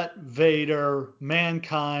 Brett, Vader,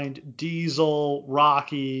 Mankind, Diesel,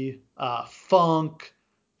 Rocky, Funk,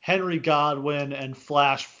 Henry Godwin, and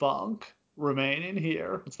Flash Funk remaining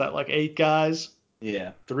here. What's that, like 8 guys?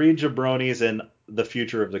 Yeah, 3 jabronis and the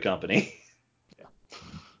future of the company.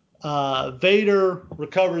 Vader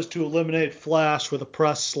recovers to eliminate Flash with a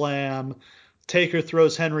press slam. Taker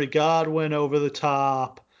throws Henry Godwin over the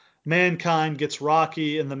top. Mankind gets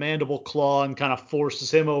Rocky in the mandible claw and kind of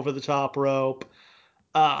forces him over the top rope.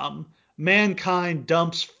 Mankind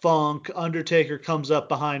dumps Funk. Undertaker comes up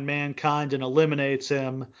behind Mankind and eliminates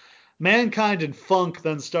him. Mankind and Funk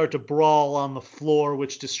then start to brawl on the floor,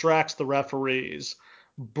 which distracts the referees.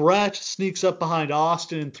 Brett sneaks up behind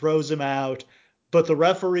Austin and throws him out, but the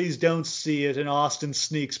referees don't see it, and Austin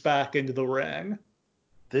sneaks back into the ring.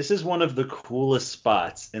 This is one of the coolest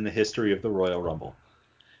spots in the history of the Royal Rumble.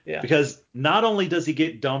 Yeah. Because not only does he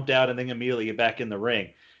get dumped out and then immediately get back in the ring,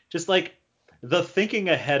 just like the thinking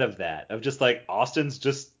ahead of that, of just like Austin's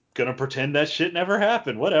just gonna pretend that shit never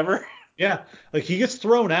happened, whatever. Yeah. Like he gets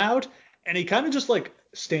thrown out and he kind of just like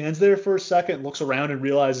stands there for a second, looks around and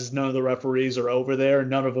realizes none of the referees are over there.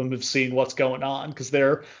 None of them have seen what's going on because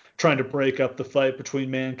they're trying to break up the fight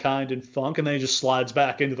between Mankind and Funk, and then he just slides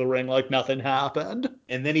back into the ring like nothing happened.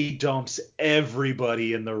 And then he dumps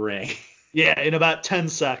everybody in the ring. Yeah, in about 10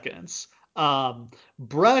 seconds.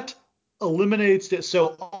 Brett eliminates it.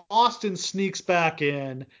 So Austin sneaks back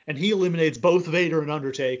in and he eliminates both Vader and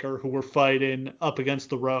Undertaker, who were fighting up against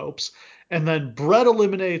the ropes. And then Brett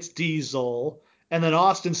eliminates Diesel. And then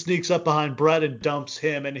Austin sneaks up behind Brett and dumps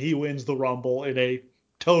him, and he wins the Rumble in a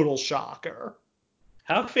total shocker.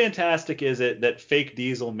 How fantastic is it that fake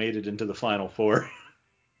Diesel made it into the Final Four?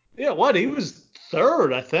 Yeah, what? He was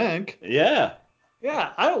third, I think. Yeah.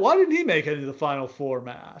 Yeah, why didn't he make it into the Final Four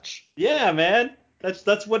match? Yeah, man.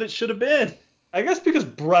 That's what it should have been. I guess because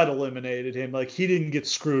Brett eliminated him, like he didn't get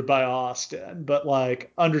screwed by Austin, but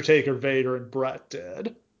like Undertaker, Vader, and Brett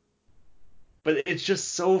did. But it's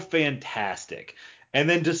just so fantastic. And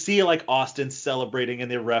then to see like Austin celebrating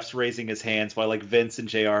and the refs raising his hands while like Vince and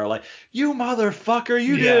JR are like, "You motherfucker,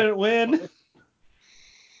 you Yeah. didn't win."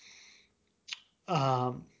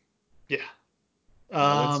 Um, yeah.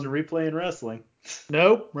 No instant Um, replay in wrestling.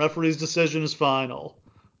 nope. Referee's decision is final.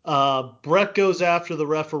 Brett goes after the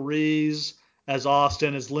referees as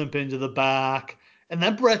Austin is limping to the back, and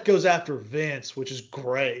then Brett goes after Vince, which is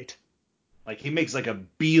great. Like he makes like a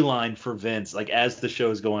beeline for Vince, like as the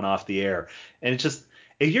show's going off the air. And it's just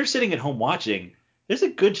if you're sitting at home watching, there's a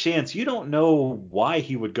good chance you don't know why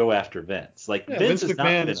he would go after Vince. Like Yeah, Vince Vince has not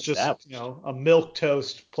McMahon been is just, established. a milk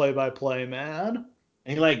toast play-by-play man.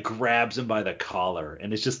 And he like grabs him by the collar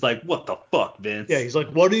and it's just like, what the fuck, Yeah, Vince? he's like,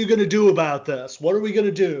 "What are you gonna do about this? What are we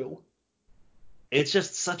gonna do?" It's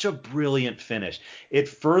just such a brilliant finish. It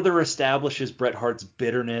further establishes Bret Hart's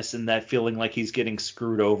bitterness and that feeling like he's getting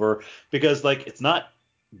screwed over because like it's not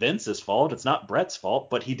Vince's fault, it's not Bret's fault,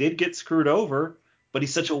 but he did get screwed over, but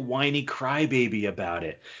he's such a whiny crybaby about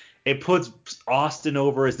it. It puts Austin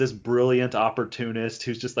over as this brilliant opportunist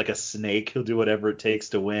who's just like a snake. He'll do whatever it takes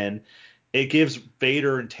to win. It gives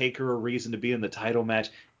Vader and Taker a reason to be in the title match.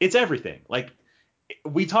 It's everything. Like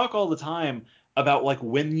we talk all the time about like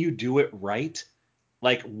when you do it right,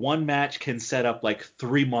 like one match can set up like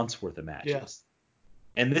 3 months worth of Yeah. matches.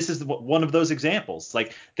 And this is one of those examples.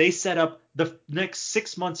 Like they set up the next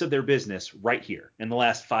 6 months of their business right here in the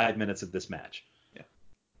last 5 minutes of this match. Yeah.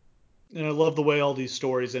 And I love the way all these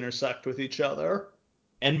stories intersect with each other.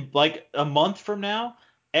 And like a month from now,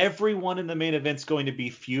 everyone in the main event's going to be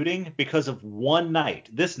feuding because of one night,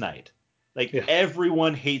 this night. Like Yeah.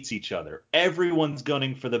 everyone hates each other. Everyone's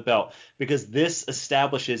gunning for the belt because this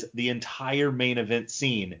establishes the entire main event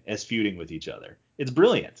scene as feuding with each other. It's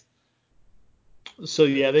brilliant. So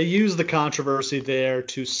yeah, they used the controversy there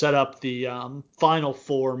to set up the Final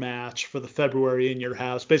Four match for the February In Your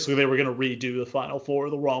House. Basically, they were going to redo the Final Four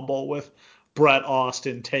of the Rumble with Brett,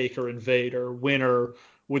 Austin, Taker, and Vader. Winner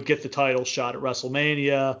would get the title shot at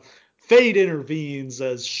WrestleMania. Fate intervenes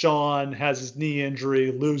as Shawn has his knee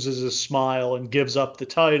injury, loses his smile, and gives up the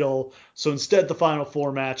title. So instead, the Final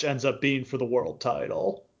Four match ends up being for the world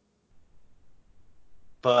title.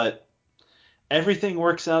 But everything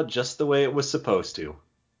works out just the way it was supposed to.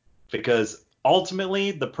 Because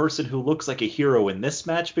ultimately, the person who looks like a hero in this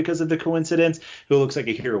match because of the coincidence, who looks like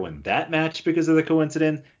a hero in that match because of the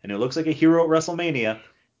coincidence, and who looks like a hero at WrestleMania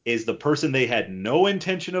is the person they had no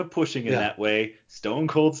intention of pushing in Yeah. that way, Stone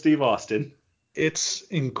Cold Steve Austin. It's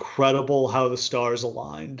incredible how the stars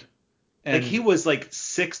aligned Like he And was like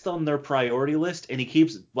sixth on their priority list, and he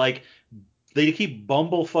keeps like they keep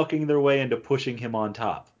bumblefucking their way into pushing him on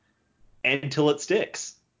top until it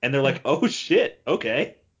sticks, and they're like, oh shit,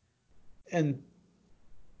 okay. and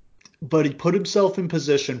but he put himself in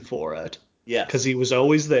position for it because Yes. he was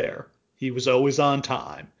always there. He was always on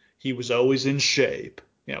time. He was always in shape.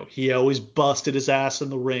 He always busted his ass in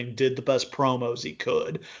the ring, did the best promos he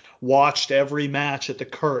could, watched every match at the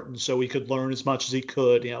curtain so he could learn as much as he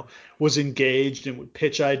could, was engaged and would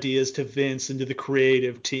pitch ideas to Vince and to the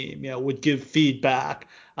creative team, would give feedback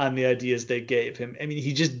on the ideas they gave him. I mean,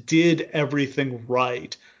 he just did everything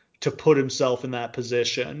right to put himself in that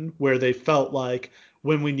position where they felt like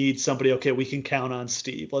when we need somebody, okay, we can count on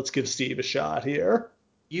Steve. Let's give Steve a shot here.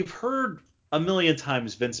 You've heard a million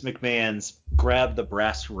times Vince McMahon's grab the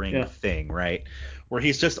brass ring Yeah. thing, right? Where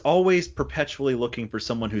he's just always perpetually looking for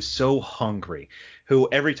someone who's so hungry, who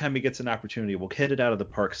every time he gets an opportunity will hit it out of the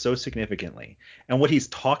park so significantly. And what he's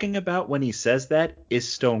talking about when he says that is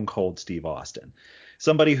Stone Cold Steve Austin.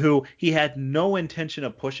 Somebody who he had no intention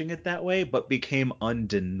of pushing it that way, but became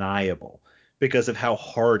undeniable because of how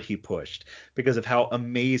hard he pushed, because of how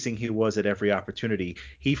amazing he was at every opportunity.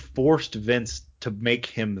 He forced Vince to make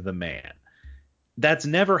him the man. That's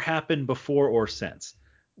never happened before or since,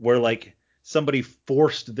 where like somebody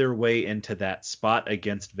forced their way into that spot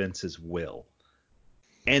against Vince's will.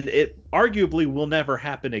 And it arguably will never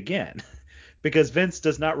happen again because Vince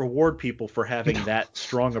does not reward people for having that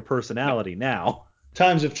strong a personality now.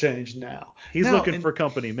 Times have changed now. He's Now, looking for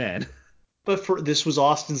company men. but this was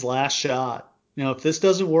Austin's last shot. If this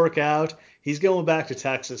doesn't work out, he's going back to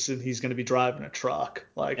Texas and he's going to be driving a truck.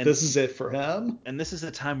 Like And this is it for him. and this is a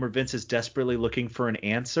time where Vince is desperately looking for an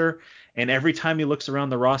answer, and every time he looks around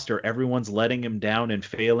the roster, everyone's letting him down and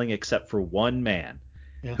failing except for one man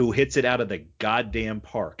Yeah. who hits it out of the goddamn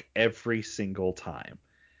park every single time.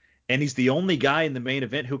 And he's the only guy in the main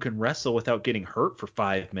event who can wrestle without getting hurt for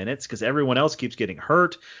 5 minutes because everyone else keeps getting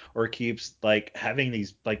hurt or keeps like having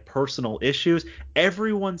these like personal issues.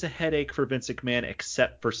 Everyone's a headache for Vince McMahon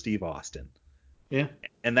except for Steve Austin. Yeah.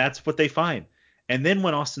 And that's what they find. And then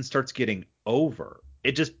when Austin starts getting over,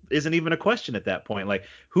 it just isn't even a question at that point. Like,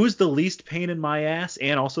 who's the least pain in my ass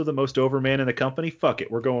and also the most over man in the company? Fuck it,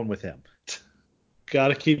 we're going with him. Got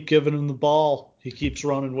to keep giving him the ball. He keeps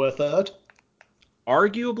running with it.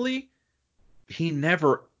 Arguably, he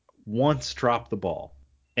never once dropped the ball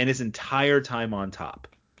and his entire time on top.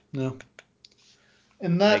 No.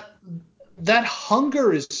 And Like, that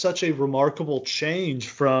hunger is such a remarkable change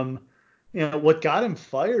from, what got him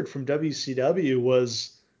fired from WCW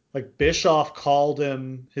was like Bischoff called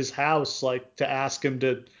him his house like to ask him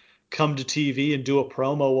to come to TV and do a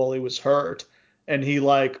promo while he was hurt, and he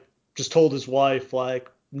like just told his wife like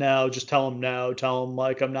no, just tell him no, tell him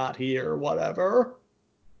like I'm not here, whatever.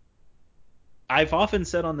 I've often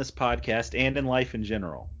said on this podcast and in life in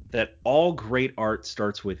general that all great art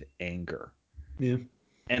starts with anger. Yeah.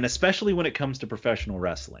 And especially when it comes to professional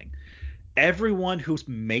wrestling. Everyone who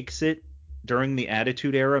makes it during the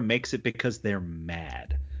Attitude Era makes it because they're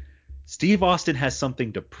mad. Steve Austin has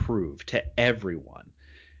something to prove to everyone.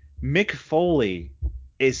 Mick Foley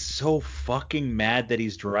is so fucking mad that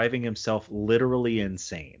he's driving himself literally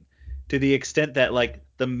insane to the extent that like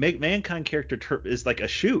the Mankind character is like a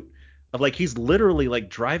shoot of like he's literally like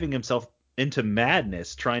driving himself into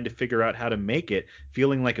madness trying to figure out how to make it,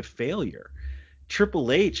 feeling like a failure.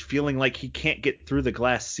 Triple H feeling like he can't get through the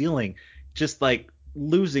glass ceiling, just like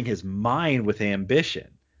losing his mind with ambition.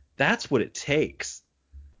 That's what it takes.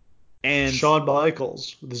 And Shawn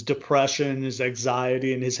Michaels with his depression, his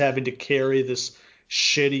anxiety, and his having to carry this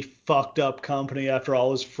shitty, fucked up company after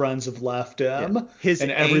all his friends have left yeah, him. his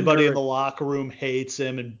And everybody in anger the locker room hates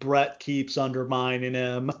him, and Brett keeps undermining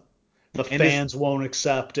him. The and his fans won't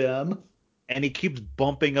accept him. and he keeps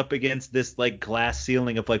bumping up against this like glass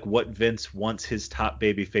ceiling of like what Vince wants his top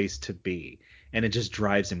babyface to be, and it just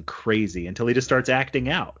drives him crazy until he just starts acting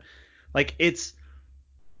out. Like it's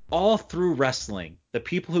all through wrestling, the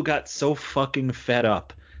people who got so fucking fed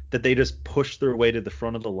up that they just pushed their way to the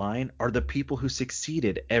front of the line are the people who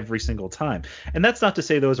succeeded every single time. And that's not to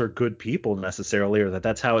say those are good people necessarily or that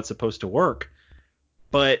that's how it's supposed to work,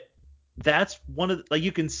 but that's one of the, like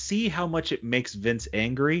you can see how much it makes Vince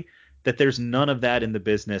angry that there's none of that in the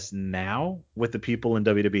business now with the people in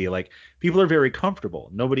WWE. Like people are very comfortable.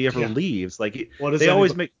 Nobody ever Yeah. leaves. Like What does they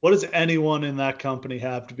always anybody, make what does anyone in that company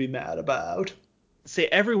have to be mad about? say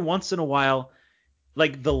every once in a while,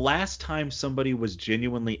 like the last time somebody was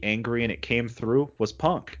genuinely angry and it came through was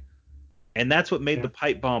Punk. And that's what made Yeah. the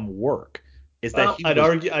pipe bomb work is that Well, he I'd was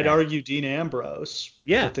argue I'd mad. argue Dean Ambrose,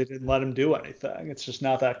 Yeah, but they didn't let him do anything. It's just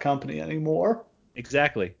not that company anymore.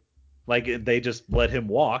 exactly. Like they just let him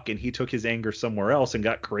walk and he took his anger somewhere else and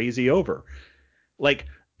got crazy over. Like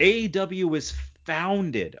AEW is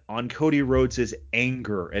founded on Cody Rhodes'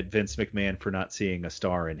 anger at Vince McMahon for not seeing a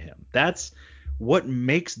star in him. That's what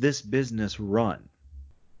makes this business run.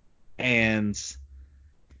 And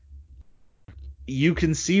you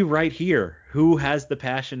can see right here who has the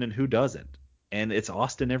passion and who doesn't. And it's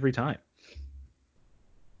Austin every time.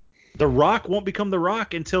 The Rock won't become The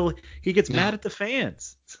Rock until he gets mad at the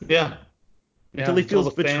fans. Yeah. Until he feels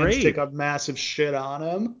the betrayed. Fans take a massive shit on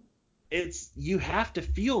him. You have to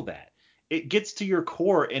feel that. It gets to your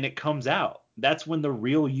core and it comes out. That's when the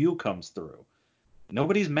real you comes through.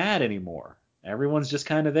 Nobody's mad anymore. Everyone's just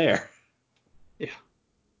kind of there. Yeah.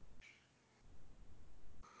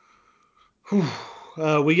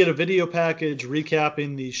 We get a video package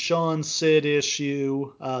recapping the Shawn Sid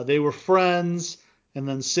issue. They were friends, and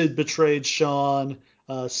then Sid betrayed Shawn.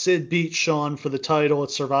 Sid beat Shawn for the title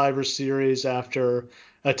at Survivor Series after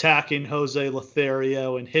attacking Jose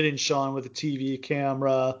Lothario and hitting Shawn with a TV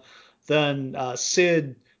camera. Then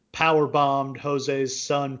Sid powerbombed Jose's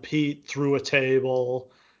son Pete through a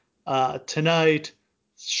table. Tonight,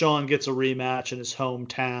 Shawn gets a rematch in his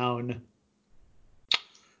hometown.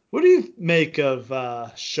 What do you make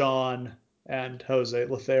of Shawn and Jose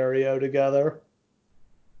Lothario together?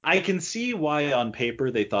 I can see why on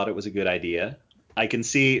paper they thought it was a good idea. I can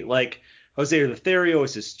see, like, Jose Lothario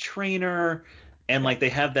is his trainer, and, like, they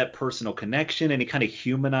have that personal connection, and he kind of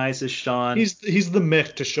humanizes Shawn. He's the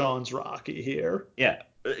Mick to Shawn's Rocky here. Yeah.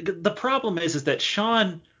 The problem is that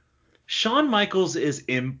Shawn Michaels is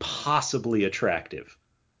impossibly attractive.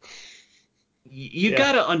 You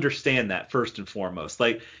got to understand that first and foremost.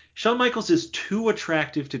 Like, Shawn Michaels is too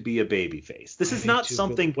attractive to be a babyface. This is not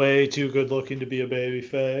something way too good looking to be a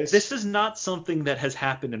babyface. This is not something that has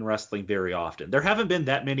happened in wrestling very often. There haven't been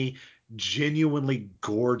that many genuinely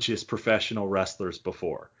gorgeous professional wrestlers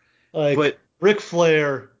before. But Ric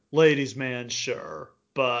Flair, ladies' man, sure,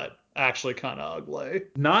 but actually kind of ugly.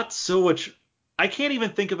 Not so much. I can't even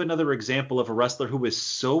think of another example of a wrestler who is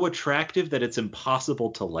so attractive that it's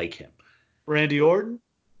impossible to like him. Randy Orton?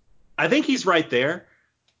 I think he's right there.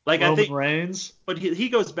 Like Roman Reigns? But he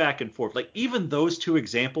goes back and forth. Like, even those two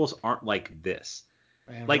examples aren't like this.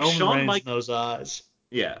 Man, like Roman Shawn Reigns Michaels, in those eyes.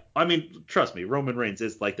 Yeah, I mean, trust me, Roman Reigns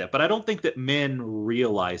is like that. But I don't think that men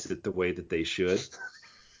realize it the way that they should.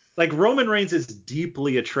 Like, Roman Reigns is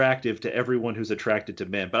deeply attractive to everyone who's attracted to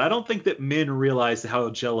men, but I don't think that men realize how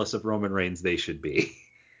jealous of Roman Reigns they should be.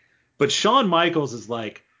 But Shawn Michaels is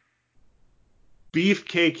like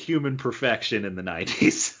beefcake human perfection in the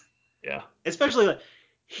 90s. Yeah. Especially like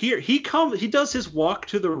here he does his walk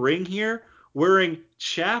to the ring here wearing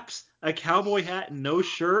chaps, a cowboy hat, and no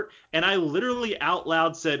shirt, and I literally out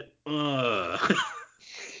loud said, ugh.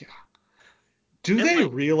 Do they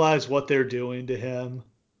realize what they're doing to him?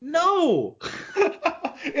 No.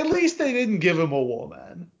 At least they didn't give him a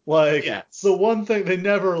woman. Like, yes. The one thing, they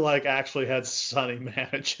never, like, actually had Sonny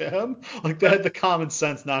manage him. Like, they had the common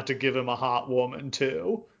sense not to give him a hot woman,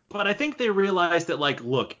 too. But I think they realized that, like,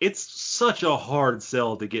 look, it's such a hard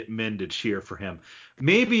sell to get men to cheer for him.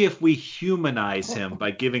 Maybe if we humanize him by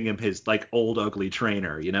giving him his, like, old ugly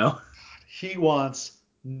trainer, you know? He wants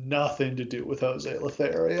nothing to do with Jose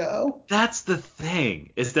Lothario. That's the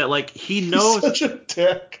thing, is that, like, he knows. He's such a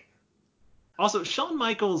dick. Also, Shawn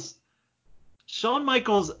Michaels,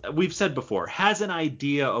 we've said before, has an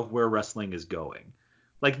idea of where wrestling is going.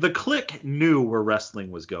 Like, the Clique knew where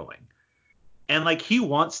wrestling was going. And, like, he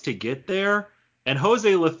wants to get there, and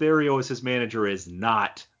Jose Lothario as his manager is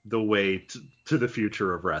not the way to the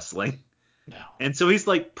future of wrestling. No. And so he's,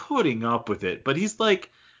 like, putting up with it. But he's,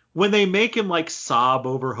 like, when they make him, like, sob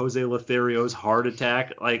over Jose Lothario's heart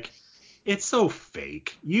attack, like, it's so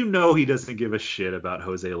fake. You know he doesn't give a shit about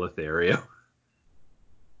Jose Lothario.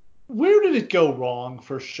 Where did it go wrong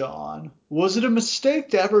for Shawn? Was it a mistake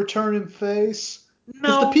to ever turn him face?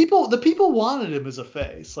 No. Because the people wanted him as a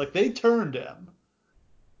face. Like, they turned him.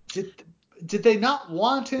 Did they not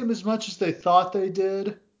want him as much as they thought they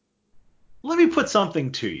did? Let me put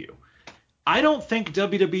something to you. I don't think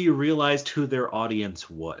WWE realized who their audience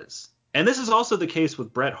was. And this is also the case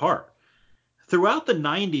with Bret Hart. Throughout the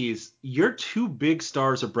 90s, your two big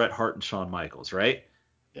stars are Bret Hart and Shawn Michaels, right?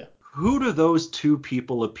 Yeah. Who do those two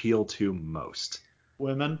people appeal to most?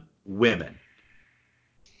 Women.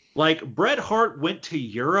 Like, Bret Hart went to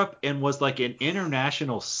Europe and was like an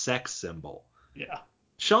international sex symbol. Yeah.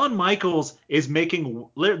 Shawn Michaels is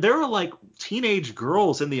there are like teenage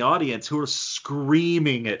girls in the audience who are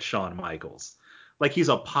screaming at Shawn Michaels like he's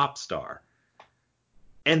a pop star.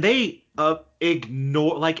 And they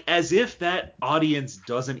ignore, like, as if that audience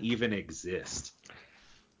doesn't even exist.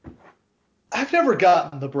 I've never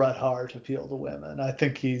gotten the Bret Hart appeal to women. I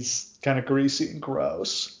think he's kind of greasy and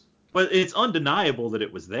gross. But it's undeniable that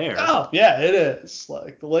it was there. Oh, yeah, it is.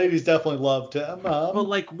 Like, the ladies definitely loved him. But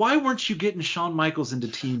like, why weren't you getting Shawn Michaels into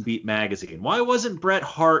Teen Beat magazine? Why wasn't Bret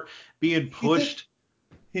Hart being he did pushed?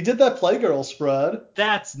 he did that Playgirl spread.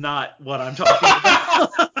 That's not what I'm talking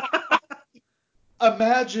about.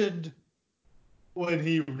 Imagine when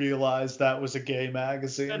he realized that was a gay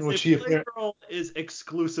magazine, That's which if he apparently Playgirl is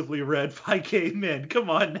exclusively read by gay men. Come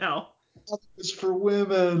on now. was for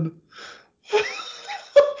women.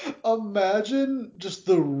 Imagine just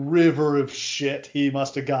the river of shit he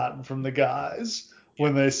must have gotten from the guys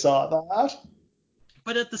when they saw that.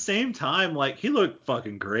 But at the same time, like, he looked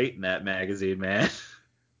fucking great in that magazine, man.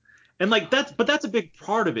 And like that's a big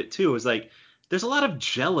part of it too. Is like there's a lot of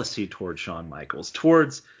jealousy towards Shawn Michaels,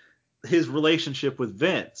 towards his relationship with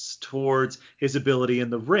Vince, towards his ability in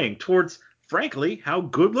the ring, towards frankly how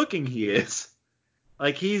good looking he is.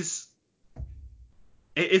 Like it's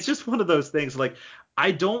just one of those things. Like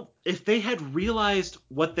I don't if they had realized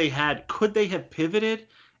what they had, could they have pivoted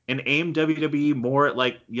and aimed WWE more at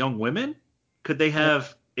like young women? Could they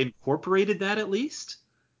have incorporated that at least?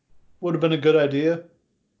 Would have been a good idea.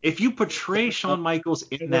 If you portray Shawn Michaels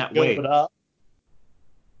It in looked that good, way, but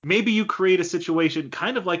maybe you create a situation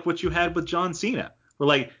kind of like what you had with John Cena, where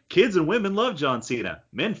like kids and women love John Cena,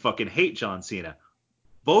 men fucking hate John Cena.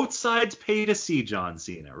 Both sides pay to see John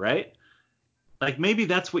Cena, right? Like maybe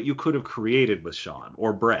that's what you could have created with Shawn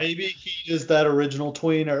or Bret. maybe he is that original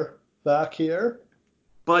tweener back here.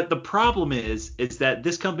 But the problem is that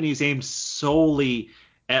this company is aimed solely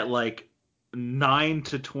at like 9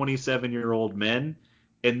 to 27-year-old men,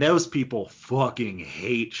 and those people fucking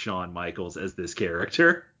hate Shawn Michaels as this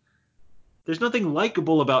character. There's nothing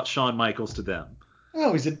likable about Shawn Michaels to them.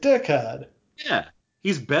 Oh, he's a dickhead. Yeah,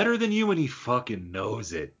 he's better than you and he fucking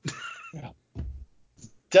knows it. Yeah.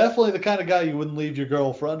 Definitely the kind of guy you wouldn't leave your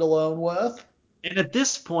girlfriend alone with. And at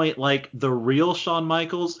this point, like the real Shawn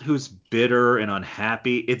Michaels, who's bitter and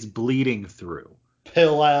unhappy, it's bleeding through.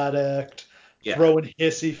 Pill addict, Yeah, throwing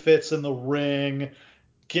hissy fits in the ring,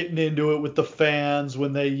 getting into it with the fans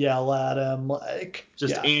when they yell at him. Like,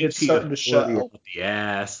 just yeah, it's starting to anti-authority show. up the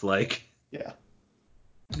ass, like. Yeah,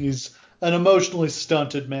 he's an emotionally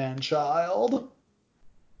stunted man child.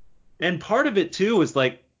 And part of it too is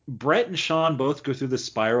like Brett and Shawn both go through the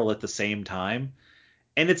spiral at the same time,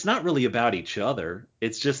 and it's not really about each other.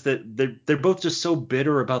 It's just that they're both just so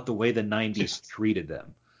bitter about the way the '90s treated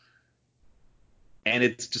them, and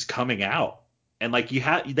it's just coming out. And like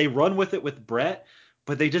they run with it with Brett,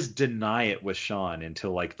 but they just deny it with Shawn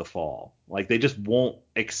until like the fall. Like they just won't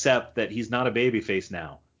accept that he's not a babyface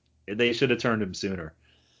now. They should have turned him sooner.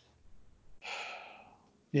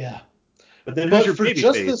 Yeah. But then who's But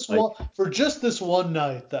your babyface? Like for just this one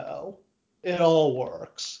night though, it all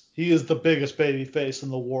works. He is the biggest baby face in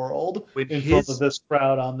the world when in front of his this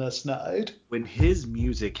crowd on this night. when his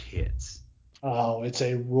music hits. Oh, it's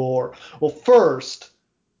a roar. Well, first,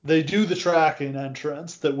 they do the tracking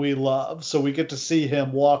entrance that we love, so we get to see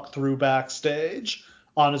him walk through backstage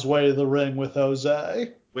on his way to the ring with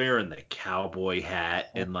Jose. Wearing the cowboy hat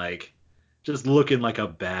and like just looking like a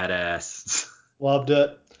badass. Loved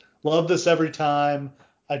it. Love this every time.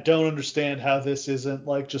 I don't understand how this isn't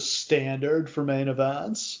like just standard for main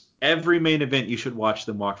events. Every main event you should watch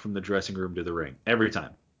them walk from the dressing room to the ring. Every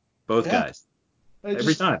time. Both Yeah, guys. they Every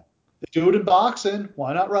just time. they do it in boxing.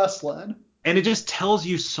 Why not wrestling? And it just tells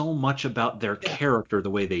you so much about their Yeah, character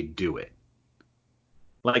the way they do it.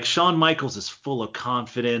 Like Shawn Michaels is full of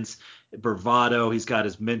confidence, bravado. He's got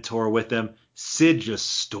his mentor with him. Sid just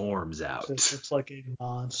storms it out. looks like a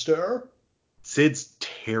monster. Sid's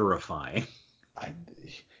terrifying. I,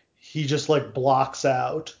 he just like blocks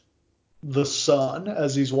out the sun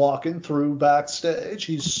as he's walking through backstage.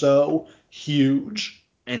 He's so huge.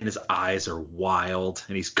 And his eyes are wild.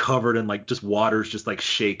 And he's covered in like just water's just like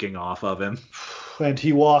shaking off of him. And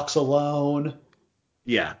he walks alone.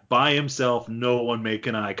 Yeah, by himself, no one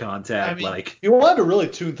making eye I contact. mean, if Like, you wanted to really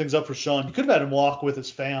tune things up for Sean, you could have had him walk with his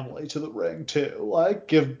family to the ring too. Like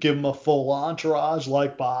give him a full entourage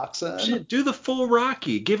like boxing. shit, do the full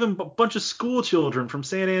Rocky. Give him a bunch of school children from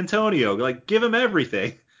San Antonio. Like, give him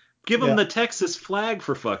everything. Give him Yeah. the Texas flag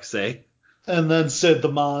for fuck's sake. And then Sid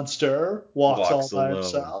the Monster walks all Walks by alone.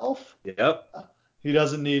 himself. Yep, He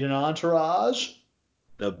doesn't need an entourage.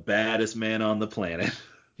 the baddest man on the planet.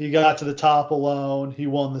 He got to the top alone. He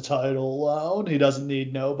won the title alone. He doesn't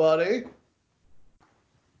need nobody.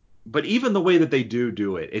 But even the way that they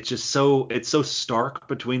do it, it's so stark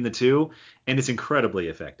between the two, and it's incredibly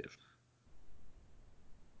effective.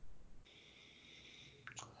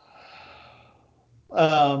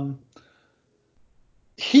 Um,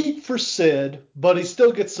 Heat for Sid, but he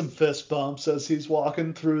still gets some fist bumps as he's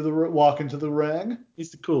walking to the ring.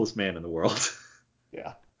 He's the coolest man in the world.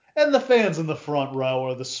 Yeah. And the fans in the front row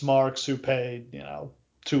are the smarks who paid,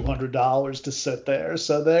 $200 to sit there.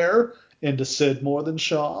 So they're into Sid more than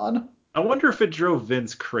Sean. I wonder if it drove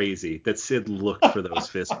Vince crazy that Sid looked for those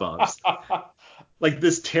fist bumps. Like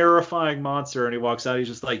this terrifying monster, and he walks out, he's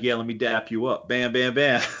just like, yeah, let me dap you up. Bam, bam,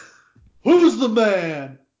 bam. Who's the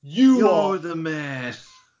man? You You're are. the man.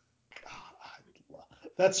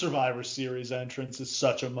 That Survivor Series entrance is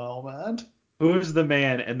such a moment. Who's the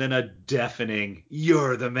man? And then a deafening,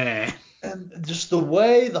 you're the man. And just the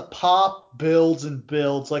way the pop builds and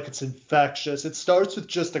builds, like it's infectious. It starts with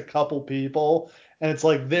just a couple people, and it's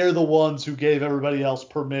like they're the ones who gave everybody else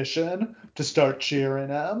permission to start cheering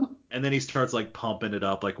him. And then he starts like pumping it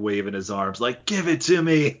up, like waving his arms, like, give it to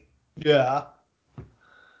me. Yeah.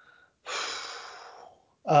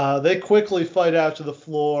 They quickly fight out to the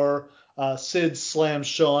floor. Sid slams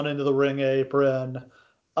Sean into the ring apron.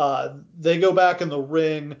 They go back in the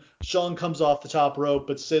ring. Sean comes off the top rope,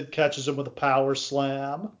 but Sid catches him with a power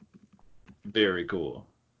slam. Very cool.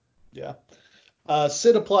 Yeah.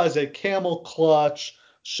 Sid applies a camel clutch.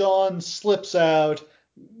 Sean slips out,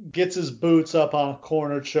 gets his boots up on a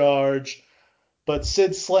corner charge, but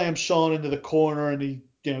Sid slams Sean into the corner and he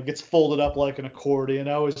gets folded up like an accordion.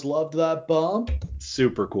 I always loved that bump.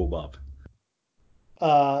 Super cool bump.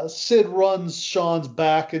 Sid runs Sean's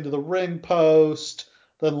back into the ring post,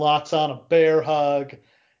 then locks on a bear hug.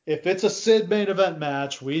 If it's a Sid main event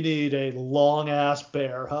match, we need a long ass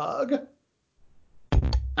bear hug.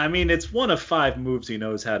 I mean, it's one of 5 moves he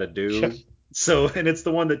knows how to do. So, and it's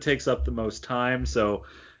the one that takes up the most time. So,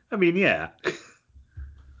 I mean, yeah.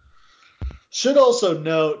 Should also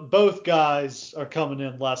note both guys are coming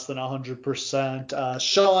in less than 100%.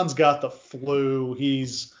 Sean's got the flu.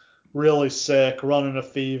 He's really sick, running a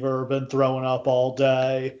fever, been throwing up all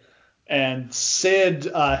day. And Sid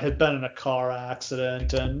had been in a car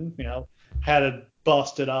accident and, had a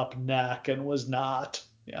busted up neck and was not,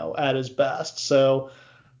 at his best. So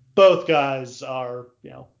both guys are,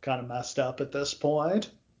 kind of messed up at this point.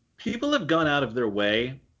 People have gone out of their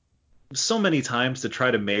way so many times to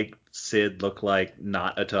try to make Sid look like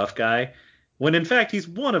not a tough guy, when in fact he's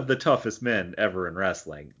one of the toughest men ever in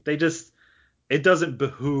wrestling. It doesn't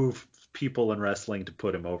behoove people in wrestling to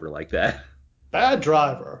put him over like that. Bad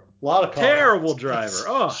driver. A lot of car Terrible accidents.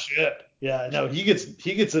 driver. Oh, Shit. Yeah, no, he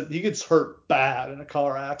gets hurt bad in a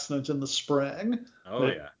car accident in the spring. oh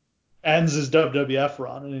It yeah. ends his WWF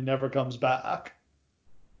run and he never comes back.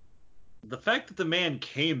 The fact that the man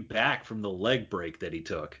came back from the leg break that he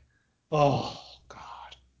took. Oh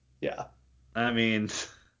God. Yeah. I mean,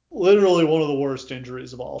 Literally one of the worst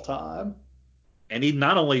injuries of all time. and he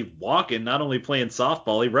not only walking, not only playing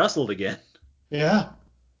softball, he wrestled again. Yeah.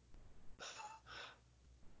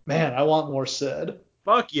 Man, I want more Sid.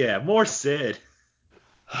 Fuck yeah, more Sid.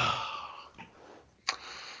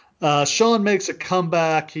 Sean makes a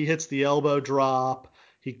comeback. He hits the elbow drop.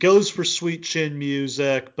 He goes for sweet chin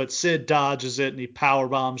music, but Sid dodges it and he power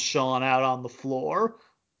bombs Sean out on the floor.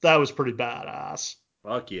 That was pretty badass.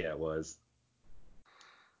 Fuck yeah, it was.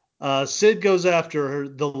 Sid goes after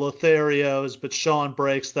the Lotharios, but Sean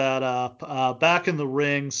breaks that up. Back in the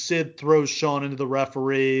ring, Sid throws Sean into the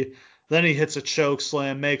referee. Then he hits a choke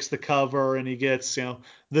slam, makes the cover, and he gets,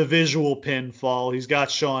 the visual pinfall. He's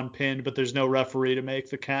got Sean pinned, but there's no referee to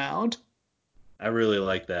make the count. I really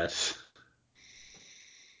like that.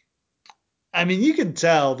 I mean, you can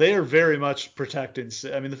tell they are very much protecting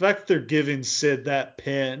Sid. I mean, the fact that they're giving Sid that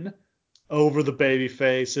pin over the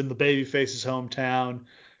babyface in the babyface's hometown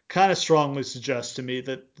kind of strongly suggests to me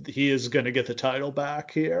that he is going to get the title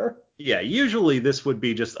back here. Yeah, usually this would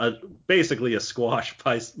be just basically a squash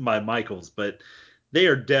by Michaels, but they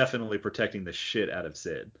are definitely protecting the shit out of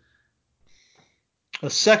Sid. A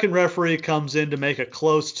second referee comes in to make a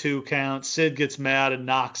close 2 count. Sid gets mad and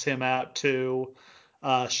knocks him out too.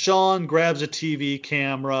 Sean grabs a TV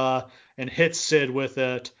camera and hits Sid with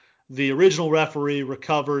it. The original referee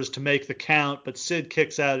recovers to make the count, but Sid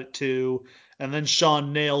kicks out at 2. And then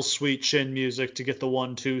Sean nails Sweet Chin Music to get the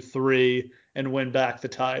 1, 2, 3 and win back the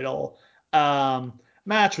title.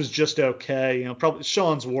 Match was just okay. Probably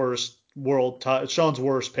Sean's worst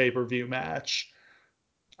pay-per-view match.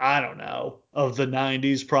 I don't know, of the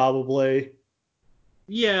 90s probably.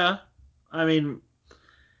 Yeah, I mean,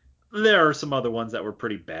 there are some other ones that were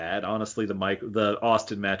pretty bad. Honestly, the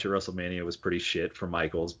Austin match at WrestleMania was pretty shit for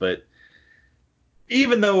Michaels, but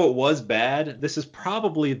even though it was bad, this is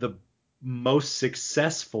probably the most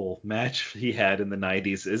successful match he had in the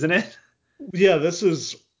 90s, isn't it? Yeah, this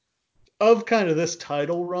is of kind of this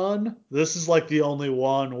title run, this is like the only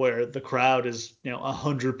one where the crowd is,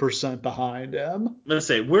 100% behind him. Let's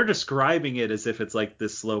say we're describing it as if it's like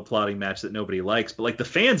this slow plotting match that nobody likes, but like the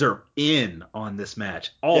fans are in on this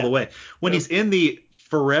match all the Yeah. way. When Yep. he's in the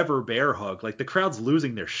forever bear hug, like the crowd's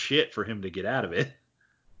losing their shit for him to get out of it.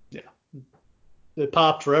 Yeah. They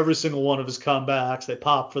popped for every single one of his comebacks. They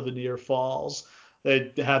popped for the near falls.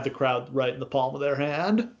 They had the crowd right in the palm of their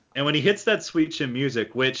hand. And when he hits that sweet chin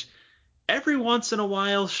music, which every once in a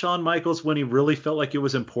while, Shawn Michaels, when he really felt like it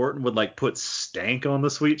was important, would like put stank on the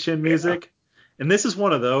sweet chin Yeah. music. And this is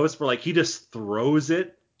one of those where like he just throws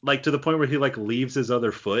it like to the point where he like leaves his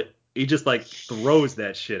other foot. He just like throws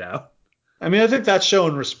that shit out. I mean, I think that's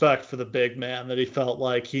showing respect for the big man that he felt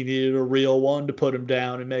like he needed a real one to put him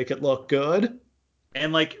down and make it look good.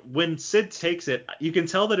 And like when Sid takes it, you can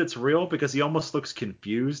tell that it's real because he almost looks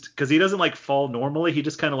confused because he doesn't like fall normally. He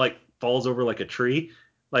just kind of like falls over like a tree.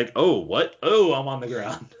 Like, oh, what? Oh, I'm on the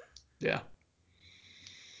ground. Yeah.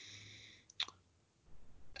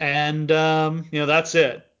 And that's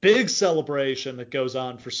it. Big celebration that goes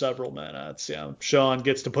on for several minutes. Sean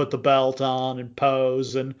gets to put the belt on and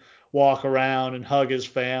pose and walk around and hug his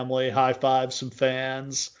family, high five some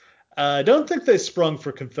fans. I don't think they sprung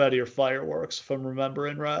for confetti or fireworks, if I'm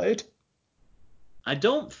remembering right. I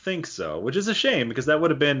don't think so, which is a shame because that would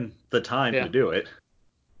have been the time to Yeah. do it.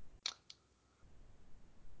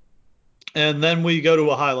 And then we go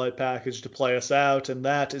to a highlight package to play us out, and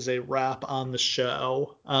that is a wrap on the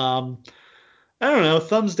show. I don't know,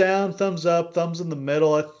 thumbs down, thumbs up, thumbs in the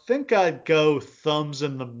middle. I think I'd go thumbs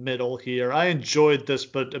in the middle here. I enjoyed this,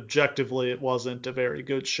 but objectively, it wasn't a very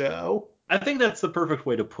good show. I think that's the perfect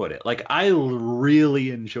way to put it. Like, I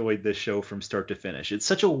really enjoyed this show from start to finish. It's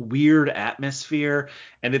such a weird atmosphere,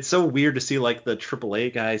 and it's so weird to see, like, the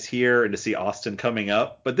AAA guys here and to see Austin coming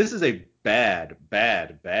up. But this is a bad,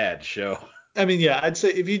 bad, bad show. I mean, yeah, I'd say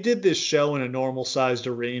if you did this show in a normal sized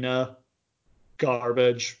arena,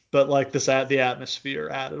 garbage, but like the atmosphere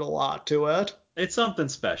added a lot to it. It's something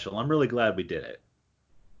special. I'm really glad we did it.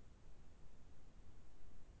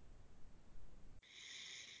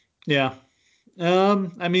 Yeah.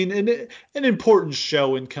 I mean, an important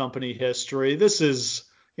show in company history. This is,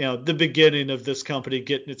 the beginning of this company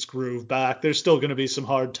getting its groove back. There's still going to be some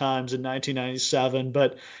hard times in 1997,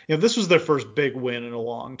 but this was their first big win in a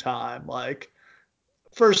long time. Like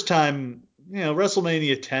first time,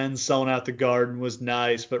 WrestleMania 10 selling out the Garden was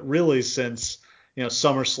nice, but really since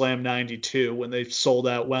SummerSlam 92 when they sold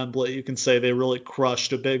out Wembley, you can say they really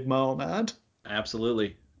crushed a big moment.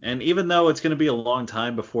 Absolutely. And even though it's going to be a long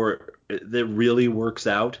time before it really works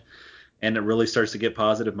out and it really starts to get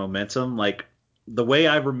positive momentum, like the way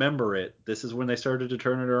I remember it, this is when they started to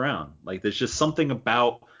turn it around. Like there's just something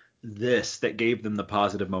about this that gave them the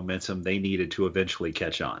positive momentum they needed to eventually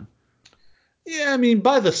catch on. Yeah, I mean,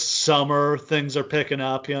 by the summer, things are picking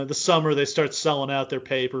up. The summer they start selling out their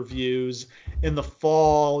pay-per-views. In the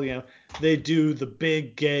fall, they do the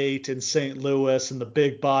big gate in St. Louis and the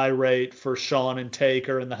big buy rate for Shawn and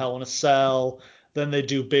Taker and the Hell in a Cell. Then they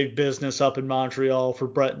do big business up in Montreal for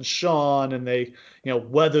Brett and Shawn, and they,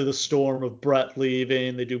 weather the storm of Brett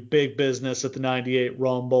leaving. They do big business at the '98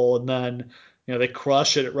 Rumble, and then, they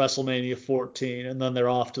crush it at WrestleMania 14, and then they're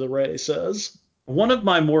off to the races. One of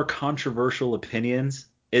my more controversial opinions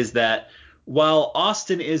is that while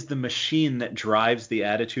Austin is the machine that drives the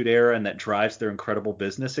Attitude Era and that drives their incredible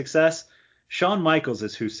business success, Shawn Michaels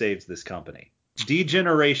is who saves this company.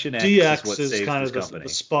 Degeneration X is DX what is saves kind this of the company.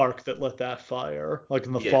 spark that lit that fire, like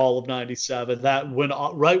in the Yeah. fall of '97. That when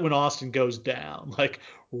right when Austin goes down, like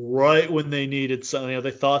right when they needed something,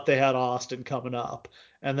 they thought they had Austin coming up,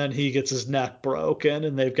 and then he gets his neck broken,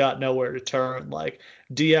 and they've got nowhere to turn. Like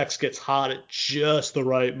DX gets hot at just the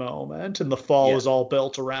right moment, and the fall Yeah. is all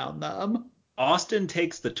built around them. Austin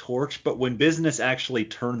takes the torch, but when business actually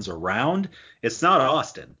turns around, it's not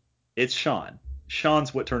Austin. It's Shawn.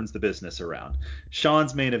 Shawn's what turns the business around.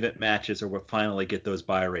 Shawn's main event matches are what finally get those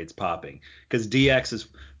buy rates popping. Because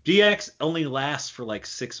DX only lasts for like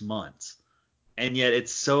 6 months. And yet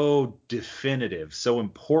it's so definitive, so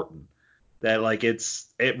important that like it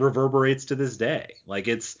reverberates to this day. Like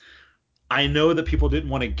it's I know that people didn't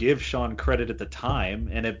want to give Shawn credit at the time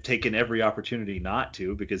and have taken every opportunity not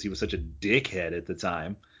to because he was such a dickhead at the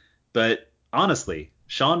time. But honestly,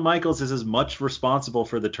 Shawn Michaels is as much responsible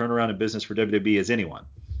for the turnaround in business for WWE as anyone.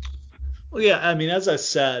 Well, yeah, I mean, as I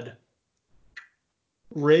said,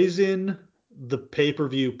 raising the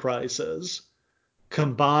pay-per-view prices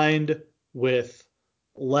combined with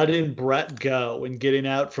letting Brett go and getting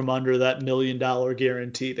out from under that $1 million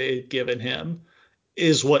guarantee they had given him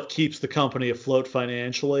is what keeps the company afloat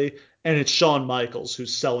financially. And it's Shawn Michaels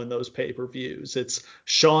who's selling those pay-per-views. It's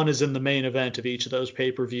Shawn is in the main event of each of those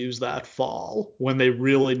pay-per-views that fall when they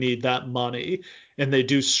really need that money, and they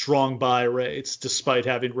do strong buy rates despite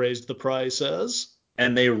having raised the prices.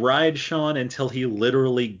 And they ride Shawn until he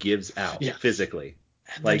literally gives out Yeah. physically.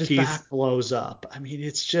 And then Like his he's back blows up. I mean,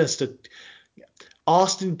 it's just a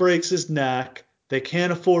Austin breaks his neck. They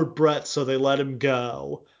can't afford Brett, so they let him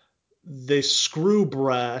go. They screw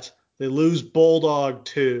Brett. They lose Bulldog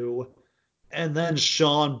too. And then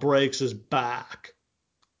Shawn breaks his back.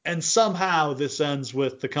 And somehow this ends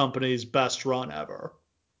with the company's best run ever.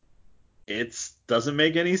 it doesn't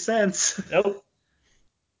make any sense. Nope.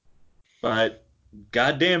 But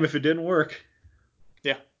goddamn if it didn't work.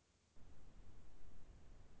 Yeah.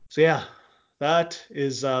 So yeah, that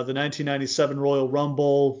is the 1997 Royal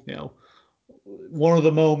Rumble. One of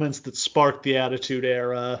the moments that sparked the Attitude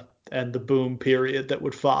Era and the boom period that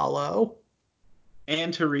would follow.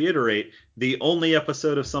 And to reiterate, the only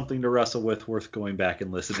episode of Something to Wrestle With worth going back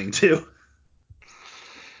and listening to.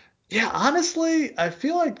 Yeah, honestly, I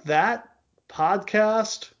feel like that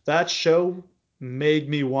podcast, that show made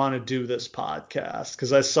me want to do this podcast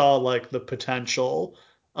because I saw like the potential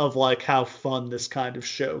of like how fun this kind of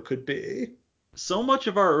show could be. So much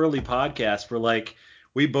of our early podcasts were like,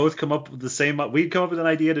 we both come up with the same, we'd come up with an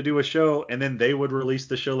idea to do a show, and then they would release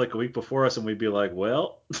the show like a week before us, and we'd be like,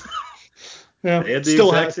 well, Yeah, they had it the still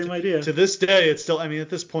exact has same idea. to this day. It's still, I mean, at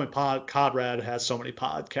this point, Conrad has so many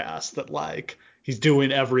podcasts that like he's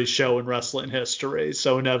doing every show in wrestling history.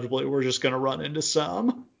 So inevitably, we're just gonna run into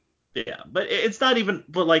some. Yeah, but it's not even,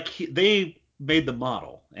 but like they made the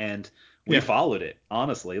model and we Yeah, followed it,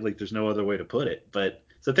 honestly. Like there's no other way to put it. But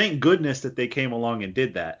so thank goodness that they came along and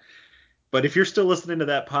did that. But if you're still listening to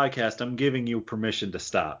that podcast, I'm giving you permission to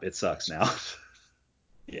stop. It sucks now.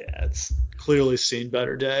 yeah, it's clearly seen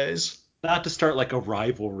better days. Not to start like a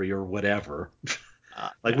rivalry or whatever.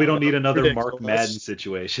 Like we No, don't that need would be another Mark Madden ridiculous.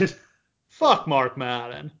 situation. Fuck Mark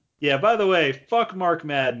Madden. Yeah, by the way, fuck Mark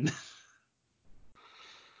Madden.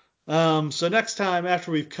 So next time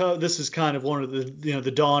after this is kind of one of the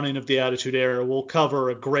the dawning of the Attitude Era. We'll cover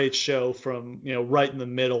a great show from right in the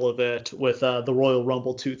middle of it with the Royal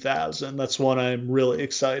Rumble 2000. That's one I'm really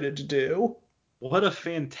excited to do. What a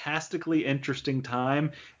fantastically interesting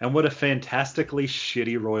time, and what a fantastically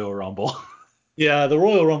shitty Royal Rumble. Yeah, the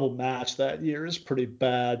Royal Rumble match that year is pretty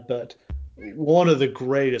bad, but one of the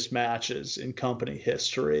greatest matches in company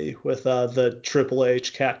history with the Triple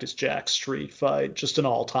H Cactus Jack Street fight, just an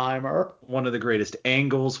all-timer. One of the greatest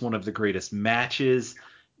angles, one of the greatest matches,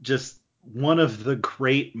 just one of the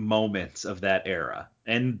great moments of that era,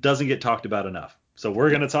 and doesn't get talked about enough. So we're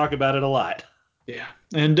going to talk about it a lot. Yeah,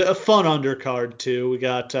 and a fun undercard too. We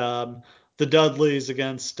got the Dudleys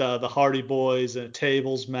against the Hardy Boys in a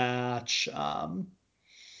tables match.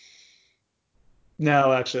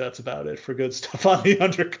 No, actually, that's about it for good stuff on the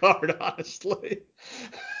undercard, honestly.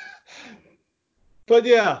 But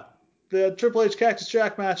yeah, the Triple H Cactus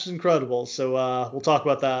Jack match is incredible. So we'll talk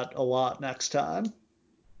about that a lot next time.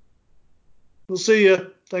 We'll see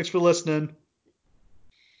you. Thanks for listening.